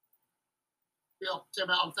all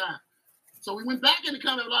the time. So we went back into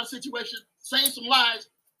combat with a lot of situations, saved some lives,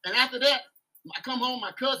 and after that, I come home,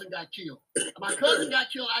 my cousin got killed. My cousin got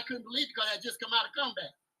killed, I couldn't believe it because I had just come out of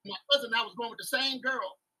combat. My cousin and I was going with the same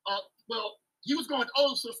girl. He was going with the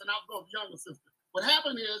older sister and I was going with the younger sister. What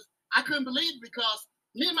happened is, I couldn't believe it because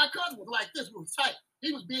me and my cousin was like this, we were tight. He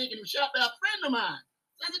was big and he was shot by a friend of mine.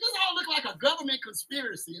 So I said, this all looked like a government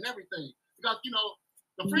conspiracy and everything. Because,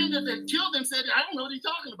 the friend that killed him said, I don't know what he's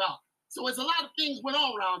talking about. So it's a lot of things went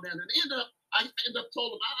on around there. And I ended up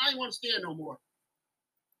told him, I didn't want to stay no more.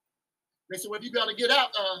 They said, well, if you got to get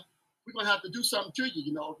out, we're going to have to do something to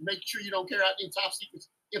you, make sure you don't carry out any top secret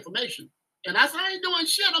information. And I said, I ain't doing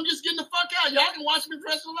shit. I'm just getting the fuck out. Y'all can watch me for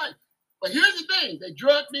the rest of the life. But here's the thing. They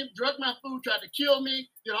drugged me, drugged my food, tried to kill me,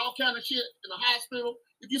 did all kind of shit in the hospital.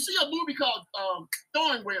 If you see a movie called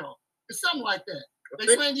Thornwell, it's something like that.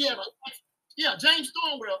 They claimed he had James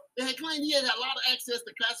Thornwell. They had claimed he had a lot of access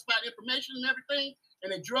to classified information and everything. And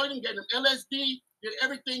they drugged him, gave him LSD, did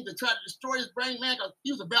everything to try to destroy his brain, man, because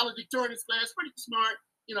he was a valedictorian in his class, pretty smart.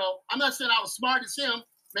 I'm not saying I was smart as him.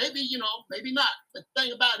 Maybe, maybe not. But the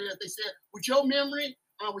thing about it is they said, with your memory,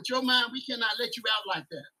 with your mind, we cannot let you out like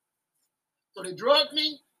that. So they drugged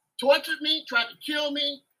me, tortured me, tried to kill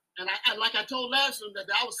me. And like I told last time, that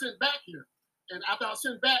I was sent back here. And after I was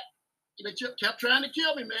sent back, they kept trying to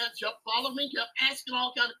kill me, man. Kept following me, kept asking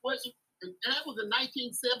all kinds of questions. And that was in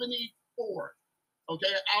 1974.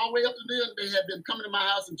 Okay, all the way up to then, they had been coming to my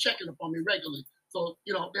house and checking up on me regularly. So,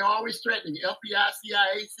 they're always threatening me. FBI,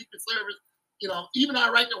 CIA, Secret Service. You know, even I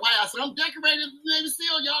write the White House, I'm decorated as Navy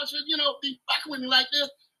SEAL. Y'all should, you know, be fucking with me like this.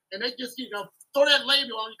 And they just, you know, throw that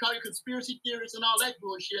label on you, call you conspiracy theorists and all that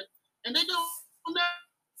bullshit. And they don't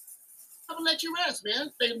never let you rest,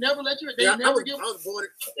 man. They never let you rest. They never I was born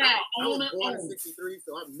in 63,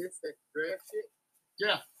 so I missed that draft shit.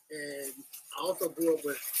 Yeah. And I also grew up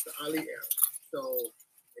with the Ali era. So,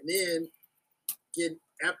 and then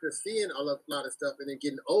after seeing a lot of stuff and then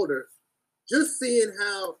getting older, just seeing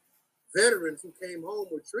how veterans who came home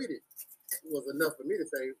were treated was enough for me to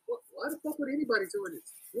say, why the fuck would anybody join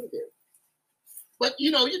this military? But,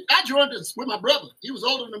 you know, I joined this with my brother. He was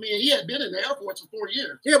older than me, and he had been in the Air Force for 4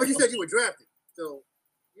 years. Yeah, but you said you were drafted. So,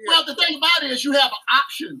 yeah. Well, the thing about it is you have an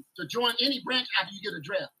option to join any branch after you get a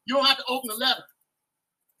draft. You don't have to open a letter.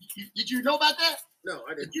 Did you know about that? No,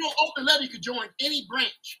 I didn't. If you don't open a letter, you could join any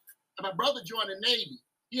branch. And my brother joined the Navy.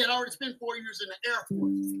 He had already spent 4 years in the Air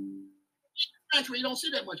Force. Country, you don't see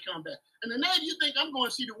that much combat. And the Navy, you think I'm going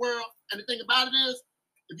to see the world. And the thing about it is,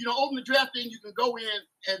 if you don't open the draft thing, you can go in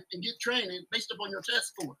and get training based upon your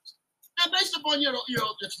test scores. And based upon your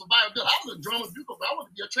survivability. I was a drummer bugle, but I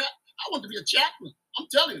wanted to be a chaplain. I'm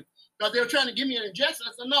telling you. Because they were trying to give me an injection.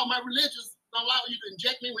 I said, no, my religious don't allow you to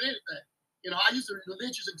inject me with anything. You know, I used a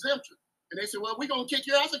religious exemption. And they said, well, we're going to kick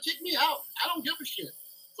you out. I said, kick me out. I don't give a shit.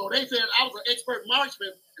 So they said I was an expert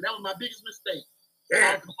marksman, and that was my biggest mistake.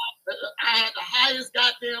 Damn. I had the highest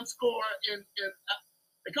goddamn score in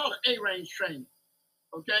they call it A-range training.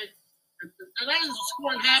 Okay? And I was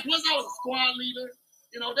scoring high. Plus, I was a squad leader.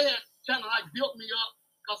 You know, they had kind of like built me up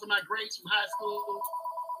because of my grades from high school. It was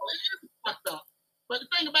fucked up. But the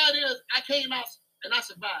thing about it is, I came out and I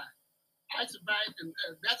survived. I survived, and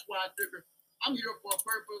that's why I figured I'm here for a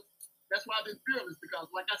purpose. That's why I've been fearless, because,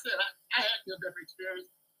 like I said, I had near-death experience,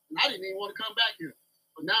 and I didn't even want to come back here.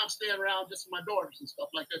 But now I'm staying around just for my daughters and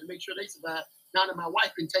stuff like that to make sure they survive. Now that my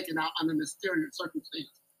wife been taken out under mysterious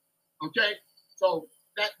circumstances. Okay? So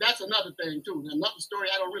that's another thing, too. Another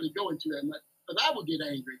story I don't really go into that much, because I would get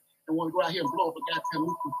angry and want to go out here and blow up a goddamn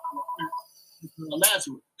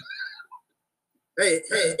Lazarus. Hey,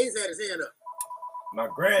 he's had his hand up. My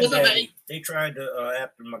granddaddy, they tried to,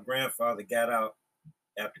 after my grandfather got out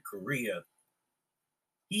after Korea,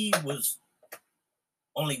 he was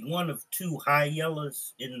only one of 2 high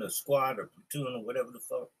yellers in the squad or platoon or whatever the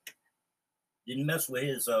fuck. Didn't mess with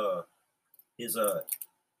his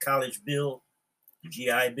college bill, the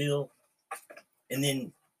GI Bill. And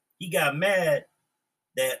then he got mad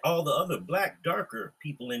that all the other black, darker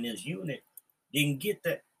people in his unit didn't get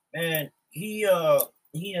that. Man, he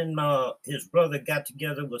and his brother got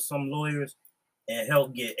together with some lawyers and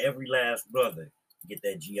helped get every last brother get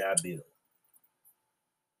that GI Bill.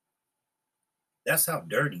 That's how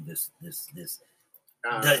dirty this.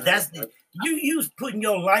 You was putting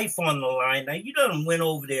your life on the line. Now you done went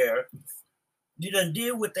over there. You done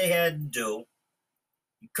did what they had to do.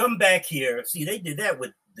 You come back here. See, they did that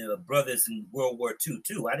with the brothers in World War II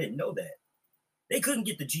too. I didn't know that. They couldn't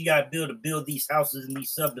get the GI Bill to build these houses and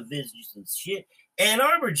these subdivisions and shit. Ann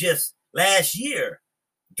Arbor just last year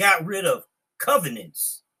got rid of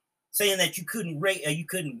covenants saying that you couldn't rent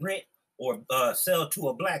or sell to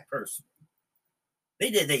a black person.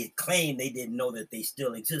 They claim they didn't know that they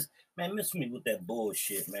still exist. Man, miss me with that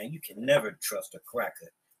bullshit, man. You can never trust a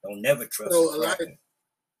cracker. Don't never trust a cracker.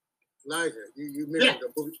 Elijah, you mentioned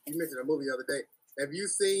a movie the other day. Have you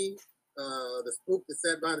seen The Spook That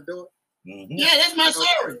Sat by the Door? Mm-hmm. Yeah, that's my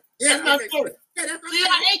story. Yeah, that's my story. Yeah, that's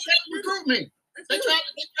CIA tried to recruit me. They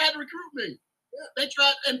tried to recruit me. Yeah. They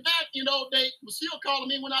tried. In fact, you know, they were still calling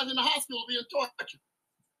me when I was in the hospital being tortured.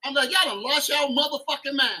 I'm like, y'all done lost y'all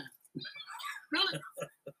motherfucking mind. Really?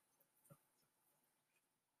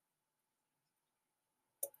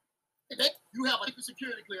 You have a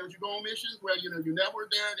security clearance. You go on missions where, you know, you never were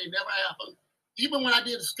there. They never happened. Even when I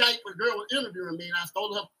did a Skype, a girl was interviewing me, and I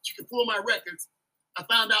told her she could pull my records. I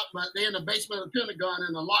found out they're in the basement of the Pentagon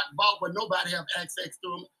in a locked vault where nobody have access to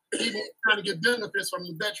them. Even trying to get benefits from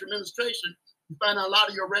the Veteran Administration, you find out a lot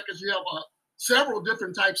of your records, you have several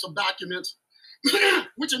different types of documents,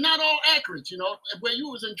 which are not all accurate, you know. Where you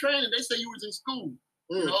was in training, they say you was in school,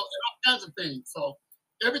 you know, and all kinds of things. So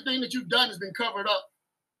everything that you've done has been covered up.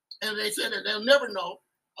 And they said that they'll never know.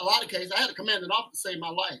 A lot of cases, I had a commanding officer save my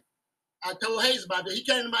life. I told Hayes about that. He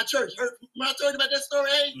came to my church. When I told you about that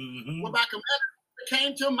story, Hayes? Mm-hmm. When my commander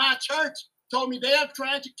came to my church, told me they are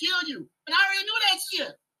trying to kill you. And I already knew that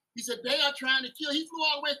shit. He said, they are trying to kill. He flew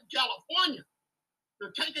all the way from California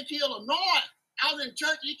to take a kill Illinois. I was in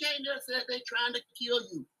church. He came there and said, they trying to kill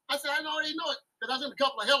you. I said, I already know it because I was in a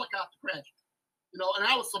couple of helicopter crashes. You know, and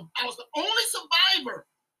I was the only survivor.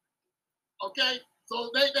 Okay?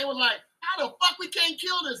 So they were like, how the fuck we can't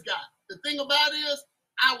kill this guy? the thing about it is,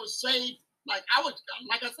 I was saved. Like I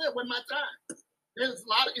said, when my time. There's a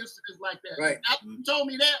lot of instances like that. Right. After he told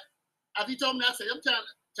me that, I said, I'm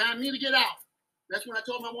time me to get out. That's when I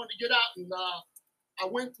told him I wanted to get out, and I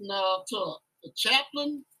went to the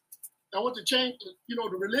chaplain. I went to change,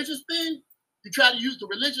 the religious thing. You try to use the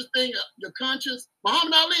religious thing, your conscience.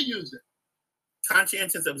 Muhammad Ali used it.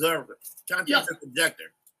 Conscientious observer. Conscientious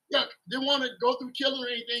objector. Yeah, didn't want to go through killing or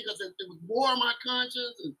anything because it was war on my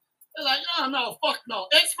conscience. And they're like, oh, no, fuck no.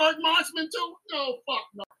 Expert marksman too? No, fuck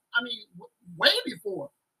no. I mean, way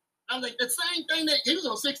before. I was like, the same thing that he was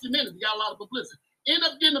on 60 Minutes. He got a lot of publicity. Ended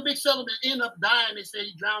up getting a big settlement, ended up dying. They say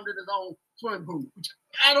he drowned in his own swimming pool, which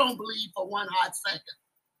I don't believe for one hot second.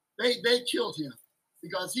 They killed him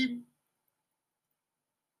because he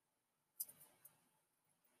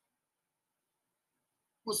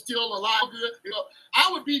was still alive.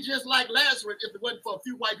 I would be just like Lazarus if it wasn't for a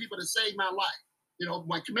few white people to save my life.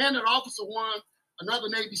 My commanding officer one, another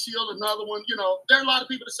Navy SEAL, another one, there are a lot of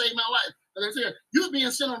people to save my life. And they said, you was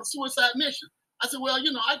being sent on a suicide mission. I said, well,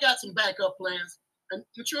 I got some backup plans. And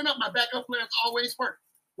sure enough, my backup plans always work.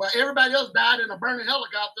 While everybody else died in a burning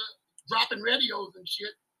helicopter, dropping radios and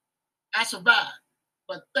shit, I survived.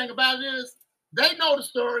 But the thing about it is, they know the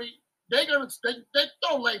story. They throw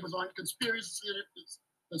labels on it, conspiracy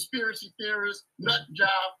theorists, nut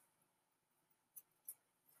job.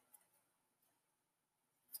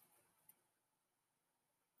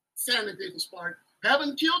 Sanitation spark.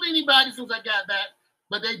 Haven't killed anybody since I got back,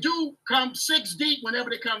 but they do come 6 deep whenever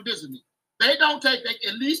they come visit me. They don't take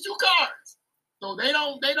at least 2 cars, so they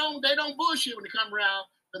don't bullshit when they come around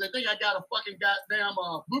because they think I got a fucking goddamn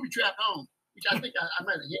booby trap home, which I think I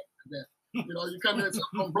might have hit that. You come in and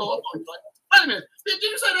something gonna blow up on you. Like, wait a minute, did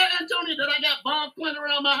you say that, Antonio, that I got bombs planted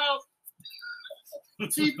around my house?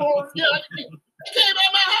 C4, yeah, they came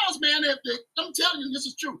out my house, man. I'm telling you, this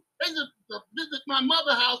is true. They just visit my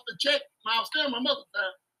mother's house to check. I was staying at my mother's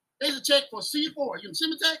house. They used to check for C4,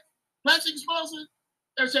 Cemetech, plastic explosives.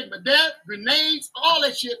 They were checking for death, grenades, all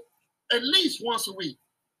that shit, at least once a week.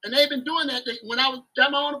 And they've been doing that. When I was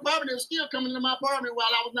got my own apartment, they were still coming into my apartment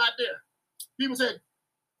while I was not there. People said,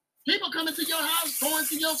 people coming to your house, going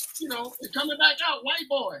to your, and coming back out, white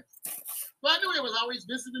boys. Well, I knew they was always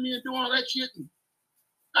visiting me and doing all that shit. And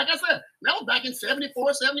like I said, that was back in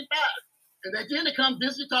 74, 75. And then they come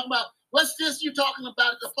visit, talk about, what's this you talking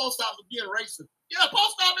about at the post office being racist? Yeah,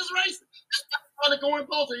 post office racist. That's the going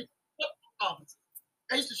post office.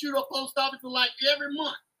 They used to shoot up post office like every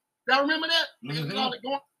month. Y'all remember that? Mm-hmm.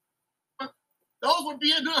 Those were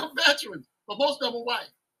Vietnam veterans, but most of them were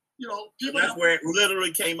white. That's where it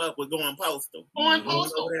literally came up with going postal. Going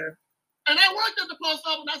postal. And I worked at the post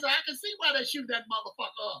office, and I said, I can see why they shoot that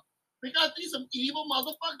motherfucker up. Because these some evil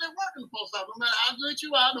motherfuckers that work in the post office. No matter how good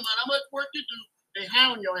you are, no matter how much work you do, they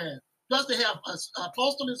hound your ass. Plus, they have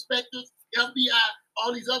postal inspectors, FBI,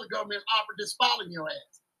 all these other government operatives following your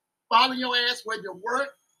ass. Following your ass where you work,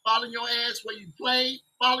 following your ass where you play,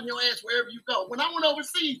 following your ass wherever you go. When I went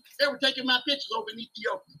overseas, they were taking my pictures over in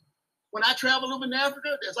Ethiopia. When I travel over in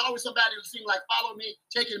Africa, there's always somebody who seems like follow me,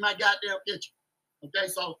 taking my goddamn picture. Okay,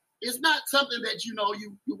 so it's not something that you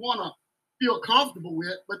want to feel comfortable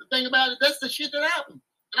with. But the thing about it, that's the shit that happens.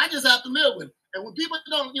 And I just have to live with it. And when people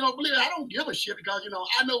don't, believe it, I don't give a shit because,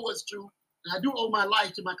 I know what's true. And I do owe my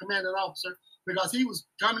life to my commanding officer because he was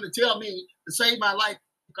coming to tell me to save my life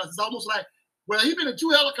because it's almost like, well, he's been in 2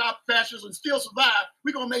 helicopter crashes and still survived.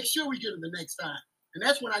 We're going to make sure we get him the next time. And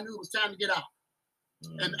that's when I knew it was time to get out.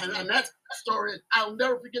 And that's a story I'll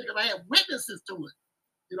never forget because I had witnesses to it.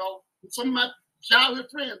 Some of my childhood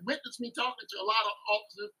friends witnessed me talking to a lot of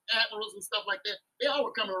officers, admirals, and stuff like that. They all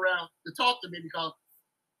were coming around to talk to me because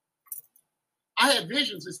I had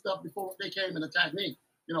visions and stuff before they came and attacked me.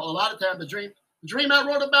 A lot of times the dream I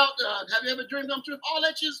wrote about, have you ever dreamed come true? All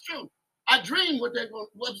that shit is true. I dreamed what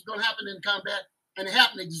was going to happen in combat, and it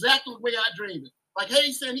happened exactly the way I dreamed it. Like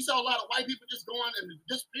Hayes said, he saw a lot of white people just going and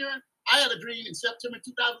disappearing. I had a dream in September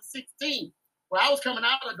 2016 where I was coming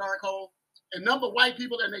out of the dark hole, and a number of white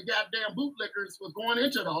people and their goddamn bootlickers was going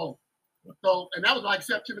into the hole. So, and that was like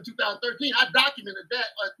September 2013. I documented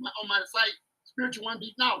that on my site, Spiritual One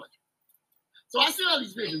Deep Knowledge. So I see all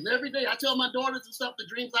these visions every day. I tell my daughters and stuff the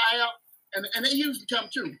dreams I have, and they usually come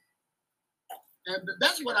true. And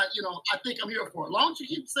that's what I think I'm here for. As long as you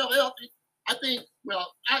keep yourself healthy, I think,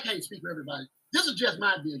 well, I can't speak for everybody. This is just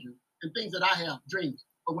my vision and things that I have, dreams.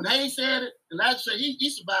 But when Hayes said it, and Lazarus said he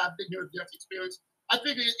survived the near-death experience, I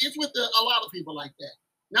figure it's with a lot of people like that.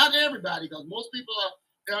 Not everybody, because most people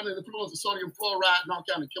are under the influence of sodium fluoride and all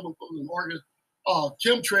kind of chemicals and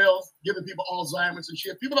chemtrails, giving people Alzheimer's and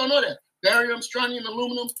shit. People don't know that. Barium, strontium,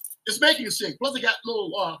 aluminum, it's making you sick. Plus, they got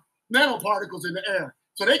little nanoparticles in the air.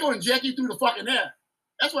 So they're going to inject you through the fucking air.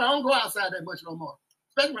 That's why I don't go outside that much no more.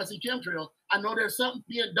 Especially when I see chemtrails. I know there's something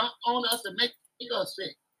being dumped on us that make us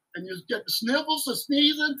sick. And you get the sniffles, the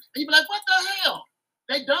sneezing, and you be like, what the hell?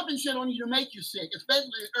 They dumping shit on you to make you sick,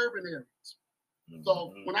 especially in urban areas.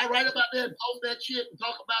 So when I write about that and post that shit and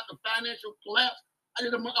talk about the financial collapse, I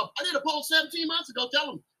did a post 17 months ago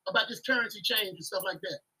telling them about this currency change and stuff like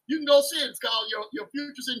that. You can go see it. It's called Your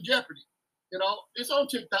Future's in Jeopardy. You know, it's on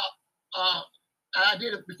TikTok. I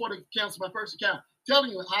did it before they canceled my first account,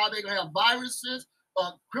 telling you how they're going to have viruses,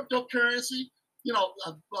 cryptocurrency, you know,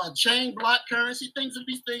 chain block currency, things of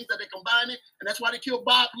these things that they combine it. And that's why they killed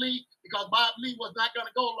Bob Lee, because Bob Lee was not going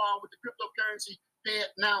to go along with the cryptocurrency dead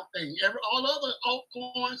now thing. All other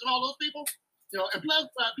altcoins and all those people, you know, and plus,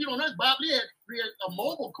 people know Bob Lee had created a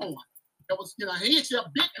mobile coin that was, you know, he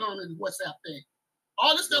accepted Bitcoin and WhatsApp thing.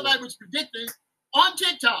 All this stuff I was predicting on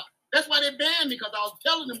TikTok. That's why they banned me, because I was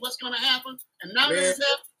telling them what's going to happen. And now it's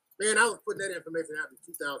happening. Man, I was putting that information out in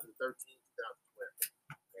 2013, 2012.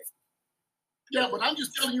 Yeah, but I'm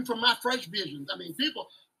just telling you from my fresh visions. I mean, people,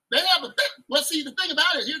 they have a thing. Well, see, the thing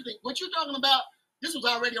about it, here's the thing. What you're talking about, this was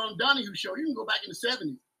already on Donahue show. You can go back in the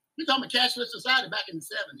 70s. We're talking about cashless society back in the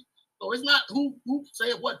 70s. So it's not who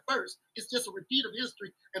said what first. It's just a repeat of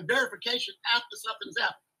history and verification after something's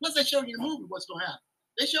happened. Plus, they show you in the movie what's going to happen.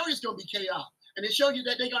 They show you it's going to be chaos. And they show you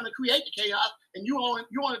that they're going to create the chaos, and you want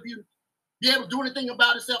to be able to do anything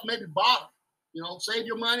about it, except maybe bottom. You know, save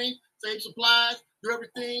your money, save supplies, do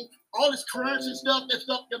everything. All this currency stuff, that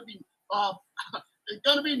stuff going to be it's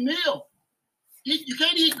going to be nil. You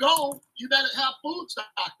can't eat gold. You better have food stocked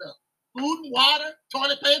up. Food and water,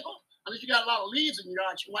 toilet paper. Unless you got a lot of leaves in your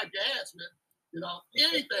yard, you wipe your ass with. You know,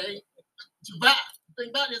 anything to buy. The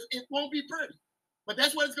thing about it is, it won't be pretty. But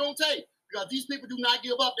that's what it's going to take. Because these people do not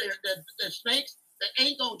give up. They're snakes. They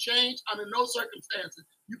ain't going to change under no circumstances.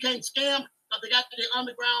 You can't scam because they got their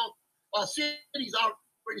underground cities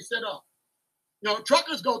already set up. You know,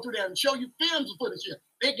 truckers go through there and show you films and footage here.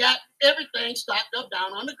 They got everything stocked up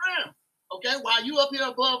down on the ground. Okay, while you up here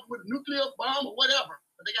above with a nuclear bomb or whatever,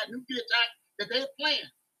 but they got nuclear attack that they have planned.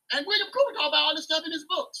 And William Cooper talked about all this stuff in his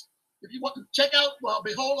books. If you want to check out,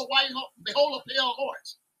 Behold a Pale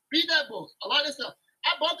Horse. Read that book. A lot of this stuff.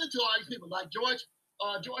 I bumped into all these people like George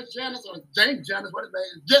Janis or James Janis, what his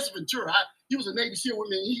name is, Jesse Ventura. He was a Navy SEAL with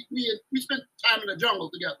me. We spent time in the jungle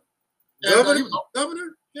together. And, he was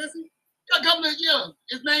Governor Jesse? Yeah, Governor. Yeah,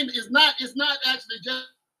 his name is not actually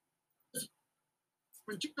Jesse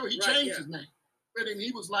Ventura. He changed his name. But then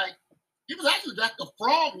he was actually like the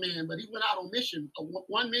Frog Man, but he went out on mission,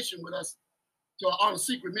 one mission with us on a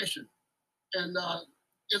secret mission. And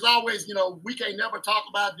it's always, you know, we can't never talk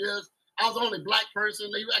about this. I was the only black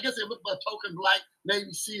person. I guess they looked for a token black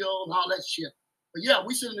Navy SEAL and all that shit. But yeah,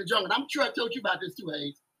 we sit in the jungle. And I'm sure I told you about this too,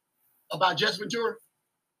 Hayes, about Jesse Ventura.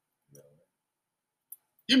 No.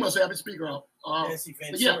 He must have his speaker on. Jesse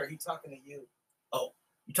Ventura, he talking to you. Oh,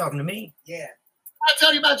 you talking to me? Yeah. I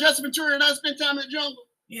tell you about Jesse Ventura and I spent time in the jungle.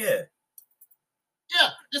 Yeah. Yeah,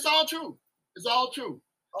 it's all true. It's all true.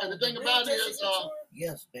 And the thing about it is...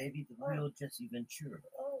 yes, baby, the real Jesse Ventura.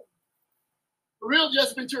 The real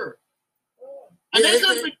Jesse Ventura. And they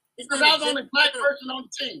couldn't be, because I was the only black person on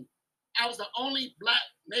the team. I was the only black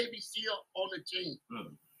Navy SEAL on the team.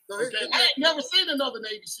 Okay? I had never seen another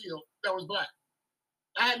Navy SEAL that was black.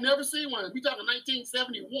 I had never seen one. We talking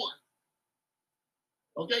 1971.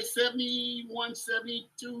 Okay, 71,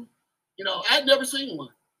 72. You know, I had never seen one.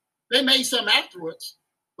 They made some afterwards,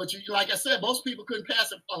 but like I said, most people couldn't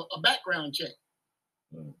pass a background check.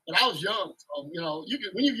 But I was young, so you know,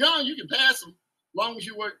 when you're young, you can pass them, as long as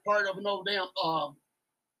you weren't part of no damn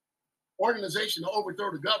organization to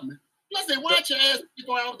overthrow the government. Plus, they watch your ass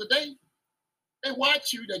 24 hours a day. They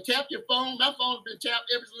watch you. They tap your phone. My phone's been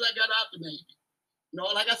tapped ever since I got out the Navy. You know,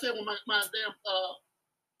 like I said, when my damn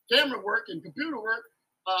camera work and computer work,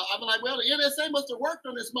 I'm like, well, the NSA must have worked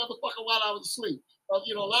on this motherfucker while I was asleep.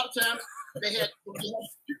 You know, a lot of times they had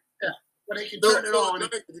where they can turn it on.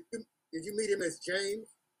 Did you meet him as James?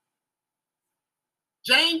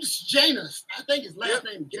 James Janus. I think his last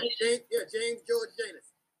name is James. James George Janus.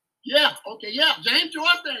 Yeah, okay, yeah. James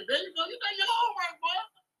George Janus. There you go. You done your homework, boy.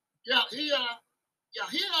 Yeah, he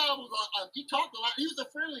talked a lot. He was the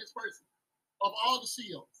friendliest person of all the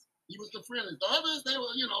SEALs. He was the friendliest. The others, they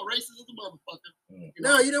were, you know, racist as a motherfucker.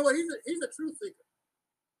 No, you know what? He's a truth seeker.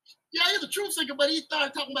 Yeah, he's a truth seeker, but he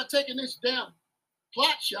started talking about taking this damn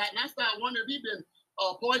clot shot, and I started wondering if he'd been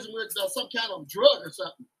poisoned with some kind of drug or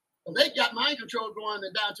something. But they got mind control going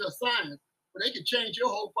down to a science where they could change your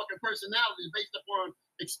whole fucking personality based upon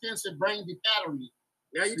extensive brain depattering.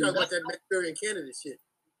 Now you talking about that Manchurian candidate shit.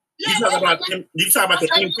 You talking about the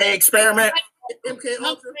MK experiment? MK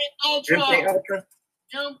Ultra.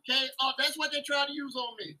 MK. Oh, that's what they tried to use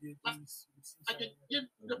on me. I could get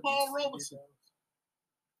the Paul Robeson.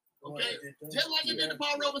 Okay, just like they did to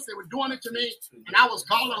Paul Robeson, they were doing it to me, and I was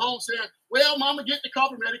calling home saying, "Well, Mama, get the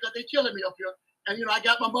coffee ready because they're killing me up here." And I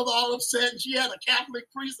got my mother all upset, and she had a Catholic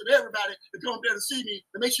priest and everybody to come there to see me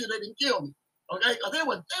to make sure they didn't kill me. Okay, because they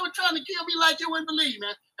were trying to kill me like you wouldn't believe,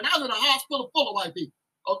 man. And I was in a hospital full of white people.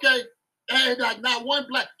 Okay, and like not one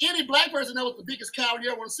any black person that was the biggest coward you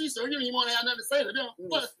ever want to see, so you didn't even want to have nothing to say to them.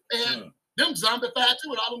 But they had them zombified too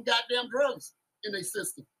with all them goddamn drugs in their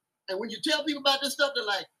system. And when you tell people about this stuff, they're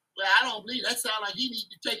like, "Well, I don't believe that. Sounds like he needs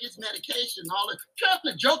to take his medication and all that." Trying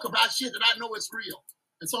to joke about shit that I know is real.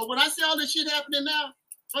 And so when I see all this shit happening now,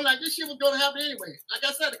 I'm like, this shit was going to happen anyway. Like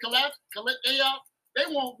I said, the collapse, they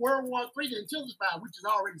want World War III to intensify, which has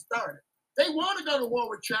already started. They want to go to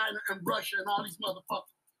war with China and Russia and all these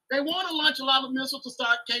motherfuckers. They want to launch a lot of missiles to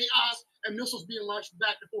start chaos and missiles being launched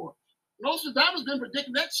back and forth. Nostradamus has been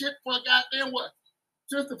predicting that shit for goddamn what?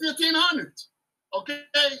 Since the 1500s. Okay?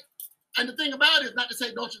 And the thing about it is not to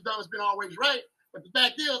say Nostradamus has been always right, but the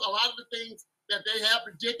fact is a lot of the things that they have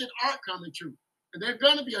predicted are coming true. And they're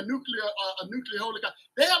going to be a nuclear holocaust.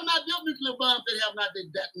 They have not built nuclear bombs. They have not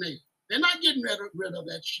detonated. They're not getting rid of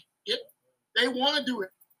that shit. They want to do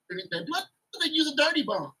it. They use a dirty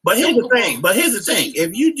bomb. But here's the thing.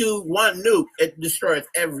 If you do one nuke, it destroys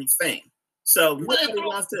everything. So nobody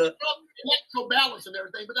wants to electrical balance and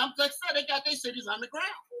everything. But like I said, they got their cities on the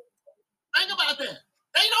ground. Think about that.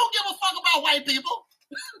 They don't give a fuck about white people.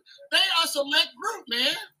 They are a select group,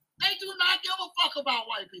 man. They do not give a fuck about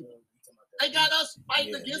white people. They got us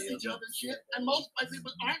fighting against each other and shit. And most white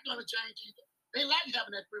people aren't going to change either. They like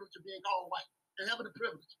having that privilege of being called white and having the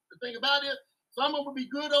privilege. The thing about it, some of them will be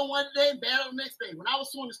good on one day and bad on the next day. When I was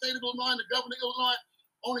suing the state of Illinois and the governor of Illinois,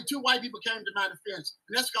 only 2 white people came to my defense.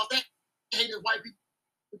 And that's because they hated white people.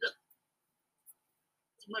 Just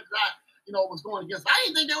as much as I, was going against. I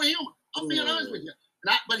didn't think they were human. I'm being honest with you.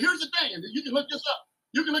 But here's the thing, and you can look this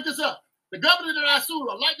up. The governor that I sued,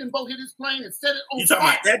 a lightning bolt hit his plane and set it on fire. You talking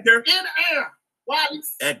about Edgar? In air. Why?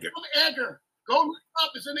 Edgar. Go look it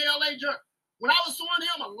up. It's in the LA Journal. When I was suing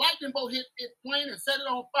him, a lightning bolt hit his plane and set it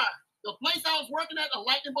on fire. The place I was working at, a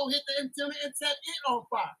lightning bolt hit the antenna and set it on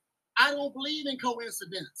fire. I don't believe in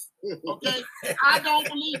coincidence. Okay? I don't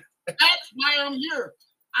believe. That's why I'm here.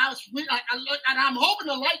 I'm hoping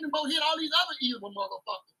the lightning bolt hit all these other evil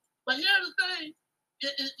motherfuckers. But here's the thing.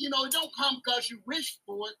 It don't come because you wish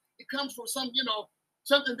for it. It comes from something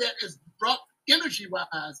that is brought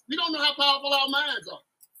energy-wise. We don't know how powerful our minds are.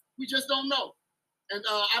 We just don't know. And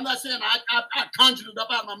I'm not saying I conjured it up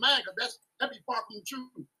out of my mind because that'd be far from the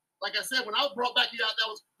truth. Like I said, when I was brought back here, that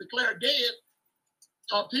was declared dead.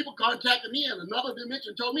 People contacted me, and another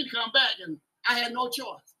dimension told me to come back, and I had no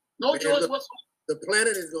choice. No choice whatsoever. The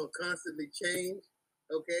planet is going to constantly change,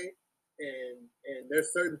 okay? And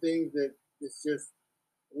there's certain things that it's just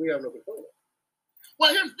we have no control of.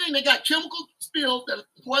 Well, here's the thing: they got chemical spills that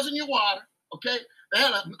poison your water. Okay, they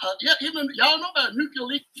had even y'all know about a nuclear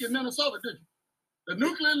leak in Minnesota, did you? The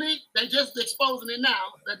nuclear leak, they just exposing it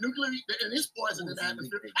now. That nuclear leak, and it's poisoning the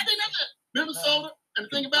atmosphere. I didn't know that. Minnesota, and the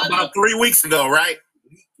thing about 3 weeks ago, right?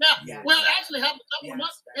 Yeah. Well, it actually happened a couple of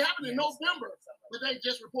months. It happened in November, but they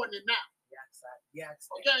just reporting it now.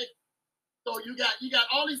 Okay. So you got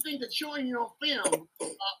all these things that showing you on film,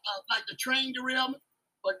 like the train derailment.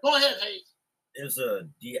 But go ahead, Hayes. There's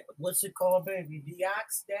what's it called, baby?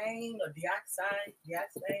 Dioxide.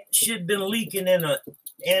 Shit been leaking in a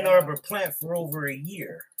Ann Arbor plant for over a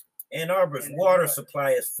year. Ann Arbor's water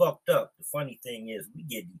supply is fucked up. The funny thing is, we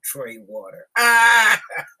get Detroit water.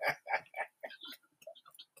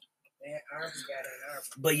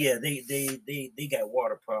 But yeah, they got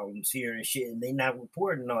water problems here and shit, and they not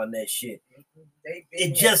reporting on that shit.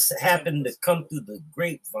 It just happened to come through the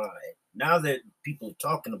grapevine. Now that people are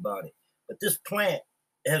talking about it. But this plant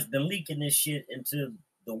has been leaking this shit into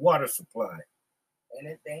the water supply.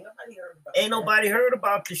 And ain't nobody heard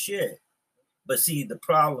about the shit. But see, the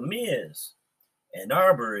problem is, Ann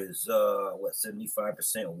Arbor is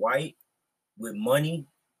 75% white with money.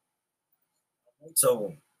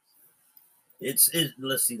 So it's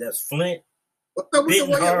let's see, that's Flint. What's up with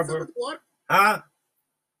Benton Harbor. What's up with the water? Huh?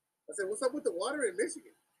 I said, what's up with the water in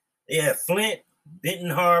Michigan? Yeah, Flint,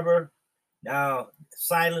 Benton Harbor, now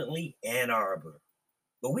silently Ann Arbor.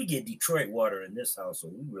 But we get Detroit water in this house, so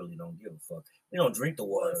we really don't give a fuck. We don't drink the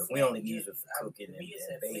water. We only use it for cooking and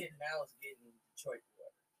bathing. Now is getting Detroit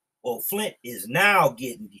water. Well, Flint is now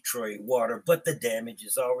getting Detroit water, but the damage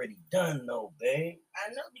is already done, though, babe. I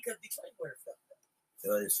know, because Detroit water fucked up.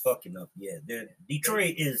 It's fucking up. Yeah,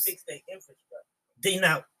 Detroit is. Fix their infrastructure. They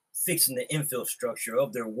not fixing the infrastructure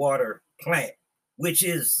of their water plant, which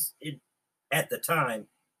is at the time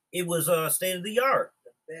it was state of the art.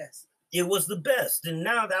 The best. It was the best, and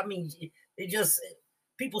now I mean, they just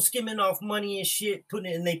people skimming off money and shit,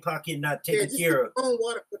 putting it in their pocket, not taking care of. Your own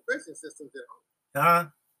water filtration systems at home. Huh?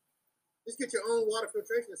 Just get your own water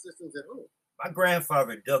filtration systems at home. My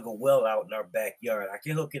grandfather dug a well out in our backyard. I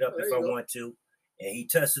can hook it up if I want to. And he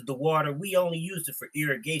tested the water. We only used it for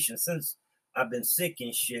irrigation since I've been sick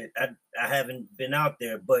and shit. I haven't been out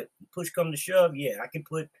there, but push come to shove, yeah, I can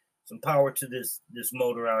put some power to this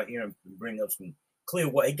motor out here and bring up some clear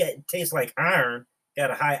water. It tastes like iron,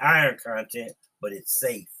 got a high iron content, but it's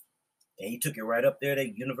safe. And he took it right up there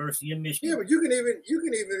at University of Michigan. Yeah, but you can even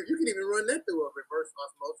run that through a reverse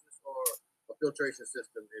osmosis or a filtration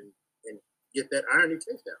system and get that irony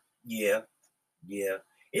taste out. Yeah.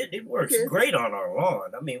 It works great on our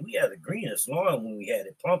lawn. I mean, we had the greenest lawn when we had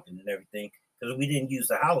it pumping and everything because we didn't use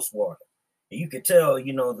the house water. And you could tell,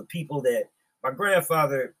 the people that my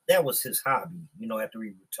grandfather, that was his hobby, after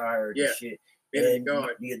he retired and shit. And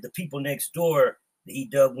the people next door, he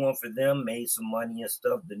dug one for them, made some money and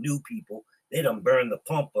stuff. The new people, they done burned the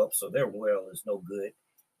pump up, so their well is no good.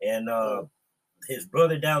 And his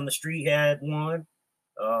brother down the street had one.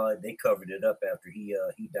 They covered it up after he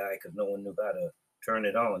died because no one knew how to turn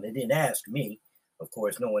it on. They didn't ask me. Of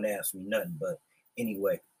course, no one asked me nothing. But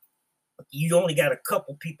anyway, you only got a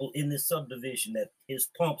couple people in this subdivision that his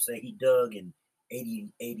pumps that he dug in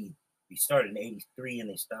 80, he started in 83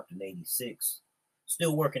 and they stopped in 86.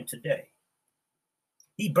 Still working today.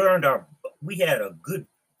 He burned we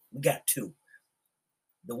got two.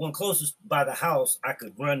 The one closest by the house, I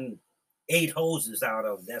could run 8 hoses out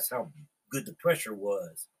of. That's how good the pressure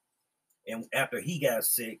was. And after he got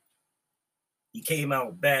sick, he came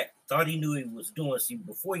out back, thought he knew what he was doing. See,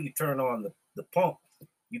 before you turn on the pump,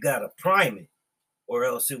 you got to prime it or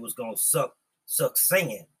else it was going to suck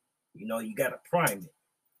sand. You got to prime it.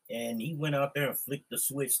 And he went out there and flicked the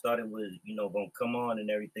switch, thought it was, going to come on and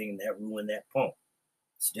everything, and that ruined that pump.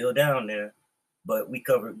 Still down there, but we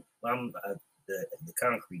covered the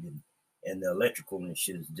concrete and the electrical and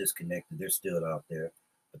shit is disconnected. They're still out there.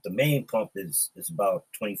 But the main pump is about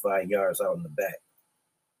 25 yards out in the back.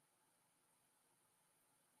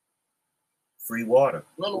 Free water.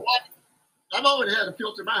 Well, the water, I've always had a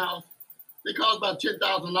filter in my house. They cost about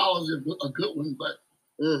 $10,000 a good one, but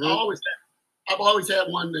I've always had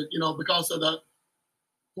one that, because of the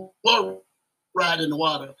fluoride in the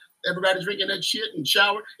water. Everybody drinking that shit and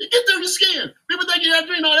shower. It gets through your skin. People think you got to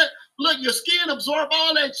drink all that. Look, your skin absorbs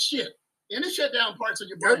all that shit. And it shut down parts of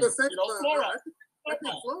your brain. Fluoride. I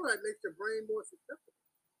think fluoride makes your brain more susceptible.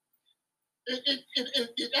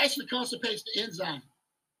 It actually constipates the enzyme.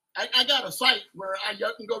 I got a site where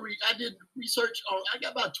y'all can go read. I did research on. I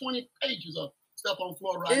got about 20 pages of stuff on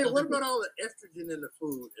fluoride. And what about all the estrogen in the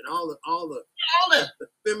food and all the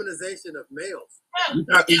feminization of males? You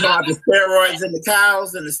talk about the steroids in the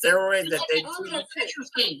cows and the steroids that they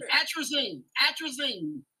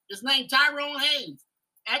atrazine. His name Tyrone Hayes.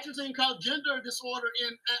 Atrazine caused gender disorder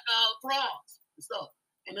in frogs and stuff.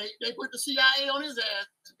 And they put the CIA on his ass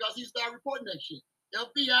because he started reporting that shit.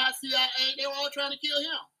 FBI, CIA, they were all trying to kill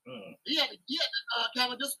him. He had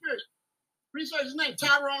kind of disappeared. Research his name,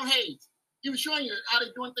 Tyrone Hayes. He was showing you how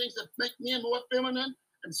they're doing things that make men more feminine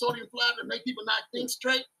and sodium fluoride to make people not think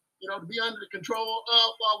straight, to be under the control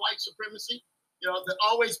of white supremacy, that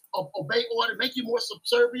always obey order, make you more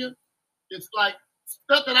subservient. It's like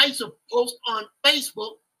stuff that I used to post on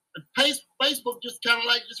Facebook. Facebook just kind of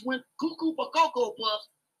just went cuckoo for Cocoa Puffs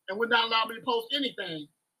and would not allow me to post anything.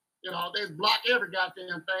 They block every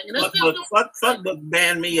goddamn thing. And Fuckbook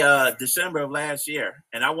banned me December of last year,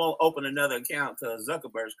 and I won't open another account because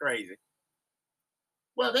Zuckerberg's crazy.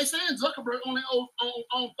 Well, they saying Zuckerberg only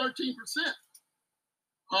on 13%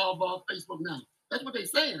 of Facebook now. That's what they're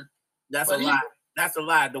saying. That's a lie. That's a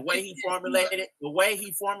lie. The way he formulated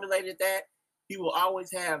that, he will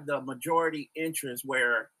always have the majority interest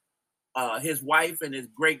where his wife and his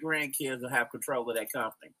great grandkids will have control of that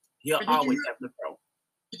company. He'll always have control.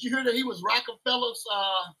 Did you hear that he was Rockefeller's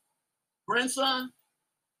grandson?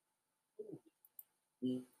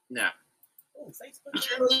 No. Oh,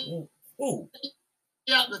 Facebook. Ooh.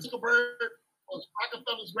 Yeah, the Zuckerberg was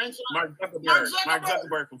Rockefeller's grandson. Mark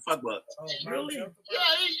Zuckerberg from Fuckbook. Oh, really? Yeah,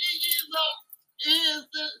 he is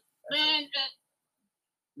the man.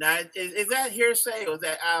 Now, is that hearsay or is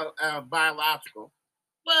that biological?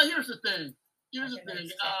 Well, here's the thing.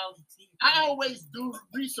 I always do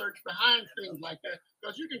research behind things like that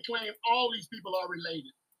because you can claim all these people are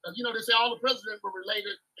related. You know, they say all the presidents were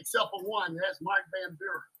related except for one. That's Mark Van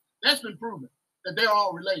Buren. That's been proven that they're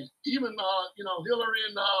all related. Even, you know, Hillary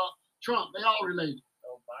and Trump, they all related.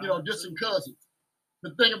 You know, distant cousins.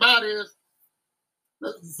 The thing about it is,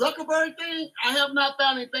 the Zuckerberg thing, I have not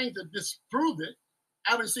found anything to disprove it.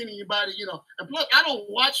 I haven't seen anybody, you know, and plus I don't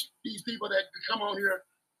watch these people that come on here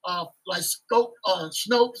like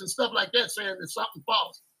Snopes and stuff like that saying that something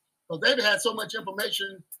false. Because they've had so much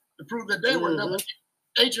information to prove that they were never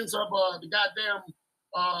agents of the goddamn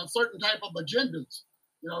certain type of agendas.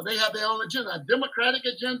 You know, they have their own agenda, a democratic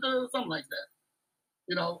agenda or something like that.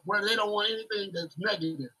 You know, where they don't want anything that's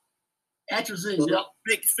negative. Atrazine, yep.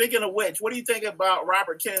 Speaking of which, what do you think about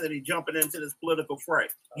Robert Kennedy jumping into this political fray?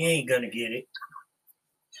 He ain't gonna get it.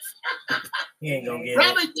 He ain't gonna get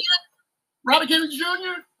it. Robert Kennedy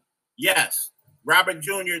Jr.? Yes. Robert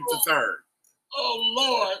Jr. the third. Oh,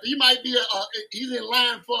 Lord. He might be, he's in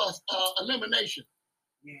line for elimination.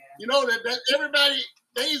 Yeah. You know, that everybody,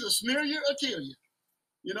 they either smear you or kill you.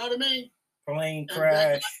 You know what I mean? Plane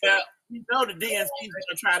crash. You know the DNC is going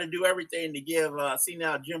to try to do everything to give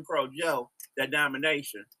senile Jim Crow Joe that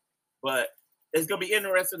nomination. But it's going to be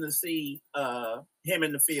interesting to see him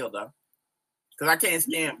in the field, though. Because I can't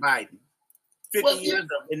stand Biden. 50 years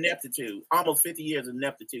of ineptitude. Almost 50 years of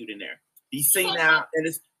ineptitude in there. He's senile. And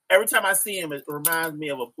it's every time I see him, it reminds me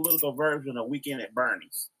of a political version of Weekend at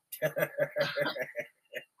Bernie's.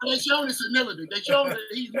 They showing his senility. They showing that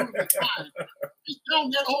he's moving fine. He's showing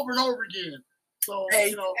that over and over again. So hey,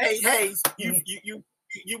 you know, hey, Hayes, you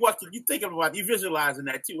thinking about you visualizing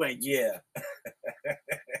that too, ain't you? Yeah.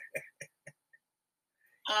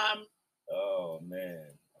 Oh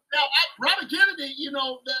man. Now Robert Kennedy, you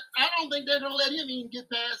know, that I don't think they're gonna let him even get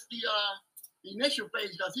past the initial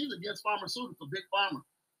phase because he's against pharmaceutical, big pharma.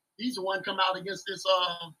 He's the one come out against this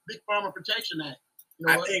Big Pharma Protection Act. You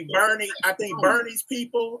know, I think Bernie's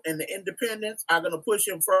people and the independents are gonna push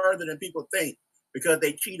him further than people think. Because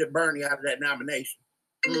they cheated Bernie out of that nomination.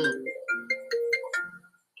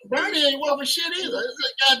 Bernie ain't worth a shit either. It's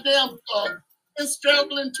a goddamn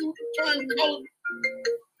struggling two-term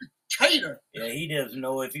traitor. Yeah, he doesn't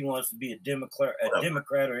know if he wants to be a Democrat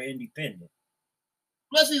or independent.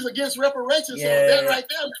 Plus, he's against reparations, so that right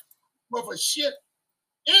there is worth a shit.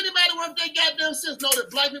 Anybody worth their goddamn sense know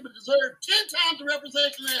that black people deserve 10 times the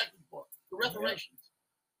representation they're asking for. The reparations.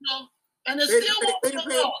 You know? And they still won't pay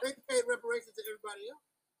reparations to everybody else.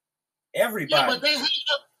 Everybody. Yeah, but they hate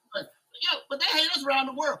us. But they hate us around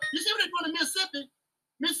the world. You see what they're doing in Mississippi?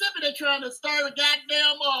 Mississippi, they're trying to start a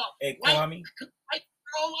goddamn white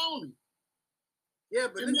girl only. Yeah,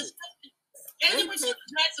 but in Mississippi, 80% of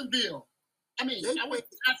Jacksonville. I went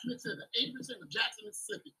to Jackson, Mississippi. 80% of Jackson,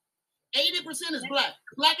 Mississippi. 80% is black.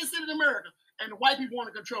 The blackest city in America, and the white people want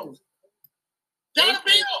to control it. Got a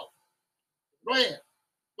bill. Go ahead.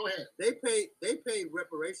 They paid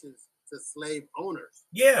reparations to slave owners.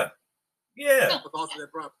 Yeah. Because of their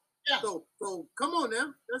property. Yeah. So come on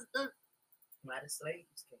now. That's not a slave.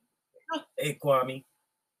 Hey Kwame,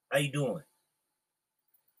 how you doing?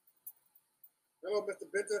 Hello, Mr.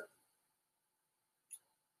 Benter.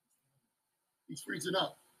 He's freezing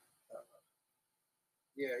up.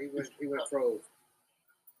 Yeah, he went froze.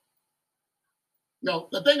 No,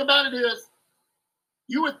 the thing about it is,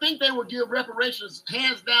 you would think they would give reparations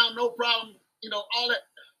hands down, no problem, you know, all that.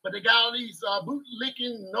 But they got all these boot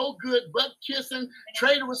licking, no good, butt kissing,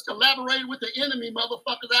 traitors collaborating with the enemy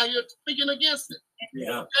motherfuckers out here speaking against it.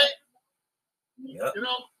 Yeah. Okay? Yep. You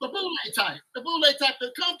know, the boule type,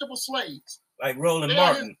 the comfortable slaves. Like Roland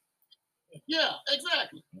Martin. Yeah,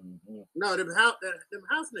 exactly. Mm-hmm. No, them house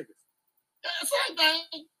niggas. Yeah, same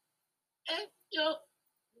thing. And, you know,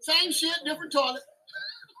 same shit, different toilet.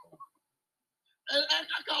 And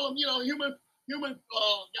I call them, you know,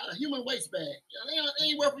 got a human waste bag. You know, they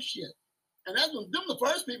ain't worth a shit. And that's them the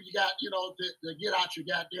first people you got, you know, to get out your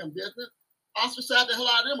goddamn business. Ostracize the hell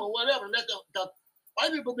out of them or whatever. And the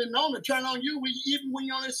white people been known to turn on you even when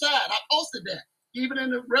you're on their side. I posted that. Even in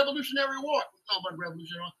the Revolutionary War.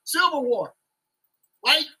 Civil War.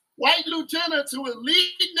 White lieutenants who were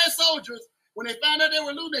leading their soldiers, when they found out they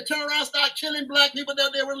were losing, they turned around and started killing black people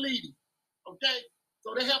that they were leading. Okay?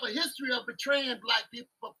 So they have a history of betraying black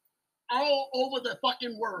people all over the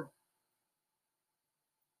fucking world.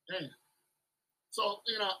 Damn. So,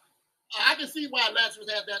 you know, I can see why Lazarus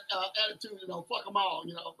had that attitude, you know, fuck them all,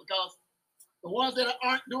 you know, because the ones that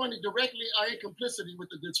aren't doing it directly are in complicity with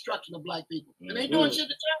the destruction of black people. And they doing shit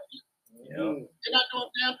to tell you. Yeah. They're not doing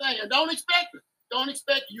a damn thing. And don't expect it. Don't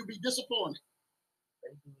expect it. You'll be disappointed. They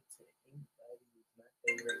do it to anybody who's not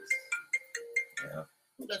their race. Yeah.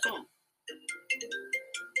 That's on. They do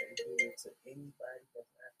it to anybody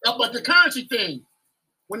that's not their But the currency thing.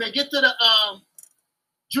 when they get to the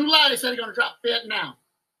July, they said they're going to drop Fed now.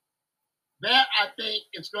 That, I think,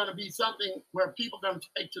 it's going to be something where people are going to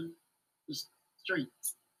take to the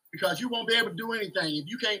streets because you won't be able to do anything. If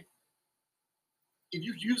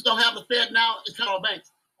you just don't have the Fed now, it's kind of banks.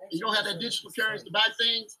 You don't have that digital currency to buy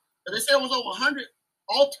things. But they said it was over 100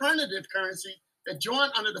 alternative currencies that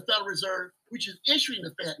joined under the Federal Reserve, which is issuing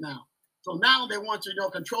the Fed now. So now they want to,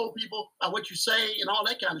 control people by what you say and all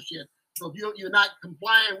that kind of shit. So if you're not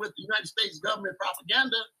complying with the United States government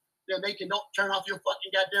propaganda, then they can turn off your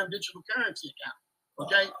fucking goddamn digital currency account.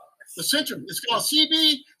 Okay? It's called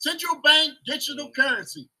Central Bank Digital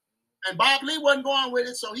Currency. And Bob Lee wasn't going with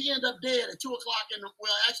it, so he ended up dead at 2 o'clock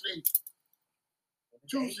actually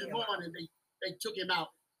Tuesday morning they took him out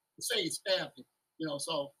and say he stabbed him.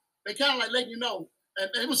 So they kind of like letting you know. And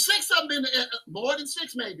it was 6 of them more than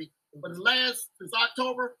 6 maybe. But since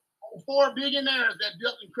October, 4 billionaires that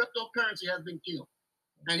dealt in cryptocurrency has been killed.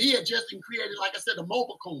 And he had just created, like I said, the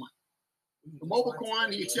mobile coin. The mobile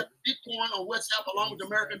coin, he accepted Bitcoin on WhatsApp along with the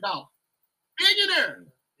American dollar. Billionaire.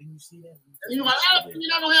 Did you see that? And you're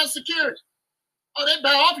not going to have security. Oh, they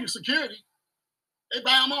buy off your security. They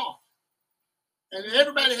buy them off. And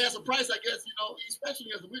everybody has a price, I guess,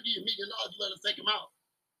 especially as we give you $1 million, you let us take them out.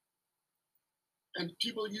 And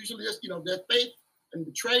people usually just, their faith and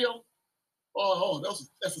betrayal.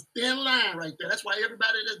 That's a thin line right there. That's why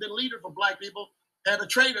everybody that's been leader for Black people had a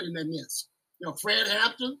traitor in their midst. Fred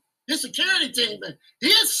Hampton, his security team,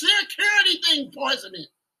 poisoned him.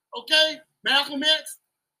 Okay? Malcolm X,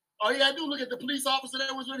 all you gotta do, look at the police officer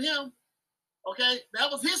that was with him. Okay?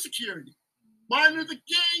 That was his security. Martin Luther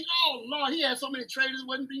King, oh Lord, he had so many traitors, it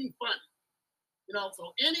wasn't being funny.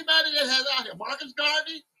 So anybody that has out here, Marcus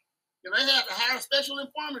Garvey, they had to hire a special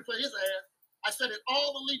informant for his ass. I said that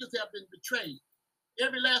all the leaders have been betrayed.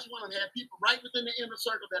 Every last one of them had people right within the inner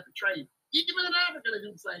circle that betrayed. Even in Africa, they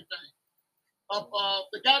do the same thing.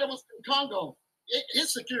 The guy that was in Congo,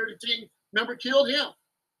 his security team member killed him.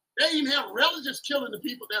 They even have relatives killing the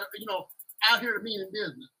people that are, out here to mean in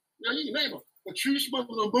business. You can name them. Patrice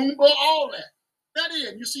Lumumba, all that. That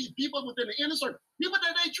is, you see people within the inner circle, people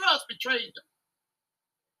that they trust betrayed them.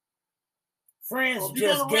 France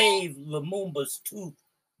just gave Lumumba's tooth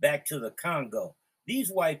back to the Congo. These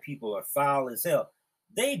white people are foul as hell.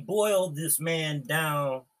 They boiled this man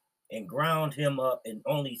down and ground him up and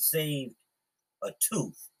only saved a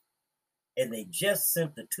tooth. And they just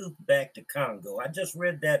sent the tooth back to Congo. I just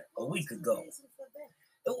read that a week ago.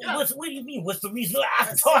 What do you mean? What's the reason?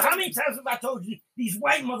 How many times have I told you these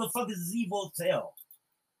white motherfuckers is evil as hell?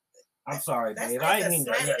 I'm sorry, babe. Like I didn't mean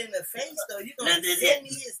that. In the face, though. You gonna send me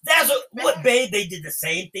his what, babe? They did the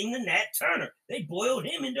same thing to Nat Turner. They boiled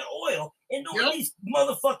him into oil, and all these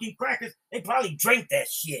motherfucking crackers, they probably drank that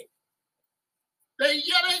shit. They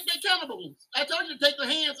cannibals. I told you to take the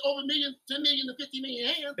hands over 10 million to 50 million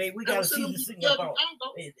hands. Babe, we gotta see this thing about.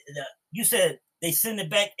 You said they send it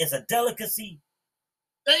back as a delicacy.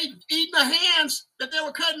 They eat the hands that they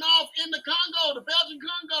were cutting off in the Congo, the Belgian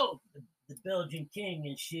Congo. The Belgian king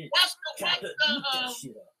and shit. What's that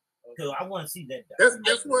shit up. Cause I want to see that. That's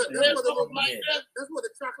where the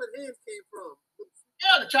chocolate hands came from.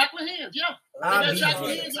 Yeah, the chocolate hands. Yeah, they got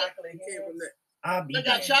chocolate hands. Came from that. They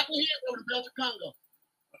got chocolate hands over the Belgian Congo.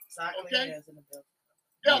 Okay.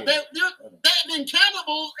 Yeah, they've been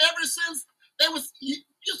cannibals ever since they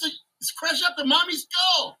used to crush up the mummy's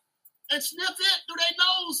skull and sniff it through their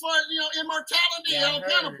nose for immortality on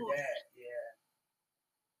cannibals.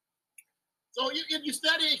 So if you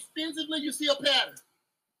study extensively, you see a pattern.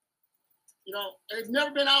 They've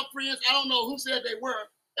never been out friends. I don't know who said they were.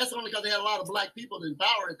 That's only because they had a lot of Black people in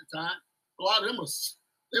power at the time. A lot of them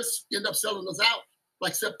end up selling us out,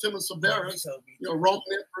 like September Severus, Roman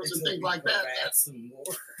emperors and things like that. Add some more.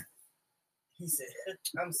 He said,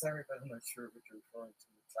 "I'm sorry, but I'm not sure what you're referring to."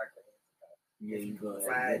 Yeah, you're going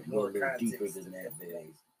to go a little deeper than that,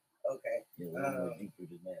 babe. Okay. Yeah, a little deeper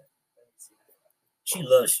than that. She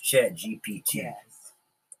loves Chat GPT. Yes.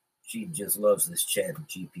 She just loves this Chat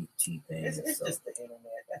GPT thing. It's just the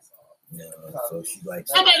internet. That's all. Yeah, so she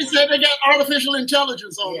likes. Somebody said they got artificial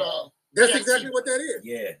intelligence on. That's exactly what that is.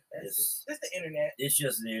 Yeah, it's the internet. It's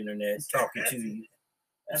just the internet talking to you.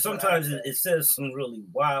 Sometimes it says some really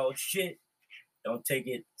wild shit. Don't take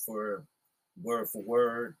it for word,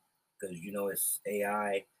 because it's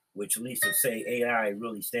AI, which at least to say AI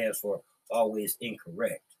really stands for always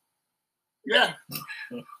incorrect. Yeah.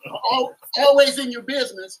 Always in your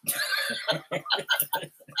business.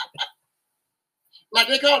 Like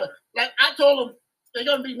they call it. Like I told them they're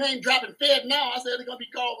gonna be name dropping Fed now. I said they're gonna be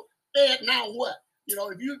called Fed now what?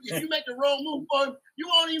 If you make the wrong move for them, you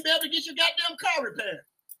won't even be able to get your goddamn car repaired.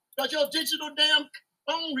 Because your digital damn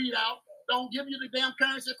phone readout don't give you the damn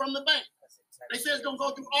currency from the bank. They said it's gonna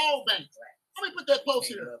go through all banks. Let me put that post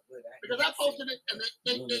here because I posted it and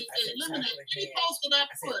they eliminated any post that I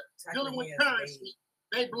put dealing with currency.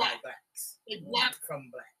 They blocked. They blocked from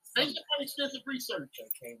Blacks. Based upon extensive research,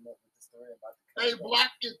 they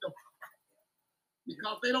blocked it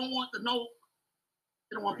because they don't want to know.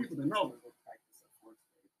 They don't want people to know.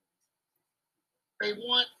 They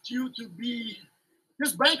want you to be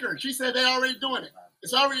this banker. She said they're already doing it.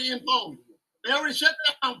 It's already in phone. They already shut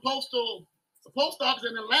down the post office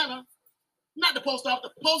in Atlanta. Not the post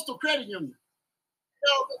office, the postal credit union.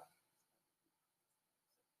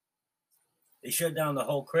 They shut down the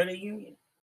whole credit union?